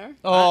down there.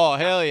 Oh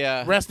hell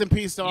yeah! Rest in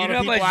peace to all You the know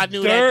people much I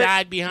knew dirt that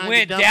died behind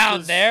went the dumpsters.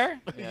 down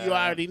there? You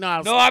already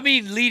know. No, I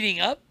mean leading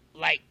up.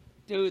 Like,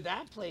 dude,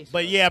 that place.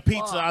 But was yeah,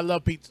 pizza. fucked. I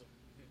love pizza.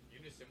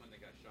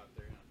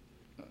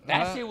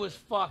 That shit was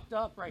fucked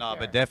up right No, there.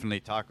 but definitely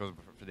tacos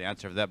for the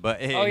answer of that.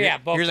 But hey, Oh yeah,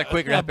 Boca. here's a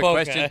quick Yeah, rapid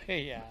Boca. question.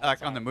 Yeah,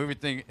 Like on the movie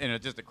thing,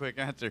 and just a quick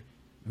answer.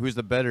 Who's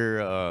the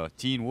better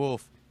Teen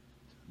Wolf,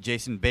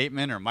 Jason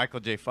Bateman or Michael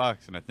J.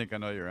 Fox? And I think I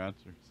know your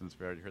answer since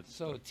we already heard this.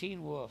 So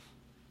Teen Wolf.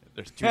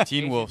 There's two Teen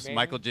Jason Wolves, Bateman?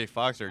 Michael J.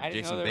 Fox or I didn't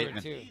Jason know there Bateman.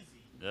 were two.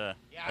 Yeah,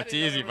 Yeah, I that's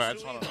didn't know easy, there but I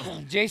was just two wanna-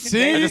 either. Jason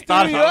See? I Bateman. just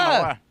thought threw I you don't know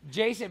up. why.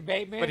 Jason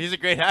Bateman. But he's a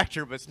great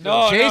actor, but still.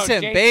 No,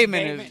 Jason no,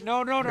 Bateman is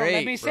No. Let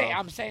great, me say. bro.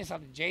 I'm saying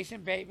something.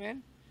 Jason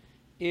Bateman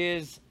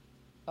is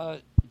a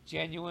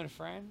genuine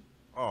friend.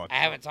 Oh, I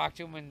haven't talked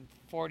to him in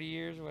 40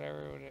 years or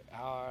whatever.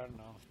 I don't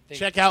know.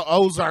 Check out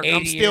Ozark. I'm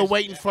 80 still years.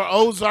 waiting for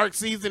Ozark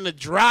season to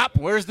drop.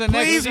 Where's the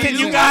next Please, season? can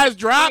you guys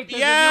drop? Wait,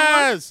 there's a new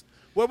Yes.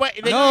 We're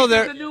waiting. No,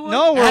 There's they're a new one?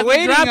 no, we're Hasn't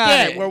waiting dropped on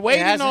yet. it. We're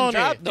waiting it hasn't on it.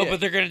 dropped No, yet. but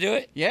they're gonna do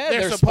it. Yeah, They're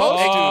they're supposed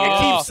supposed to. to.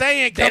 It keeps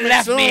saying They coming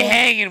left soon. me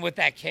hanging with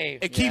that cave.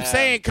 It keeps Yeah.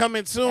 saying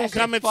coming soon, That shit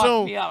coming fucked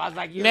soon. me up. I was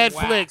like, you're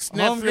Netflix,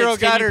 whack. Homegirl Netflix,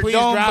 got can you her please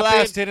dome drop it?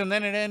 blasted and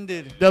then it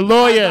ended. The I was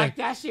lawyer, like,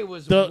 that shit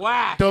was The-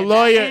 whack. the And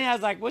lawyer- I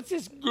was like, what's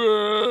this?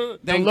 Good.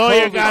 the Then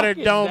lawyer COVID. got her Fuck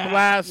is dome that?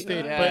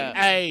 blasted. Yeah. But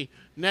hey,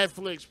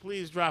 Netflix,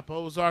 please drop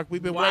Ozark.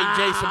 We've been waiting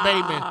Jason Wow.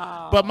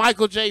 Bateman. But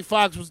Michael J.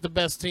 Fox was the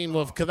best Teen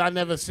Wolf because I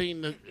never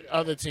seen the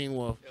other Teen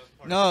Wolf.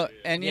 No,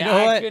 and you Yeah, know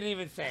I what? couldn't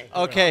even say.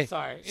 Okay. I'm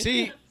sorry.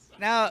 See,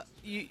 now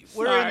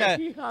we're Sorry.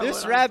 in I this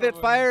went on rapid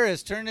somewhere. fire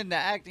has turned into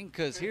acting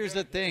because here's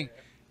the thing.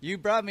 You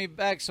brought me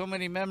back so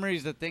many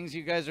memories, the things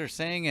you guys are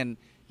saying, and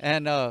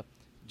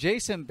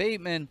Jason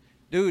Bateman,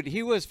 dude,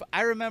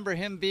 I remember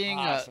him being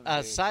Awesome,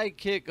 a dude.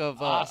 sidekick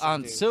of Awesome,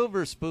 on dude.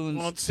 Silver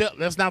Spoons.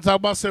 Let's not talk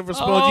about Silver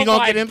Spoons. Oh You're going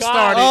my to get him God.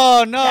 started.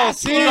 Oh no! That's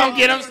See, what don't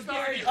get him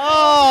started.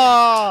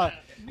 oh,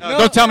 No,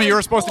 don't tell me you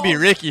were supposed to be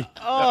Ricky.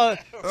 oh,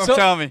 Don't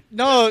tell me.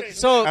 No,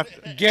 so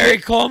Gary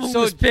Coleman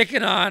So- was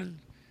picking on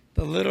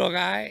the little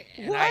guy.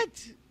 And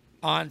what?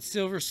 on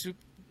Silver The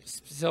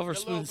Spoon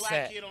little black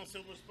set. kid on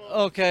Silver Spoons.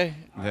 Okay.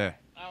 Yeah.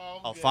 Oh,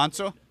 good.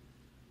 Alfonso?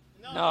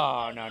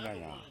 No.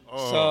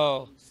 Oh.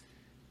 So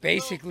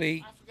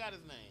basically, I forgot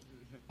his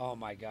name. oh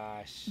my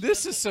gosh.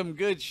 This is some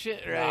good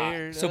shit right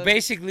here. So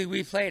basically,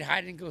 we played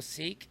hide and go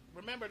seek.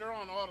 Remember, they're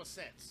on all the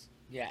sets.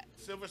 Yeah.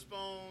 Silver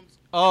Spoons.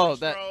 Oh, Different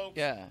that Strokes,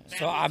 yeah. So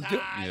Family I'm do-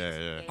 Ties, Yeah.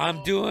 they're I'm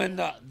all- doing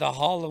the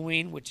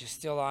Halloween, which is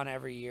still on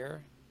every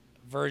year,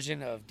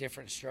 version of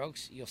Different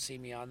Strokes. You'll see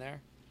me on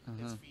there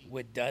Uh-huh.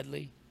 with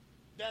Dudley.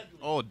 Dudley.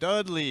 Oh,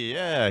 Dudley.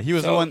 Yeah. He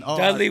was So the one. Oh,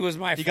 Dudley was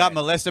my He friend. got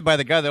molested by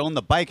the guy that owned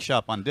the bike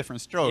shop on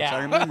Different Strokes. Yeah.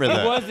 I remember It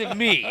that. wasn't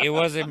me. It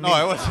wasn't me.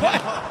 No, it was.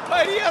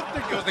 Why do you have to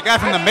It was the guy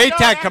from the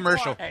Maytag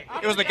commercial.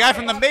 It was the guy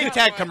from the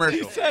Maytag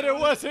commercial. said it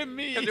wasn't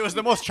me. It was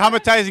the most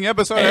traumatizing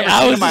episode Hey, I've ever I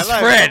seen was in my his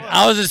life. friend.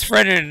 I was his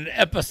friend in an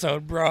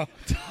episode, bro.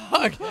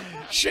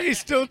 Shay's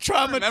still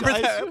traumatized. Remember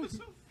that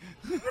episode?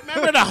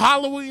 Remember the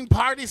Halloween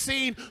party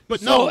scene? But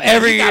So no,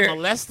 every he got year-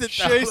 molested.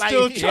 Shay's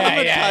still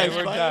Yeah, Traumatized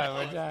we're by done.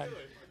 We're done.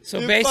 So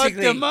You basically,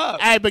 fucked him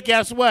up. Hey, but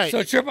guess what?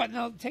 so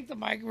no, take the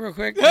mic real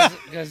quick,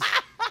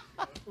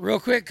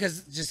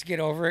 cause just to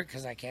get over it,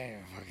 cause I can't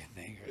even fucking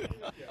think.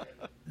 Right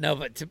now. No,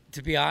 but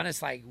to be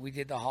honest, like we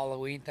did the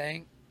Halloween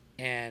thing,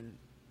 and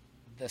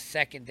the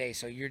second day,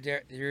 so you're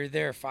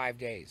there 5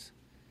 days.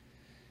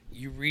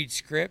 You read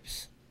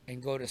scripts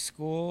and go to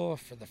school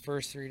for the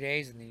first 3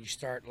 days, and then you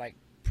start like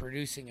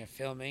producing and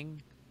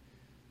filming.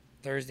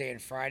 Thursday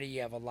and Friday,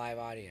 you have a live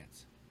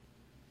audience.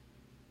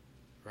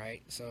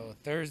 Right? So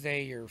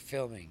Thursday you're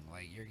filming,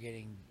 like you're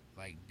getting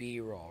like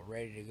B-roll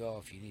ready to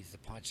go if you need to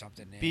punch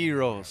something in.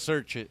 B-roll,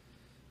 search it.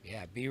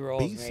 Yeah,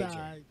 B-roll is major.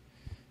 B-side.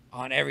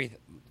 On everything,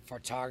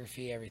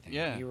 photography, everything.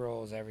 Yeah.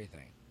 B-roll is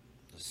everything.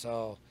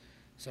 So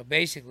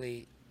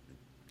basically,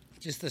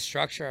 just the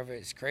structure of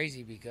it is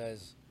crazy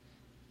because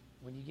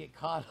when you get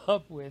caught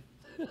up with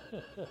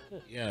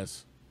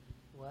Yes.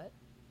 what?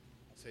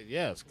 I said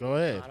yes. Go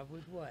ahead. Caught up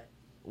with what?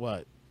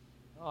 What?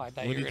 Oh, I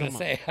thought What you are were you gonna talking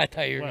say. I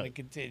thought you were What? gonna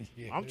continue.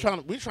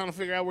 We're trying to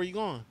figure out where you're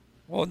going.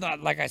 Well,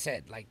 not like I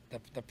said. Like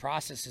the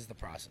process is the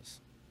process.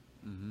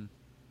 Mm-hmm.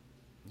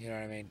 You know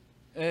what I mean?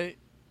 Uh,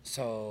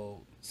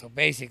 So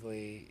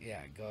basically,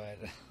 yeah. Go ahead.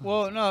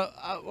 well, no.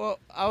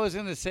 I was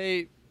gonna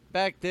say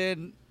back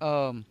then,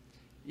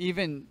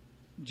 even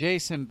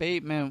Jason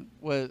Bateman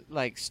was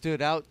like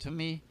stood out to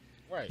me.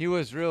 Right. He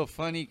was real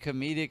funny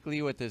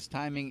comedically with his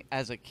timing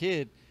as a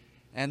kid,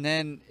 and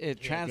then it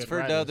good transferred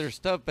to writers. other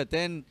stuff. But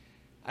then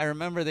I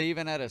remember they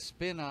even had a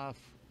spin-off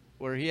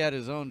where he had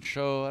his own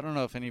show. I don't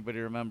know if anybody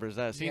remembers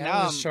that. See, yeah,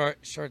 now it was a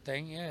short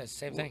thing. Yeah,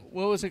 same thing.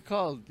 what was it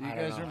called? Do you I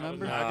don't guys know.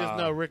 remember? I just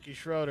know Ricky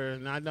Schroeder,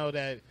 and I know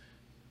that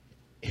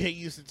he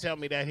used to tell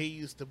me that he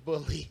used to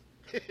bully.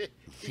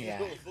 Yeah.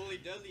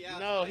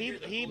 No, he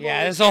bullied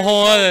Yeah, that's a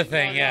whole other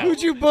thing. Yeah.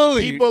 Who'd you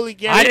bully? He bullied I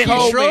Gary didn't-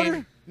 Coleman.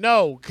 Schroeder?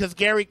 No, because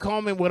Gary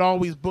Coleman would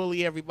always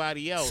bully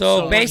everybody else.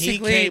 So when he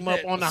basically, came up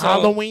on the so-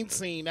 Halloween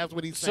scene. That's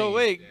what he's saying. So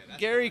wait,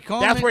 Gary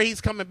Coleman. That's where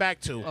he's coming back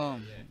to.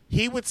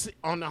 He would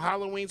on the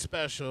Halloween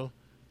special.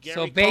 Gary So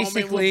Coleman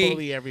basically, would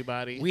bully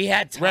everybody. We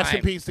had time. Rest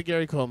in peace to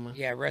Gary Coleman.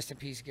 Yeah, rest in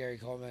peace, Gary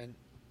Coleman.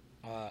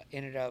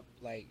 Ended up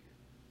like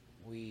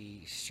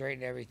we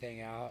straightened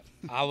everything out.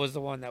 I was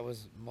the one that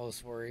was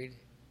most worried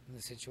in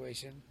the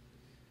situation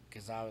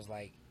because I was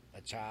like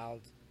a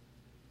child,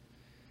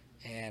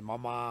 and my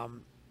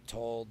mom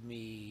told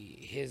me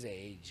his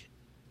age.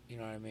 You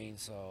know what I mean?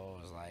 So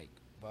I was like,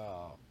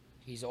 well,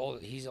 he's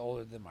old. He's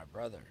older than my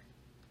brother,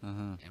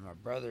 and my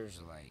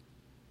brother's like,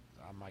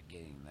 I'm not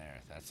getting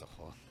there. That's a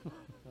whole. Okay.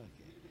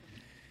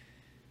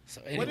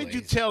 So, anyways, What did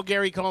you tell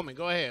Gary Coleman?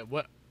 Go ahead.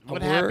 What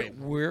happened?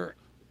 We're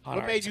on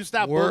What our, made you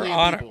stop we're bullying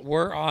on people?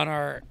 We're on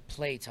our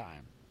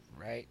playtime,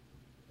 right?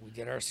 We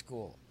did our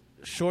school.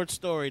 Short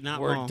story, not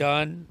We're long.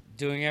 done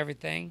doing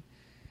everything.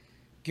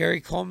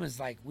 Gary Coleman's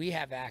like, we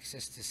have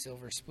access to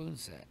Silver Spoon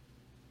set.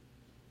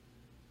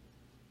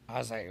 I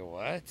was like,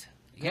 what?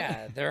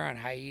 Yeah, they're on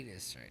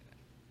hiatus right now.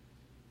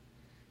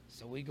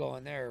 So we go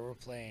in there, we're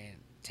playing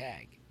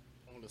tag.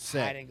 On the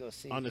set. Hide and go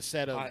seek. On the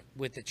set of.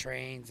 With the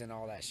trains and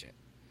all that shit.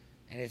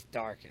 And it's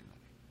dark in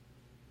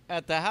there.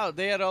 at the house.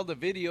 They had all the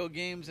video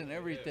games and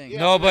everything. Yeah,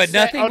 No, on the but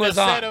set- nothing was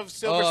the on. set of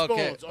Silver Oh,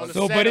 okay. Spoons. On the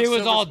So, set but of it was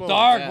Silver all Spoons.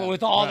 dark, Yeah. but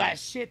with all Right. that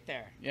shit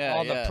there. Yeah,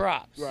 all yeah. the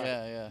props. Right.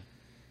 Yeah, yeah.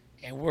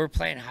 And we're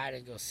playing hide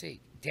and go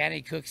seek.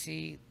 Danny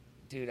Cooksey,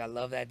 dude, I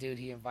love that dude.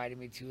 He invited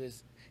me to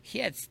his. He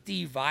had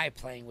Steve Vai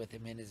playing with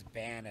him in his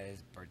band at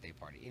his birthday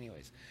party.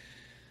 Anyways,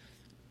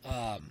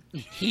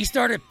 he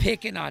started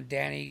picking on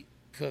Danny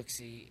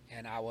Cooksey,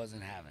 and I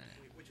wasn't having it.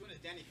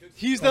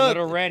 He's The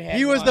little redhead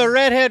He was one. the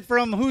redhead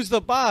from Who's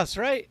the Boss,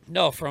 right?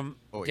 No, from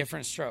Oh, yeah.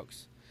 Different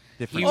Strokes.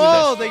 Different. He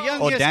was Oh, the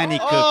youngest. Danny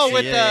Oh, Cooksey,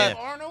 with yeah, the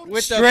yeah. Arnold?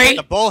 with Straight-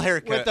 The bowl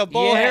haircut. with the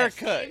bowl Yes.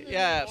 haircut.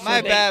 Yeah, So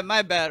my they- bad,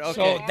 my bad. Okay,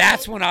 So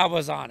that's when I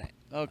was on it.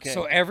 okay,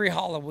 So every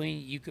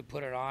Halloween, you could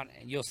put it on,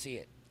 and you'll see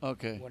it.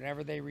 okay.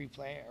 Whenever they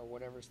replay it or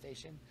whatever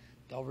station,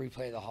 they'll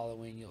replay the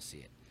Halloween. You'll see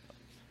it.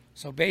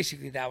 So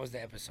basically, that was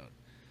the episode.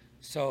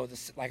 So,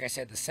 like I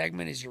said, the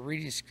segment is you're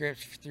reading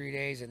scripts for 3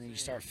 days and then you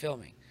start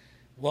filming.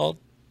 Well,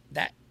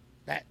 that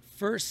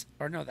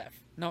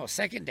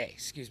second day,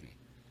 excuse me.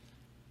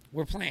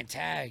 We're playing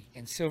tag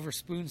and Silver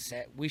Spoon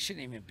set. We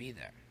shouldn't even be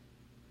there.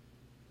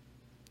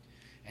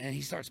 And then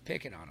he starts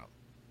picking on him.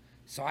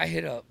 So I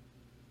hit up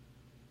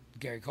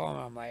Gary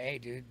Coleman. I'm like, hey,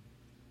 dude,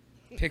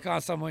 pick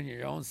on someone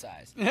your own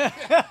size. 'Cause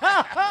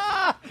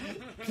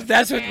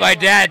that's what my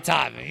dad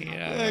taught me. You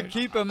know?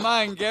 Keep in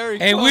mind, Gary.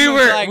 Hey,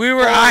 Coleman's like we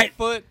were 4 eye-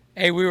 foot.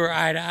 Hey, we were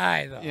eye to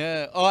eye though.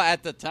 Yeah. Oh,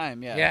 at the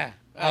time, yeah. Yeah.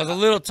 I was a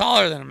little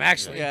taller than him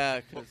actually.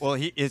 Yeah. 'cause- Well,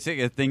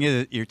 the thing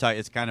is, you're talking.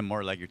 It's kind of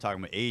more like you're talking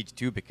about age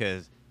too,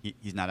 because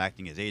he's not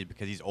acting his age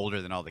because he's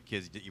older than all the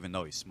kids, even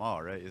though he's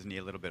small, right? Isn't he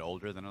a little bit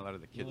older than a lot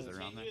of the kids that are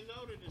around there?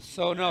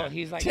 So no,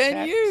 he's like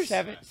 10 years?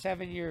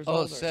 7 years Oh,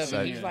 older. 7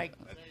 So he's years. like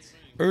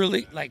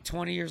early, like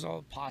 20 years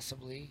old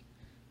possibly.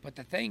 But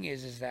the thing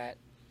is that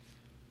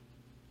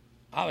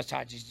I was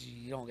taught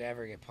you don't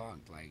ever get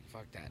punked. Like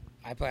fuck that.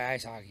 I play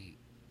ice hockey.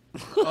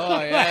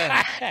 Oh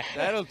yeah.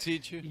 That'll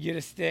teach you. You get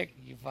a stick,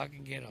 you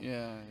fucking get them.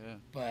 Yeah,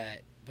 yeah.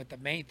 But the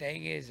main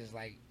thing is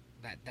like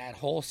that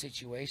whole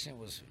situation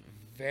was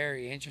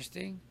very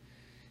interesting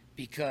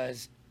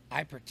because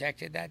I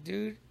protected that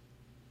dude,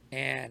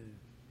 and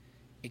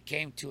it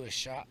came to a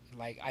shot.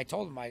 Like I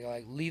told him, I go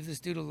like, leave this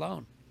dude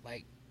alone.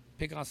 Like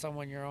pick on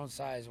someone your own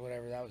size,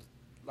 whatever. That was,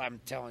 I'm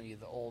telling you,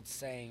 the old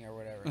saying or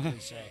whatever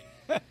cliche.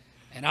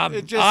 And I'm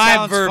It just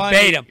I'm sounds funny.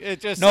 verbatim.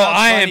 It just No, sounds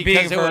I am funny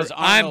being 'cause it was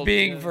I'm Arnold,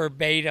 being yeah.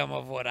 verbatim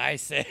of what I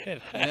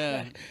said.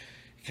 Yeah.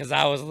 Because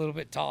I was a little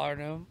bit taller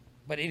than him.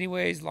 But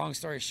anyways, long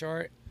story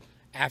short,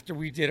 after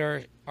we did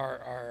our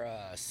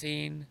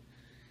scene,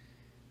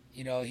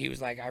 you know, he was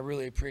like, I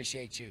really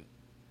appreciate you,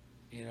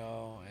 you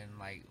know, and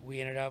like we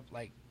ended up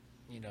like,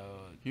 you know,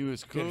 He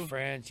was good cool.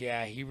 friends.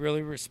 Yeah, he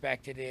really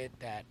respected it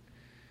that,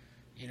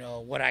 you know,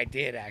 what I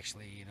did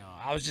actually, you know.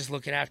 I was just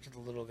looking after the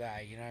little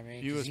guy, you know what I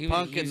mean? He 'Cause was he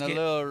punking was the getting-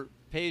 little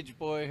page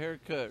boy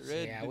haircut.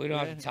 Red. Yeah, we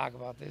don't have to talk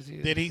about this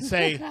either. Did he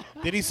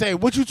say?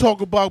 What you talk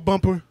about,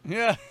 Bumper?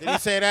 Yeah. Did he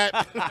say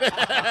that?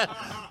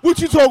 What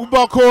you talking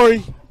about,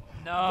 Corey?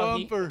 No,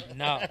 Bumper.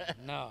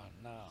 no.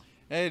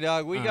 Hey,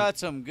 dog, we got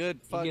some good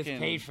He fucking. gets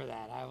paid for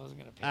that. I wasn't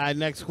gonna pay. All right,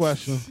 next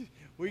question.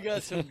 We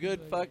got some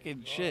good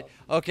fucking shit.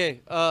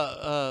 Okay,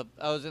 I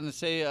was gonna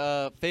say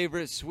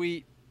favorite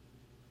sweet,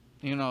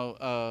 you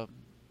know,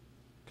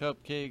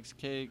 cupcakes,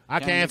 cake. I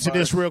can candy answer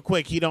this bars. real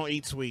quick. He don't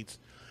eat sweets.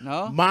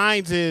 No.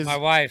 Mine's is My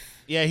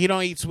wife. yeah. He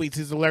don't eat sweets.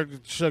 He's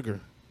allergic to sugar.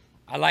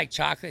 I like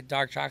chocolate,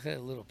 dark chocolate,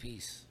 a little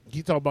piece.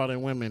 He talk about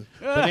in women.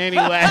 But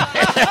anyway,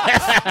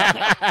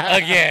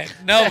 Again,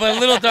 no, but a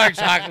little dark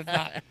chocolate,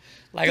 not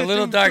like a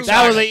little dark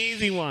that was an chocolate.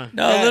 easy one.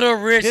 No, Yeah, a little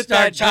rich hit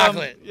dark that dumb-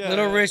 chocolate. yeah,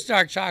 Little yeah. rich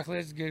dark chocolate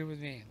is good with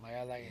me. Like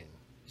I like it,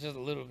 just a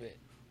little bit.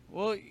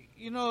 Well,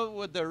 you know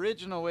what the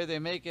original way they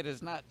make it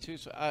is not too.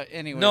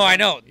 Anyway. No, I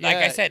know. Like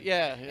Yeah, I said,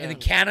 yeah. and the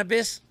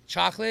cannabis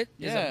chocolate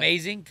is Yeah.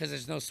 amazing because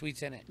there's no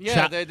sweets in it.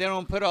 Yeah, they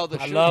don't put all the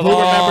I sugar. love Who,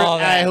 all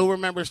that. who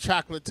remembers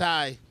chocolate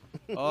tie?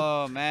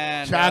 Oh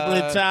man,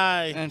 Chocolate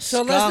tie. And So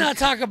skunk. let's not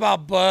talk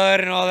about bud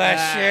and all that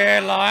Ah.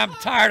 shit. Like, I'm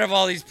tired of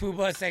all these poo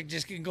butts that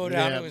just can go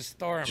down Yeah. to a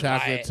store and buy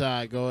Chocolate it.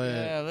 tie. Go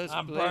ahead. Yeah, let's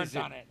I'm blaze burnt it.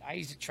 on it. I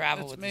used to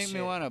travel Let's with make this me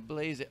shit. want to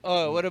blaze it.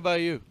 Oh, what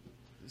about you?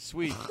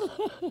 Sweet.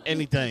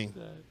 Anything.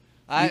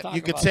 I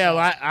You could about tell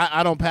that.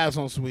 I don't pass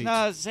on sweets.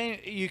 no, same.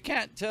 You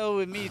can't tell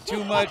with me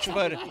too much,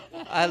 but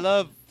I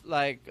love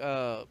like,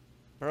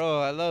 bro.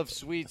 I love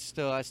sweets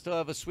still. I still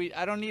have a sweet.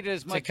 I don't need it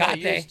as much as I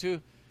Tecate. used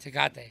to.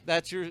 Tecate.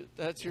 That's your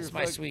That's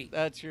my sweet.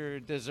 That's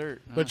your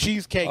dessert. But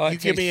cheesecake, Oh, it you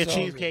give me a tastes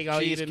so cheesecake, good.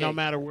 I'll eat it no Cheesecake.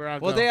 matter where I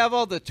go. Well, they have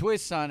all the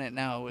twists on it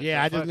now. With Yeah,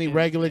 the I just need fucking-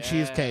 regular Yeah,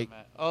 cheesecake.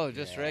 man. Oh,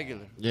 just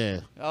regular. Yeah.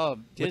 Oh,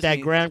 Disney, With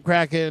that graham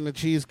cracker and the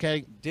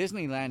cheesecake.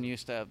 Disneyland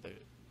used to have the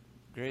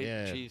great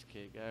Yeah.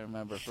 cheesecake. I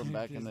remember from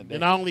back in the day.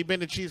 And I only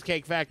been to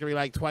Cheesecake Factory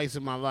like twice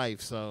in my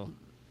life, so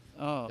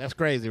Oh, that's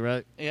crazy,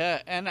 right?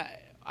 yeah, and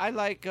I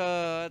like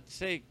I'd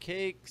say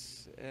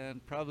cakes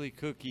and probably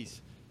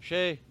cookies.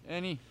 Shay,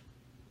 any?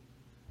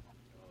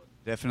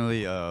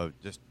 Definitely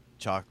just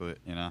chocolate,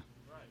 you know.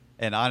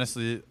 And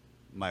honestly,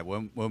 my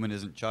woman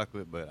isn't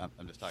chocolate, but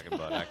I'm just talking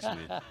about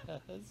actually.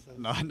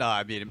 No,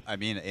 I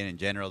mean in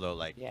general though,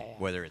 like Yeah, yeah.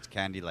 whether it's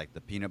candy like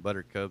the peanut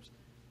butter cups,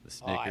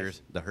 the Oh, I Snickers,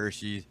 see. the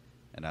Hershey's,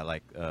 and I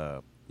like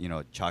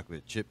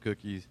chocolate chip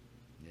cookies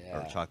Yeah.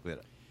 or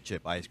chocolate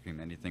chip ice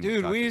cream, anything. with Dude,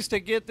 we chocolate. used to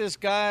get this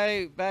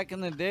guy back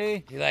in the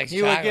day. He likes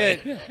He would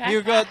chocolate. get. He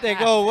would go. They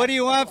go. What do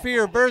you want for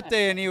your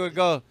birthday? And he would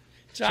go.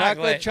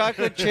 Chocolate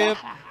chip,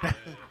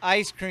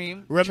 ice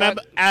cream.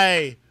 Remember,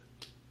 hey,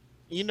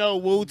 you know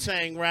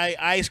Wu-Tang, right?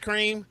 Ice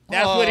cream.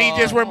 That's what he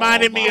just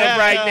reminded me of yeah,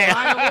 right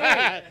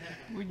yeah. now.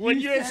 When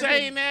you're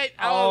saying that,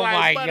 I was Oh like,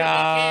 my Butter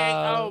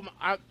God.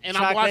 Pecan. I'm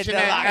Chocolate watching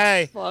that. Deluxe.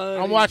 Hey,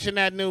 Funny. I'm watching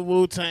that new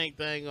Wu-Tang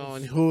thing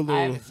on Hulu.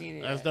 I haven't seen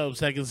it That's yet. dope.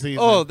 Second season.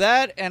 Oh,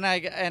 that and I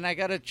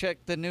gotta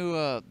check the new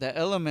the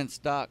Elements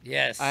doc.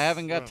 Yes. I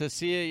haven't got to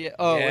see it yet.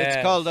 Oh, it's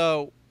Yes.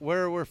 called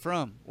Where We're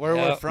From. Where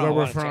Yep. We're From. Where I we're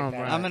wanna check from, that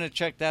right. out. I'm gonna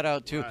check that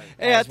out too. Right.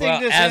 Hey, As I think well-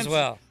 this as ends.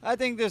 well. I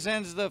think this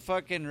ends the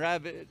fucking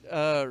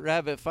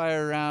rabbit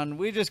fire round.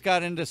 We just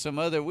got into some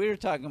other. We were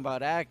talking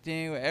about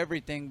acting,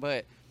 everything,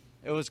 but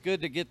it was good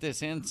to get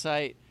this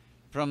insight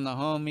from the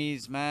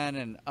homies, man,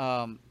 and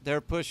they're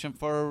pushing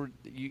forward.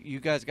 You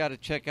guys got to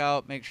check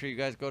out. Make sure you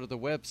guys go to the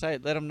website.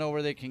 Let them know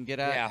where they can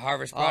get at. Yeah,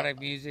 Harvest Product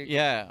Music.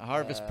 Yeah,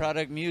 Harvest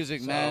Product Music,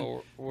 so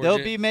man. we're They'll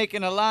ju- be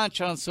making a launch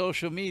on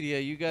social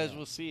media. You guys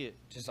will see it.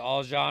 Just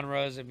all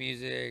genres of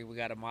music. We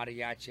got a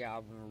mariachi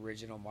album,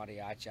 original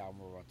mariachi album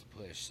we're about to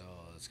push, so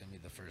it's going to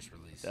be the first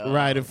release.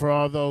 Right, and for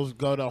all those,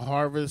 go to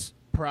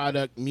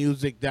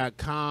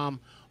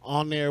harvestproductmusic.com.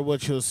 On there,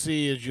 what you'll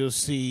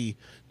see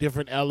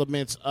different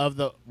elements of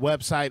the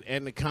website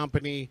and the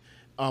company,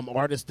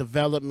 artist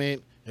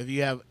development. If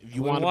you We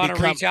want want to to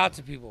become, reach out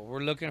to people.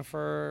 We're looking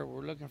for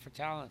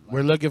talent.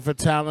 we're looking for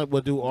talent.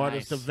 We'll do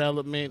artist Nice.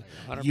 development,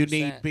 100%.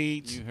 unique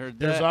beats. You heard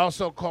There's that.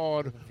 also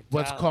called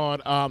what's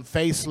talent. called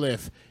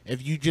facelift.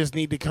 If you just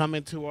need to come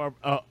into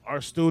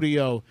our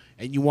studio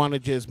and you want to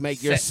just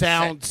make your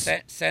sounds.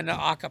 Send an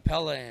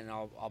acapella in.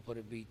 I'll put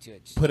a beat to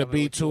it. Just Put a tell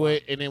me beat what you to want.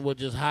 it, and then we'll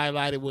just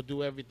highlight it. We'll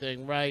do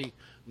everything right.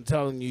 I'm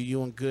telling you,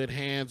 you in good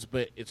hands.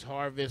 But it's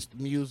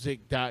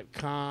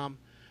harvestmusic.com.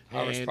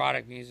 Harvest and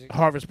Product Music.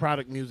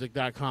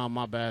 harvestproductmusic.com,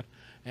 my bad.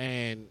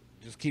 And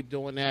just keep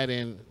doing that,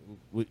 and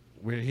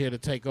we're here to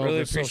take Really over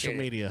appreciate social it.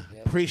 media.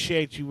 Yep.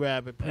 Appreciate you,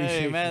 Rabbit. Appreciate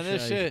Hey man,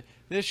 you,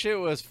 this shit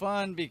was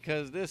fun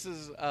because this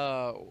is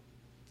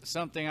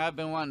something I've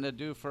been wanting to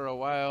do for a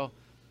while.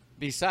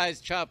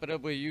 Besides chop it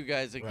up with you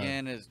guys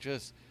again, is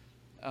just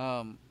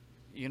have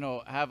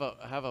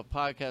a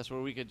podcast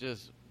where we could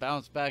just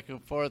bounce back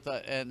and forth,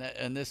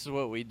 and this is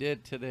what we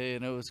did today,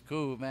 and it was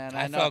cool, man.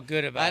 I felt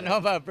good about I it.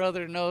 know my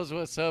brother knows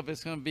what's up.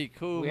 It's gonna be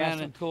cool, We man. have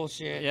some cool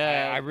shit.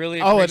 Yeah. I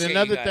really Oh, and appreciate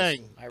another you guys.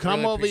 thing, I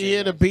come really over appreciate here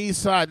you to guys.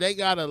 B-Side. They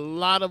got a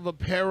lot of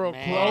apparel,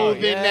 Man.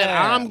 clothing that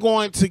Yeah. I'm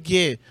going to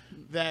get.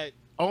 That,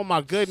 oh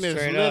my goodness,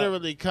 Straight up.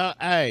 literally, come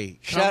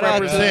Shout out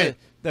represent.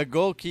 to the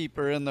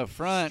goalkeeper in the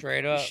front.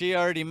 Straight up. She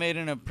already made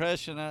an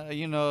impression.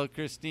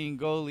 Christine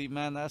Goalie,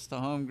 man, that's the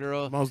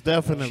homegirl. Most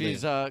definitely.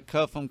 She's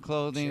Cuff'em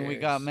Clothing. We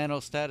Cheers. got Mental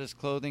Status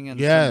Clothing and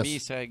Yes. some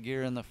B-side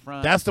gear in the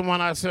front. That's the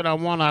one I said I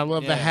want. I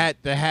love the Yeah. hat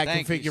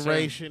Thank you,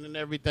 configuration and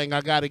everything.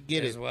 I gotta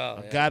get As it. well,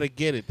 I yeah. gotta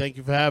get it. Thank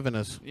you for having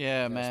us.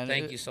 yeah, man.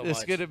 thank you so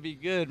It's much. gonna be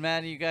good,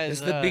 man. You guys. This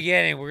is the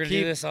beginning. We're gonna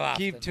keep, do this a lot.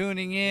 Keep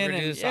tuning in, We're gonna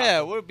do and this yeah,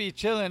 often. we'll be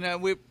chilling.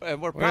 We're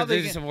gonna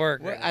probably do some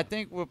work right I now.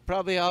 think we're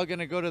probably all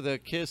gonna go to the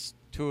Kiss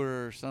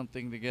tour or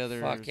something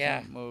together. Fuck or yeah.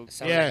 something. We'll-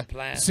 Sounds Yeah, like a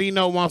plan.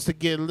 Cino wants to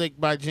get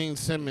licked by Gene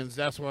Simmons.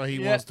 That's why he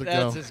wants to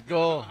that's go. his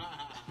goal.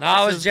 No,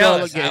 I was Let's go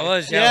jealous. again. I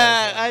was jealous.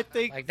 Yeah, I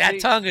think Like that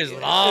tongue is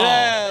long.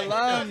 Yeah,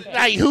 long.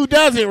 Hey, who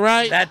does it,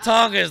 right? That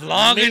tongue is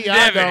long Me, and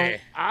I divided.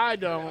 don't. I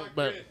don't.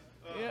 But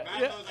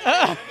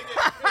Yeah.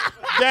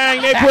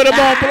 dang, they put him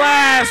on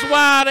blast.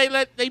 Wow,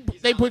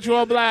 they put you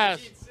on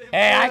blast.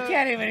 Hey, I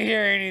can't even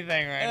hear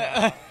anything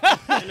right now.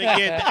 And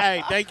again,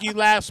 hey, thank you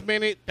last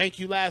minute. Thank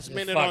you last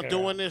minute on fucking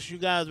doing around. this. You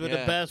guys were the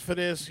Yeah. best for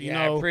this. You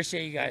Yeah, I know,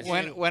 appreciate you guys.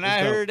 When Let's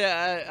I go. heard,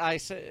 I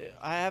said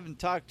I haven't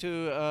talked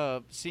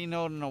to C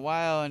Note in a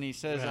while, and he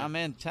says Right. I'm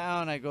in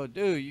town. I go,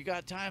 dude, you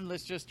got time?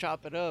 Let's just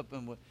chop it up.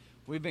 And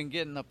we've been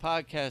getting the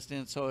podcast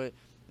in, so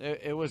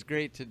it was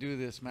great to do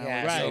this, man.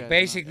 Yeah, With you so guys,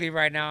 basically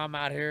right now I'm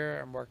out here.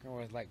 I'm working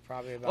with like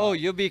probably about Oh,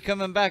 you'll be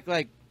coming back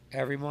like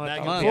every month.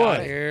 Back I'm and gonna be out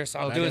forth. here. So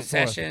I'm Back doing and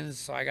forth. sessions.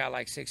 So I got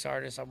like 6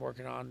 artists I'm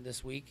working on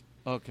this week.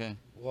 okay.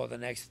 Well, the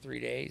next 3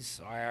 days.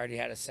 So I already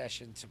had a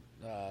session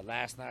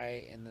last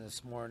night and then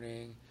this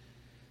morning.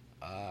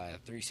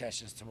 3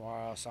 sessions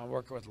tomorrow. So I'm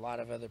working with a lot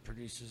of other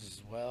producers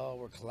as well.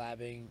 We're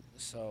collabing.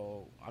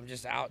 So I'm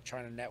just out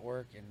trying to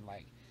network and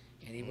like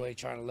anybody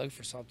trying to look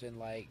for something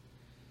like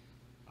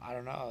I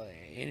don't know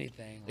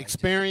anything. Like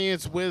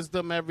experience,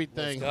 wisdom,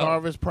 everything. Let's go.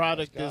 Harvest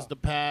product Let's is go. the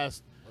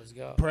past, let's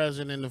go.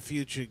 present, and the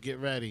future. Get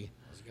ready.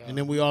 Let's go. And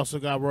then we also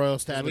got Royal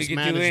 'Cause Status we can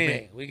do Management.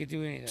 anything. We can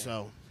do anything.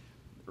 So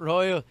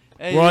Royal.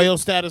 Hey, Royal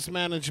Status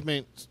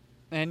Management.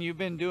 And you've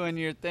been doing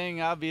your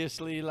thing,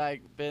 obviously,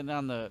 like been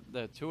on the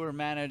tour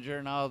manager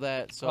and all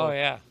that. So oh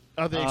yeah.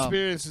 Other Um,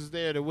 experiences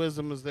there. The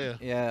wisdom is there.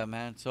 Yeah,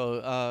 man.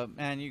 So,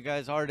 man, you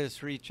guys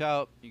artists reach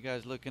out. You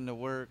guys looking to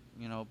work.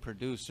 You know,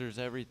 producers,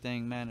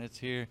 everything, man. It's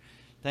here.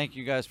 Thank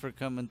you guys for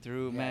coming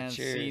through, Yeah, man.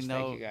 cheers.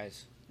 C-Note, Thank you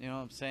guys. you know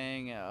what I'm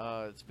saying?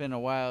 It's been a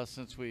while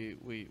since we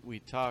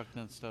talked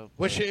and stuff.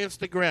 What's your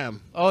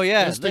Instagram? Oh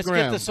yeah, let's get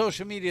Instagram. the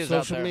social medias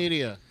Social out there.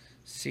 media.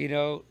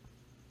 C-Note,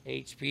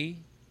 HP,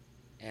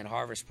 and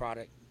Harvest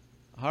Product.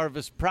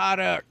 Harvest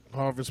product.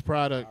 Harvest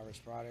product.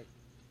 Harvest Product.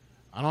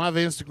 I don't have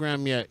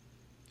Instagram yet.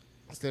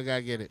 Still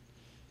gotta get it.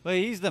 Well,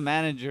 he's the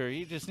manager.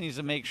 He just needs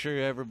to make sure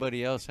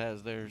everybody else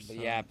has theirs. But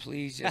so. yeah,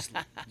 please just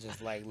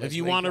like let's If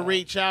you link want to up.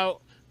 reach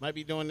out, might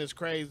be doing this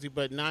crazy,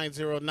 but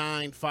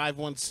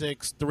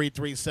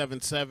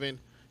 909-516-3377.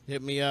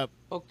 Hit me up.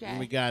 Okay. And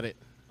we got it.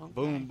 Okay.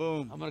 Boom,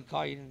 boom. I'm gonna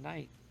call you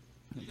tonight.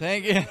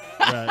 Thank you.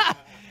 Right.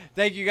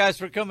 Thank you guys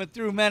for coming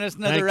through, man. It's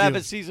another Thank you.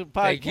 Rabbit Season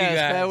Thank you, podcast,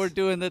 man. guys. We're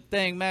doing the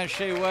thing, man.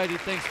 Shaye Whitey,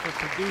 thanks for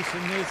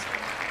producing this.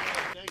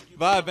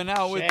 Vibing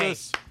out with Shay.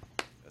 us.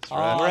 That's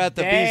right. We're at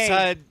the dang.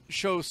 B-Side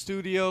Show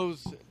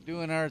Studios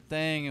doing our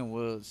thing, and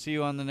we'll see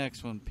you on the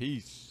next one.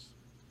 Peace.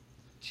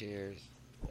 Cheers.